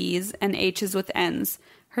with V's and H's with N's.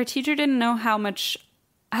 Her teacher didn't know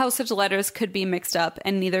how such letters could be mixed up,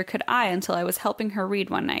 and neither could I until I was helping her read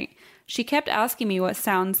one night. She kept asking me what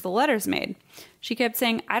sounds the letters made. She kept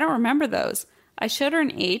saying, I don't remember those. I showed her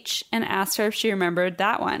an H and asked her if she remembered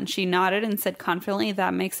that one. She nodded and said confidently,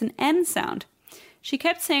 that makes an N sound. She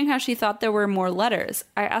kept saying how she thought there were more letters.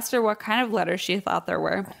 I asked her what kind of letters she thought there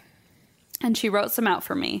were, and she wrote some out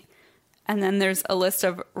for me. And then there's a list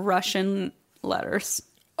of Russian letters.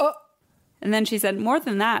 Oh. And then she said, more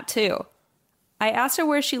than that, too. I asked her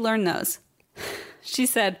where she learned those. She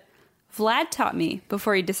said, Vlad taught me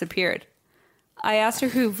before he disappeared. I asked her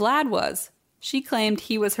who Vlad was. She claimed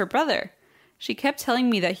he was her brother. She kept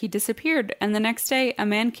telling me that he disappeared, and the next day, a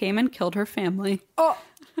man came and killed her family. Oh.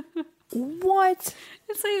 What?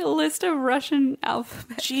 It's like a list of Russian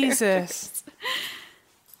alphabet Jesus. characters.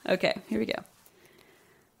 Okay, here we go.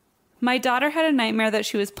 My daughter had a nightmare that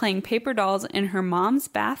she was playing paper dolls in her mom's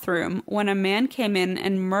bathroom when a man came in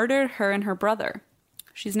and murdered her and her brother.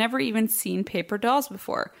 She's never even seen paper dolls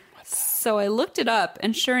before. So I looked it up,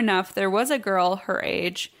 and sure enough, there was a girl her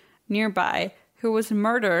age nearby who was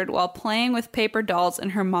murdered while playing with paper dolls in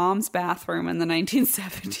her mom's bathroom in the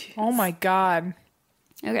 1970s. Oh my God.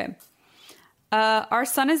 Okay. Our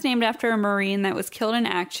son is named after a Marine that was killed in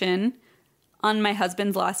action on my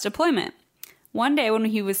husband's last deployment. One day when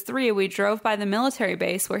he was 3, we drove by the military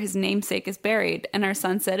base where his namesake is buried, and our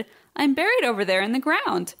son said, I'm buried over there in the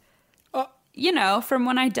ground. You know, from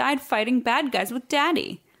when I died fighting bad guys with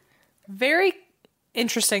Daddy. Very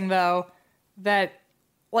interesting, though, that,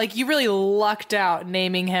 like, you really lucked out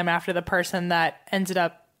naming him after the person that ended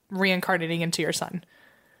up reincarnating into your son.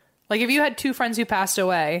 Like, if you had 2 friends who passed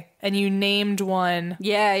away and you named one...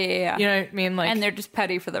 Yeah. You know what I mean? Like, and they're just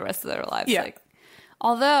petty for the rest of their lives. Yeah. Like,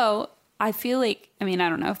 although, I feel like... I mean, I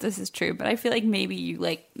don't know if this is true, but I feel like maybe you,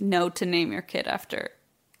 like, know to name your kid after...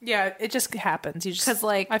 Yeah, it just happens. You just... Because,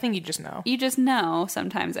 like... I think you just know. You just know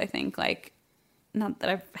sometimes, I think, like... Not that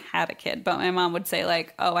I've had a kid, but my mom would say,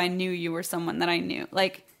 like, oh, I knew you were someone that I knew.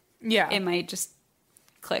 Like, yeah, it might just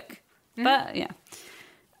click. Mm-hmm. But, yeah.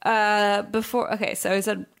 Okay, so I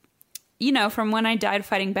said... You know, from when I died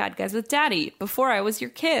fighting bad guys with Daddy, before I was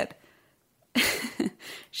your kid.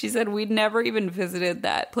 She said we'd never even visited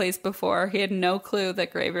that place before. He had no clue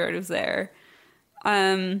that Graveyard was there.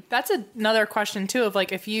 That's another question, too, of,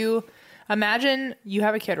 like, if you... Imagine you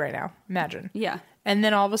have a kid right now. Imagine. Yeah. And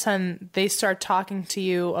then all of a sudden, they start talking to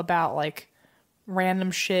you about, like,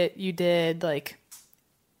 random shit you did, like...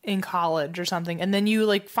 in college or something, and then you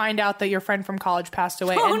like find out that your friend from college passed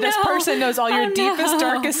away, and this person knows all your deepest,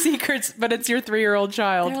 darkest secrets, but it's your 3-year-old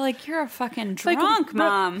child. They're like, you're a fucking drunk, like,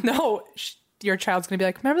 Mom. No, your child's gonna be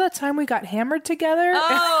like, remember that time we got hammered together?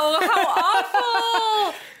 Oh, how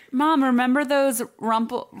awful. Mom, remember those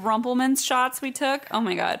Rumpelmans shots we took? Oh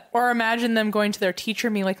my God. Or imagine them going to their teacher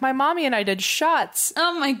and being like, my mommy and I did shots.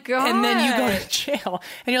 Oh my God. And then you go to jail.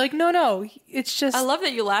 And you're like, no, it's just... I love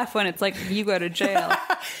that you laugh when it's like, you go to jail.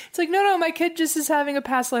 It's like, no, my kid just is having a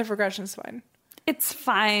past life regression. It's fine. It's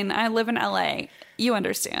fine. I live in LA. You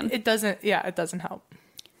understand. It doesn't help.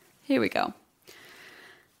 Here we go.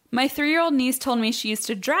 My 3-year-old niece told me she used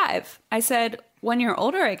to drive. I said, when you're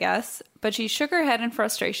older, I guess. But she shook her head in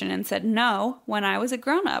frustration and said, no, when I was a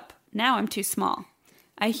grown-up. Now I'm too small.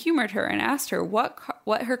 I humored her and asked her what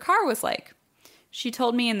her car was like. She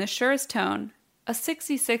told me in the surest tone, a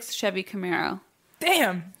 66 Chevy Camaro.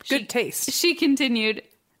 Damn, good taste. She continued,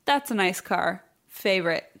 that's a nice car.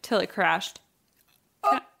 Favorite, till it crashed.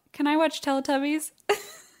 Can I watch Teletubbies?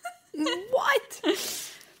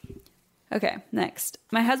 What? Okay, next.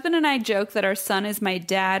 My husband and I joke that our son is my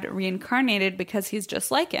dad reincarnated because he's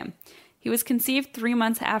just like him. He was conceived 3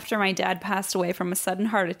 months after my dad passed away from a sudden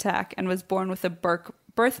heart attack and was born with a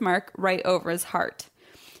birthmark right over his heart.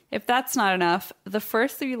 If that's not enough, the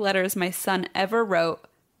first 3 letters my son ever wrote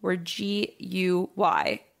were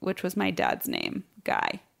G-U-Y, which was my dad's name,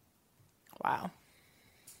 Guy. Wow.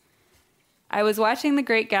 I was watching The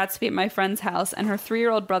Great Gatsby at my friend's house, and her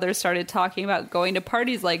 3-year-old brother started talking about going to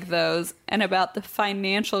parties like those and about the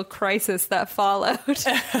financial crisis that followed.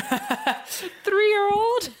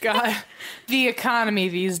 3-year-old? God, the economy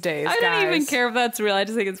these days, I guys. don't even care if that's real. I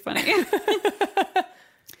just think it's funny.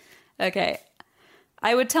 Okay.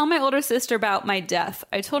 I would tell my older sister about my death.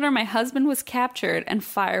 I told her my husband was captured and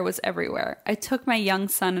fire was everywhere. I took my young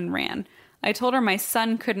son and ran. I told her my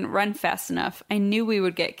son couldn't run fast enough. I knew we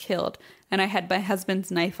would get killed, and I had my husband's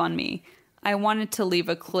knife on me. I wanted to leave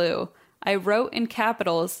a clue. I wrote in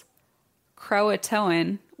capitals,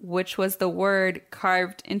 Croatoan, which was the word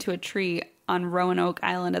carved into a tree on Roanoke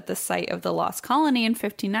Island at the site of the Lost Colony in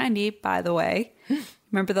 1590, by the way.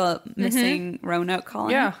 Remember the missing Roanoke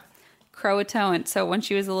Colony? Yeah. Croatoan. So when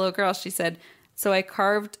she was a little girl, she said, so I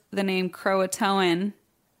carved the name Croatoan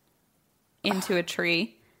into a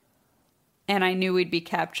tree. And I knew we'd be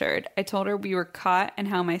captured. I told her we were caught and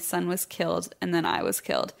how my son was killed, and then I was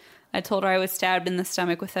killed. I told her I was stabbed in the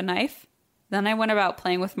stomach with a knife. Then I went about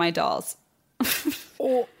playing with my dolls.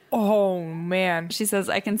 Oh, man. She says,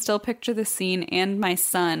 I can still picture the scene and my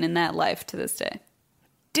son in that life to this day.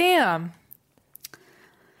 Damn.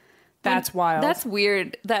 That's wild. That's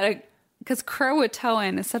weird. Because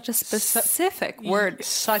Croatoan is such a specific word.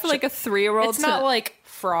 Such for like a 3-year-old. It's not like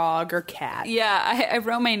frog or cat. Yeah, I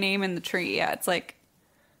wrote my name in the tree. Yeah, it's like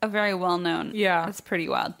a very well-known. Yeah. It's pretty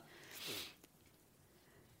wild.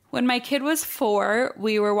 When my kid was 4,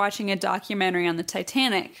 we were watching a documentary on the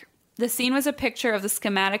Titanic. The scene was a picture of the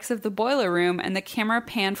schematics of the boiler room, and the camera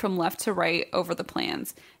panned from left to right over the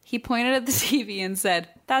plans. He pointed at the TV and said,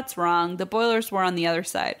 "That's wrong. The boilers were on the other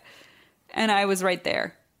side." And I was right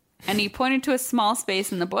there. And he pointed to a small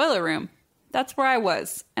space in the boiler room. That's where I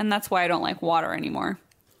was, and that's why I don't like water anymore.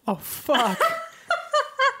 Oh, fuck.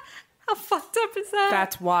 How fucked up is that?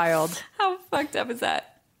 That's wild. How fucked up is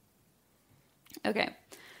that? Okay.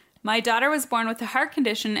 My daughter was born with a heart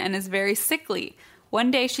condition and is very sickly.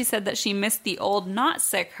 One day she said that she missed the old not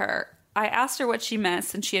sick her. I asked her what she meant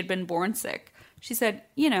since she had been born sick. She said,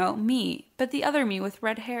 you know, me, but the other me with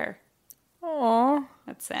red hair. Aww.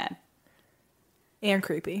 That's sad. And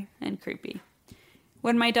creepy. And creepy.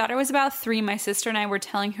 When my daughter was about 3, my sister and I were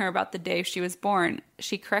telling her about the day she was born.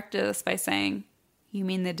 She corrected us by saying, "You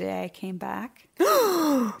mean the day I came back?"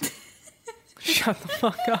 Shut the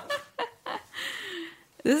fuck up.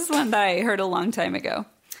 This is one that I heard a long time ago.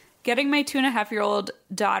 Getting my 2.5-year-old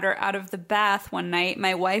daughter out of the bath one night,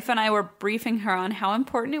 my wife and I were briefing her on how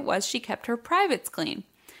important it was she kept her privates clean.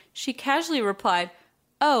 She casually replied,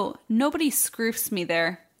 "Oh, nobody scroofs me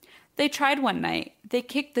there. They tried one night. They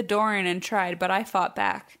kicked the door in and tried, but I fought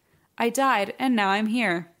back. I died, and now I'm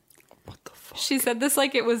here." What the fuck? She said this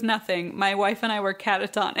like it was nothing. My wife and I were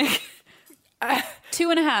catatonic.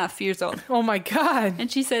 2.5 years old. Oh my God. And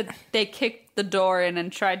she said they kicked the door in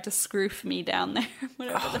and tried to scroof me down there.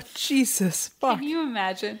 Oh, Jesus. Fuck. Can you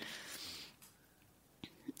imagine?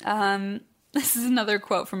 This is another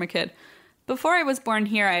quote from a kid. "Before I was born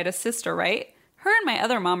here, I had a sister, right? Her and my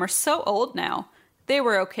other mom are so old now. They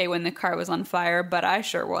were okay when the car was on fire, but I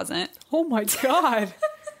sure wasn't." Oh my God.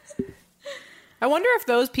 I wonder if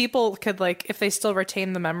those people could, like, if they still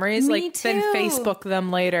retain the memories, Me like, then too. Facebook them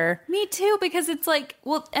later. Me too, because it's like,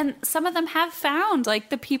 well, and some of them have found, like,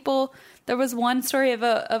 the people. There was one story of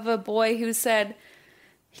a boy who said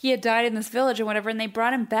he had died in this village or whatever, and they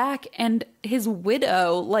brought him back, and his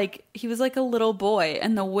widow, like, he was like a little boy,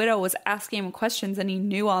 and the widow was asking him questions, and he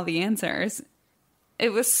knew all the answers.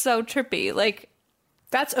 It was so trippy. Like,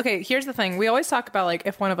 That's okay. Here's the thing. We always talk about, like,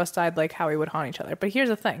 if one of us died, like, how we would haunt each other. But here's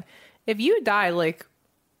the thing. If you die, like,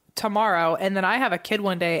 tomorrow, and then I have a kid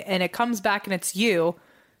one day, and it comes back and it's you,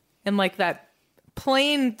 and, like, that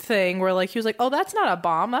plane thing where, like, he was like, "Oh, that's not a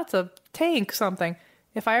bomb. That's a tank something."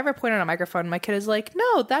 If I ever point on a microphone, my kid is like,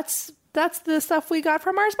 "No, that's the stuff we got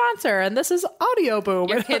from our sponsor, and this is Audio Boom."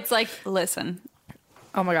 your kid's like, listen,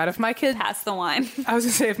 Oh my God. If my kid... pass the wine. I was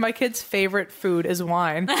going to say, if my kid's favorite food is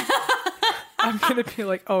wine, I'm going to be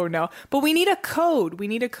like, oh no. But we need a code. We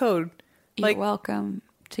need a code. Like, You're welcome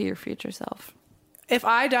to your future self. if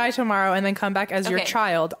I die tomorrow and then come back as your Okay.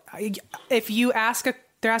 child, if you ask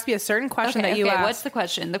there has to be a certain question that you ask. What's the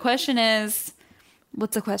question? The question is,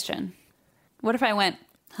 what's the question? What if I went,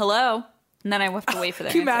 hello? And then I have to wait for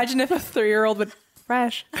that. Can you imagine if a 3-year-old would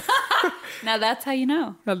fresh? Now that's how you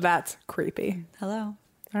know. Now that's creepy. Hello.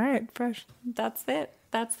 All right, fresh. That's it.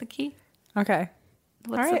 That's the key. Okay.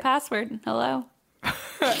 What's the password? Hello.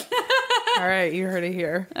 All right, you heard it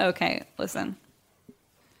here. Okay, listen.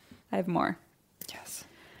 I have more. Yes.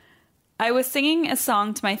 I was singing a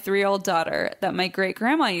song to my 3-year-old daughter that my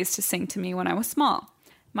great-grandma used to sing to me when I was small.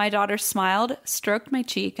 My daughter smiled, stroked my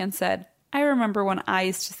cheek, and said, I remember when I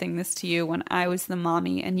used to sing this to you when I was the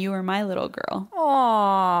mommy and you were my little girl.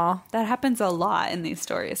 Aww. That happens a lot in these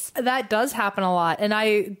stories. That does happen a lot. And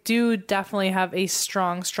I do definitely have a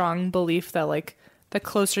strong, strong belief that, like, the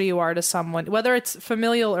closer you are to someone, whether it's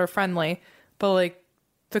familial or friendly, but, like,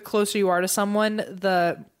 the closer you are to someone,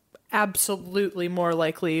 the absolutely more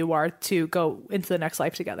likely you are to go into the next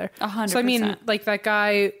life together. 100%. So, I mean, like, that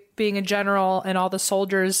guy being a general and all the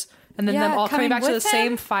soldiers, and then them all coming back to the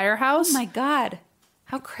same firehouse. Oh, my God.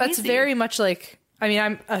 How crazy. That's very much like, I mean,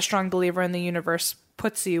 I'm a strong believer in the universe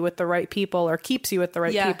puts you with the right people or keeps you with the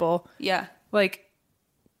right people. Yeah. Like,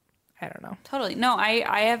 I don't know. Totally. No,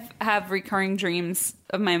 I have recurring dreams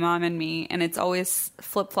of my mom and me, and it's always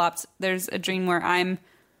flip-flops. There's a dream where I'm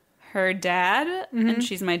her dad, and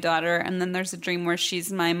she's my daughter, and then there's a dream where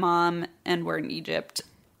she's my mom, and we're in Egypt,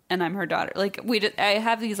 and I'm her daughter. Like, I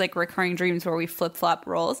have these, like, recurring dreams where we flip-flop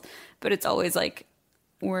roles, but it's always, like,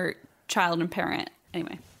 we're child and parent.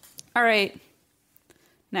 Anyway. All right.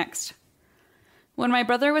 Next. When my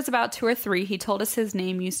brother was about 2 or 3, he told us his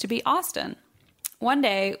name used to be Austin. One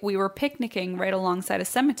day, we were picnicking right alongside a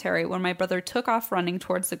cemetery when my brother took off running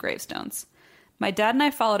towards the gravestones. My dad and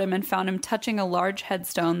I followed him and found him touching a large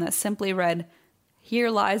headstone that simply read, "Here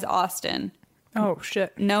lies Austin." Oh,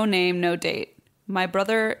 shit. No name, no date. My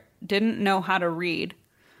brother didn't know how to read,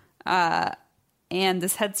 and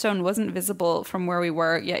this headstone wasn't visible from where we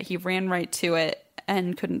were, yet he ran right to it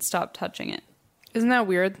and couldn't stop touching it. Isn't that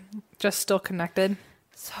weird? Just still connected.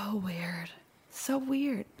 So weird. So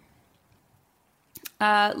weird.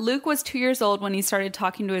 Luke was 2 years old when he started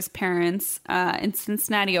talking to his parents in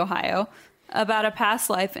Cincinnati, Ohio, about a past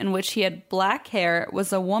life in which he had black hair,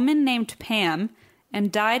 was a woman named Pam,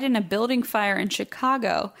 and died in a building fire in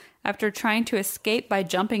Chicago after trying to escape by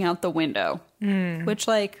jumping out the window. Which,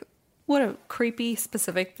 like, what a creepy,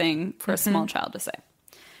 specific thing for a small child to say.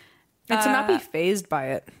 And to not be fazed by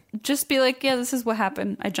it. Just be like, yeah, this is what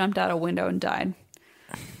happened. I jumped out a window and died.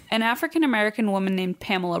 An African-American woman named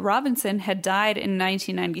Pamela Robinson had died in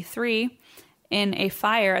 1993 in a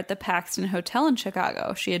fire at the Paxton Hotel in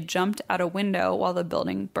Chicago. She had jumped out a window while the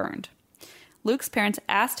building burned. Luke's parents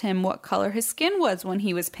asked him what color his skin was when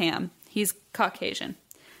he was Pam. He's Caucasian.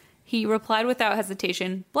 He replied without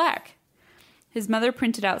hesitation, black. His mother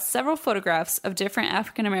printed out several photographs of different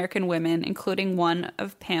African-American women, including one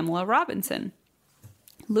of Pamela Robinson.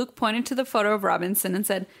 Luke pointed to the photo of Robinson and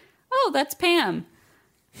said, "Oh, that's Pam."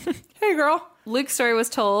 Hey, girl. Luke's story was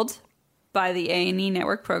told by the A&E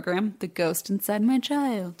network program, The Ghost Inside My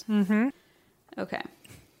Child. Mm-hmm. Okay.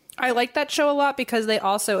 I like that show a lot because they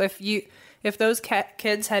also, if those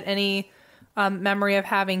kids had any memory of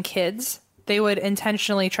having kids, they would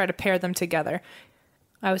intentionally try to pair them together.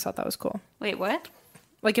 I always thought that was cool. Wait, what?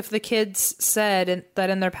 Like if the kids said that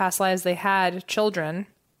in their past lives they had children,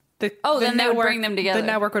 then they would bring them together. The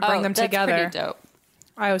network would bring them together. That's pretty dope.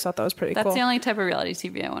 I always thought that was pretty cool. That's the only type of reality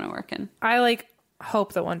TV I want to work in. I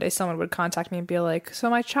hope that one day someone would contact me and be like,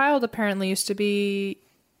 so my child apparently used to be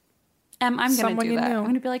I'm going to do that. Knew. I'm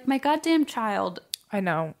going to be like, my goddamn child. I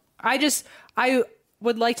know. I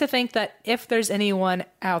would like to think that if there's anyone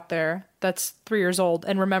out there that's 3 years old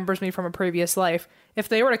and remembers me from a previous life, if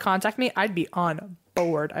they were to contact me, I'd be on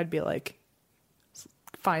board. I'd be like,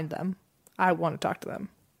 find them. I want to talk to them.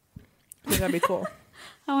 I think that'd be cool.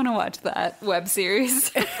 I want to watch that web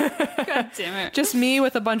series. God damn it. Just me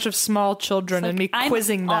with a bunch of small children and me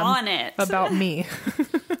quizzing them about me.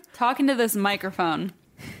 Talking to this microphone.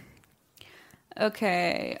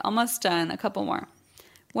 Okay, almost done. A couple more.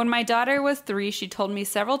 When my daughter was 3, she told me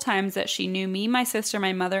several times that she knew me, my sister,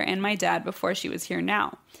 my mother, and my dad before she was here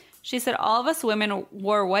now. She said all of us women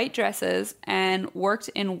wore white dresses and worked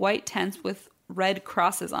in white tents with red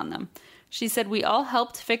crosses on them. She said we all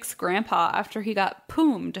helped fix Grandpa after he got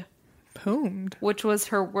poomed. Poomed? Which was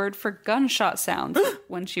her word for gunshot sounds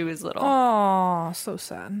when she was little. Oh, so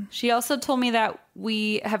sad. She also told me that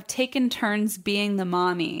we have taken turns being the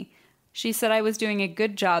mommy. She said I was doing a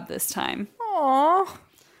good job this time. Aww.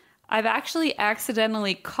 I've actually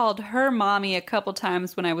accidentally called her mommy a couple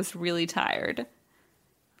times when I was really tired.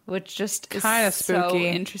 Which just is kind of so spooky.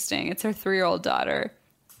 Interesting. It's her 3-year-old daughter.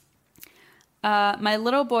 My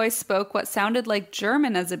little boy spoke what sounded like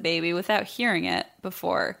German as a baby without hearing it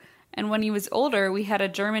before. And when he was older, we had a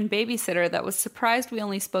German babysitter that was surprised we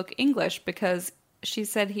only spoke English because she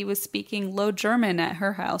said he was speaking Low German at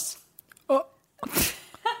her house. Oh.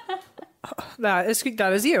 That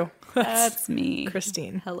is you. That's me.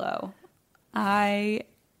 Christine. Hello. I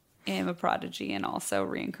am a prodigy and also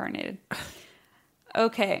reincarnated.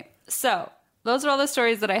 Okay, so those are all the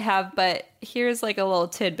stories that I have, but here's like a little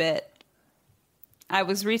tidbit. I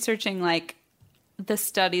was researching like the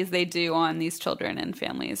studies they do on these children and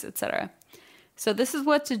families, etc. So this is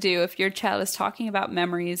what to do if your child is talking about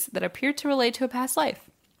memories that appear to relate to a past life.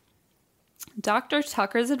 Dr.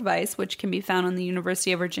 Tucker's advice, which can be found on the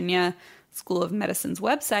University of Virginia School of Medicine's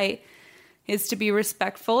website, is to be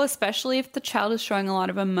respectful, especially if the child is showing a lot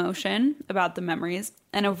of emotion about the memories,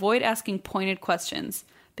 and avoid asking pointed questions,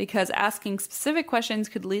 because asking specific questions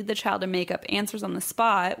could lead the child to make up answers on the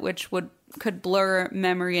spot, which could blur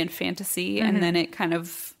memory and fantasy, and then it kind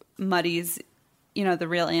of muddies, the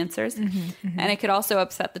real answers. And it could also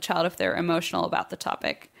upset the child if they're emotional about the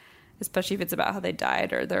topic, especially if it's about how they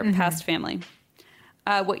died or their past family.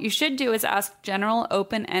 What you should do is ask general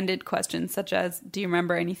open-ended questions, such as, do you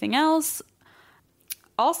remember anything else?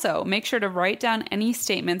 Also, make sure to write down any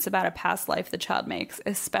statements about a past life the child makes,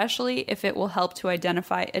 especially if it will help to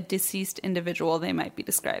identify a deceased individual they might be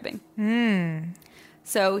describing.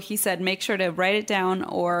 So he said, make sure to write it down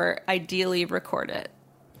or ideally record it,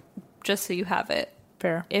 just so you have it.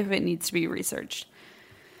 Fair. If it needs to be researched.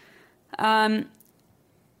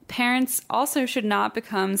 Parents also should not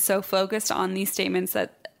become so focused on these statements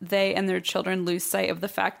that they and their children lose sight of the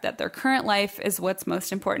fact that their current life is what's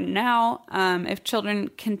most important now. If children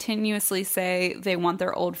continuously say they want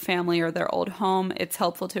their old family or their old home, it's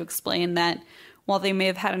helpful to explain that while they may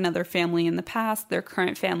have had another family in the past, their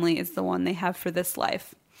current family is the one they have for this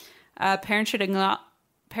life. Parents should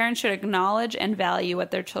acknowledge and value what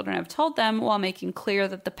their children have told them while making clear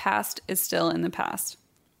that the past is still in the past.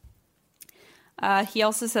 He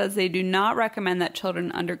also says they do not recommend that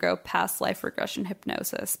children undergo past life regression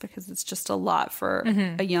hypnosis because it's just a lot for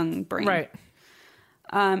a young brain. Right.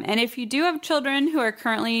 And if you do have children who are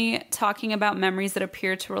currently talking about memories that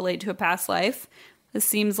appear to relate to a past life, this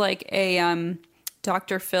seems like a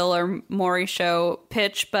Dr. Phil or Maury show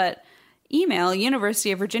pitch, but email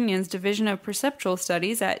University of Virginia's Division of Perceptual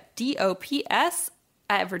Studies at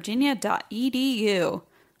dops@virginia.edu.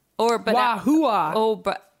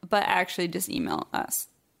 But actually just email us.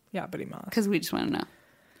 Yeah, but email us. Because we just want to know.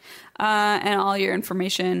 And all your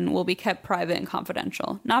information will be kept private and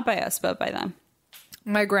confidential. Not by us, but by them.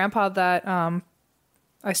 My grandpa that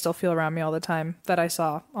I still feel around me all the time that I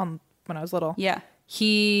saw when I was little. Yeah.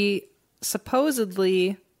 He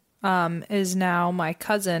supposedly is now my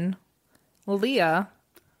cousin, Leah.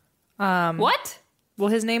 What? Well,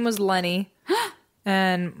 his name was Lenny,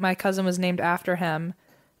 and my cousin was named after him.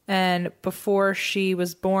 And before she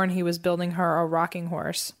was born, he was building her a rocking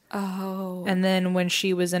horse. Oh. And then when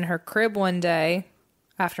she was in her crib one day,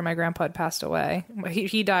 after my grandpa had passed away,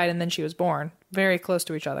 he died and then she was born, very close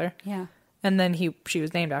to each other. Yeah. And then she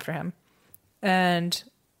was named after him. And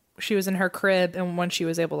she was in her crib, and when she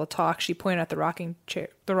was able to talk, she pointed at the rocking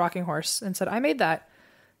horse and said, "I made that."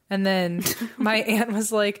 And then my aunt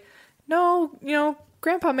was like, "No,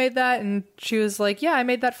 Grandpa made that." And she was like, "Yeah, I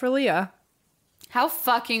made that for Leah." How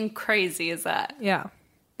fucking crazy is that? Yeah.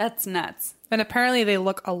 That's nuts. And apparently they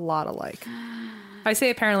look a lot alike. I say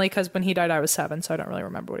apparently because when he died, I was 7, so I don't really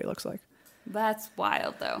remember what he looks like. That's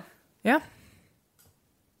wild, though. Yeah.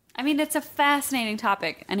 I mean, it's a fascinating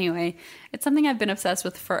topic. Anyway, it's something I've been obsessed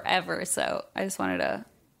with forever, so I just wanted to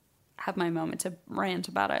have my moment to rant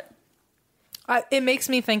about it. It makes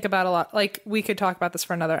me think about a lot. Like, we could talk about this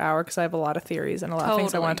for another hour because I have a lot of theories and a lot of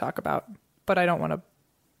things I want to talk about. But I don't want to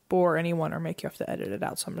bore anyone or make you have to edit it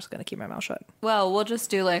out, so I'm just going to keep my mouth shut. Well, we'll just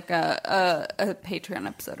do like a Patreon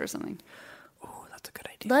episode or something. Oh, that's a good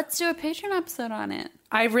idea. Let's do a Patreon episode on it.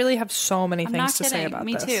 I really have so many things to say about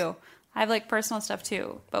this. this. Me too. I have like personal stuff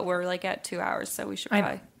too, but we're like at 2 hours, so we should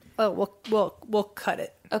probably. Oh, we'll cut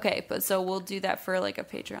it. Okay, but so we'll do that for like a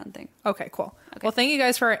Patreon thing. Okay, cool. Okay. Well, thank you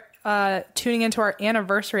guys for tuning into our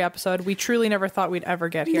anniversary episode. We truly never thought we'd ever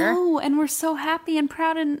get here. No, and we're so happy and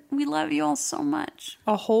proud, and we love you all so much.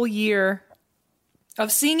 A whole year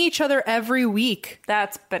of seeing each other every week.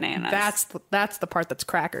 That's bananas. That's the part that's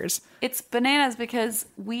crackers. It's bananas because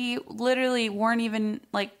we literally weren't even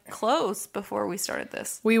like close before we started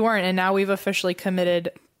this. We weren't, and now we've officially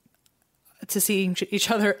committed to seeing each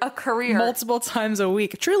other a career multiple times a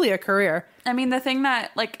week. Truly a career. I mean, the thing that,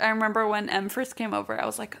 like, I remember when Em first came over, I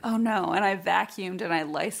was like, oh no, and I vacuumed and I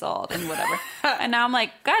Lysoled and whatever. And now I'm like,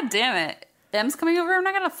 God damn it. Em's coming over, I'm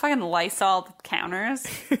not going to fucking Lysol the counters.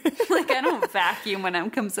 Like, I don't vacuum when Em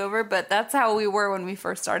comes over, but that's how we were when we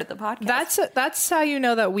first started the podcast. That's how you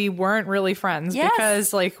know that we weren't really friends. Yes.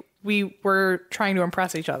 Because, like, we were trying to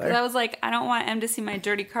impress each other. I was like, I don't want Em to see my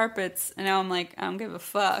dirty carpets. And now I'm like, I don't give a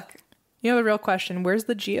fuck. You know the real question, where's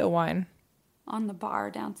the Geo wine? On the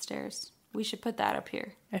bar downstairs. We should put that up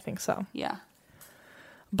here. I think so. Yeah.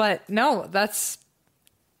 But no,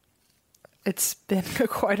 it's been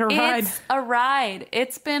quite a ride. It's a ride.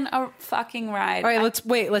 It's been a fucking ride. All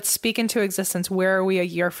right, let's speak into existence. Where are we a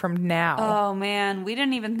year from now? Oh man, we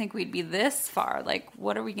didn't even think we'd be this far. Like,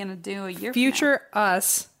 what are we going to do a year Future from now?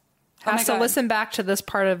 us has to listen back to this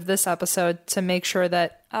part of this episode to make sure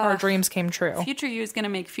that our dreams came true. Future you is going to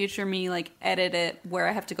make future me like edit it where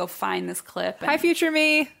I have to go find this clip. Hi, future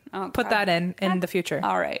me. Put that in the future.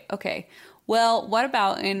 All right. Okay. Well, what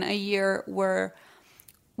about in a year where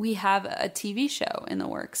we have a TV show in the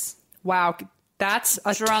works? Wow. That's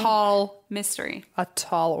a tall mystery. A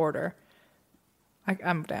tall order.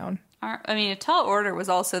 I'm down. I mean, a tall order was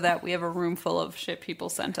also that we have a room full of shit people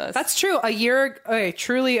sent us. That's true.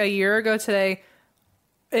 Truly a year ago today,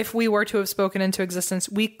 if we were to have spoken into existence,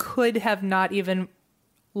 we could have not even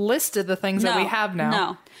listed the things that we have now.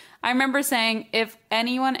 No. I remember saying, if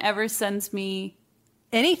anyone ever sends me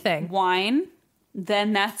anything, wine,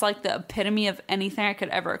 then that's like the epitome of anything I could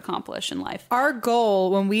ever accomplish in life. Our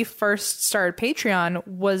goal when we first started Patreon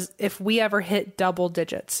was if we ever hit double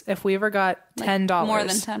digits, if we ever got $10. More than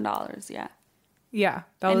 $10, yeah. Yeah.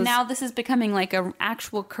 Now this is becoming like an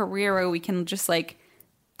actual career where we can just like...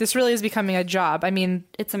 This really is becoming a job. I mean...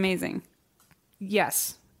 It's amazing.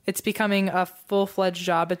 Yes. It's becoming a full-fledged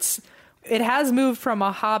job. It has moved from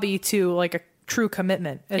a hobby to like a true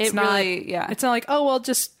commitment. It's not like, oh, well,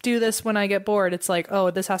 just do this when I get bored. It's like, oh,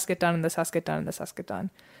 this has to get done and this has to get done and this has to get done.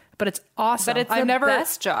 But it's awesome. But it's the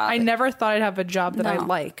best job. I never thought I'd have a job that I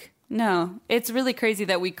like. No, it's really crazy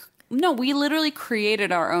that we literally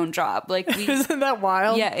created our own job. Like, isn't that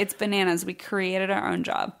wild? Yeah, it's bananas. We created our own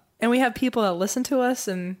job. And we have people that listen to us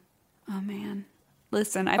and... Oh, man.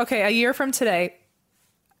 Listen, okay, a year from today,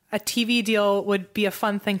 a TV deal would be a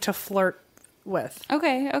fun thing to flirt with.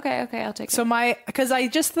 Okay, I'll take it. So because I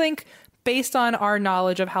just think based on our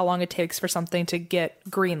knowledge of how long it takes for something to get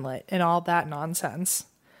greenlit and all that nonsense,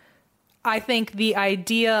 I think the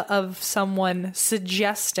idea of someone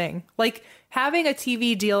suggesting, like having a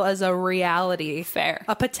TV deal as a reality,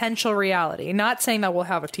 a potential reality, not saying that we'll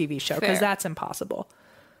have a TV show because that's impossible,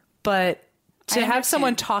 but to have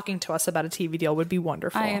someone talking to us about a TV deal would be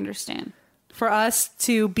wonderful. I understand. For us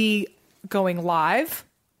to be going live.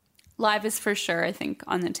 Live is for sure, I think,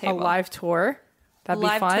 on the table. A live tour. That'd be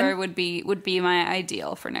fun. Live tour would be my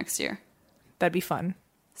ideal for next year. That'd be fun.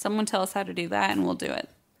 Someone tell us how to do that and we'll do it.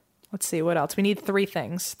 Let's see, what else? We need three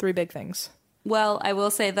big things. Well, I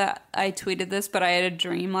will say that I tweeted this, but I had a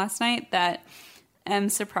dream last night that Em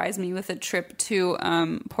surprised me with a trip to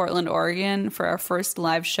Portland, Oregon for our first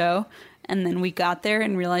live show. And then we got there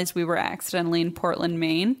and realized we were accidentally in Portland,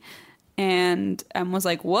 Maine. And Em was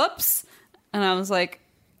like, whoops. And I was like,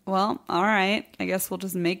 well, all right. I guess we'll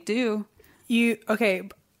just make do. Okay.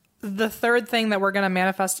 The third thing that we're going to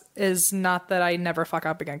manifest is not that I never fuck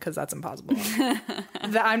up again, because that's impossible.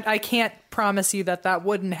 I can't promise you that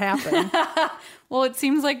wouldn't happen. Well, it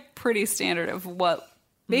seems like pretty standard of what.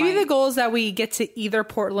 Maybe the goal is that we get to either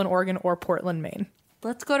Portland, Oregon or Portland, Maine.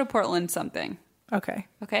 Let's go to Portland something. Okay.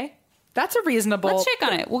 Okay? That's a reasonable... Let's shake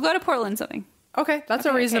on it. We'll go to Portland something. Okay. That's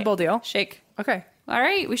a reasonable deal. Shake. Okay. All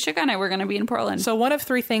right. We shook on it. We're going to be in Portland. So one of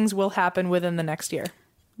three things will happen within the next year.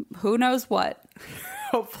 Who knows what?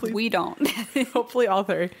 Hopefully. We don't. Hopefully all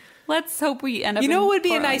three. Let's hope we end up You know in what would be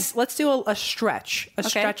Portland. a nice... Let's do a stretch.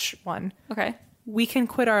 Stretch one. Okay. We can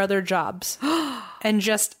quit our other jobs and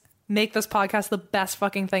just make this podcast the best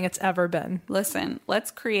fucking thing it's ever been. Listen,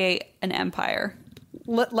 let's create an empire.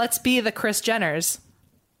 Let's be the Kris Jenners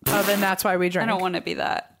of And That's Why We Drink. I don't want to be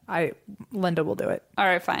that. Linda will do it. All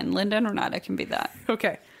right, fine. Linda and Renata can be that.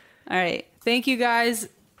 Okay. All right. Thank you guys.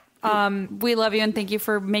 We love you and thank you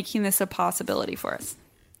for making this a possibility for us.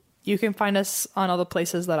 You can find us on all the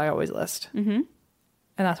places that I always list. Mm-hmm. And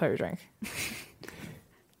That's Why We Drink.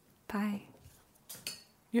 Bye.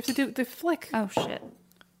 You have to do the flick. Oh, shit.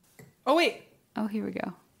 Oh, wait. Oh, here we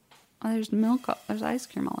go. Oh, there's milk. There's ice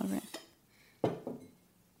cream all over it.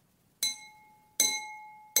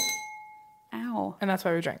 Ow. And That's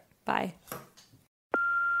Why We Drink. Bye.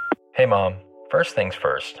 Hey, Mom. First things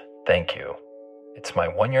first, thank you. It's my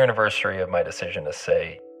 1-year anniversary of my decision to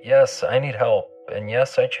say, yes, I need help, and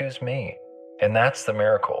yes, I choose me. And that's the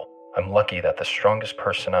miracle. I'm lucky that the strongest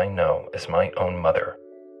person I know is my own mother.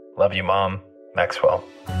 Love you, Mom. Maxwell.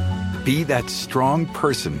 Be that strong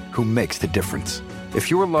person who makes the difference. If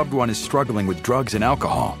your loved one is struggling with drugs and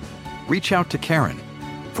alcohol, reach out to Caron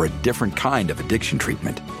for a different kind of addiction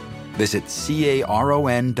treatment. Visit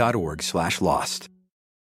caron.org/lost.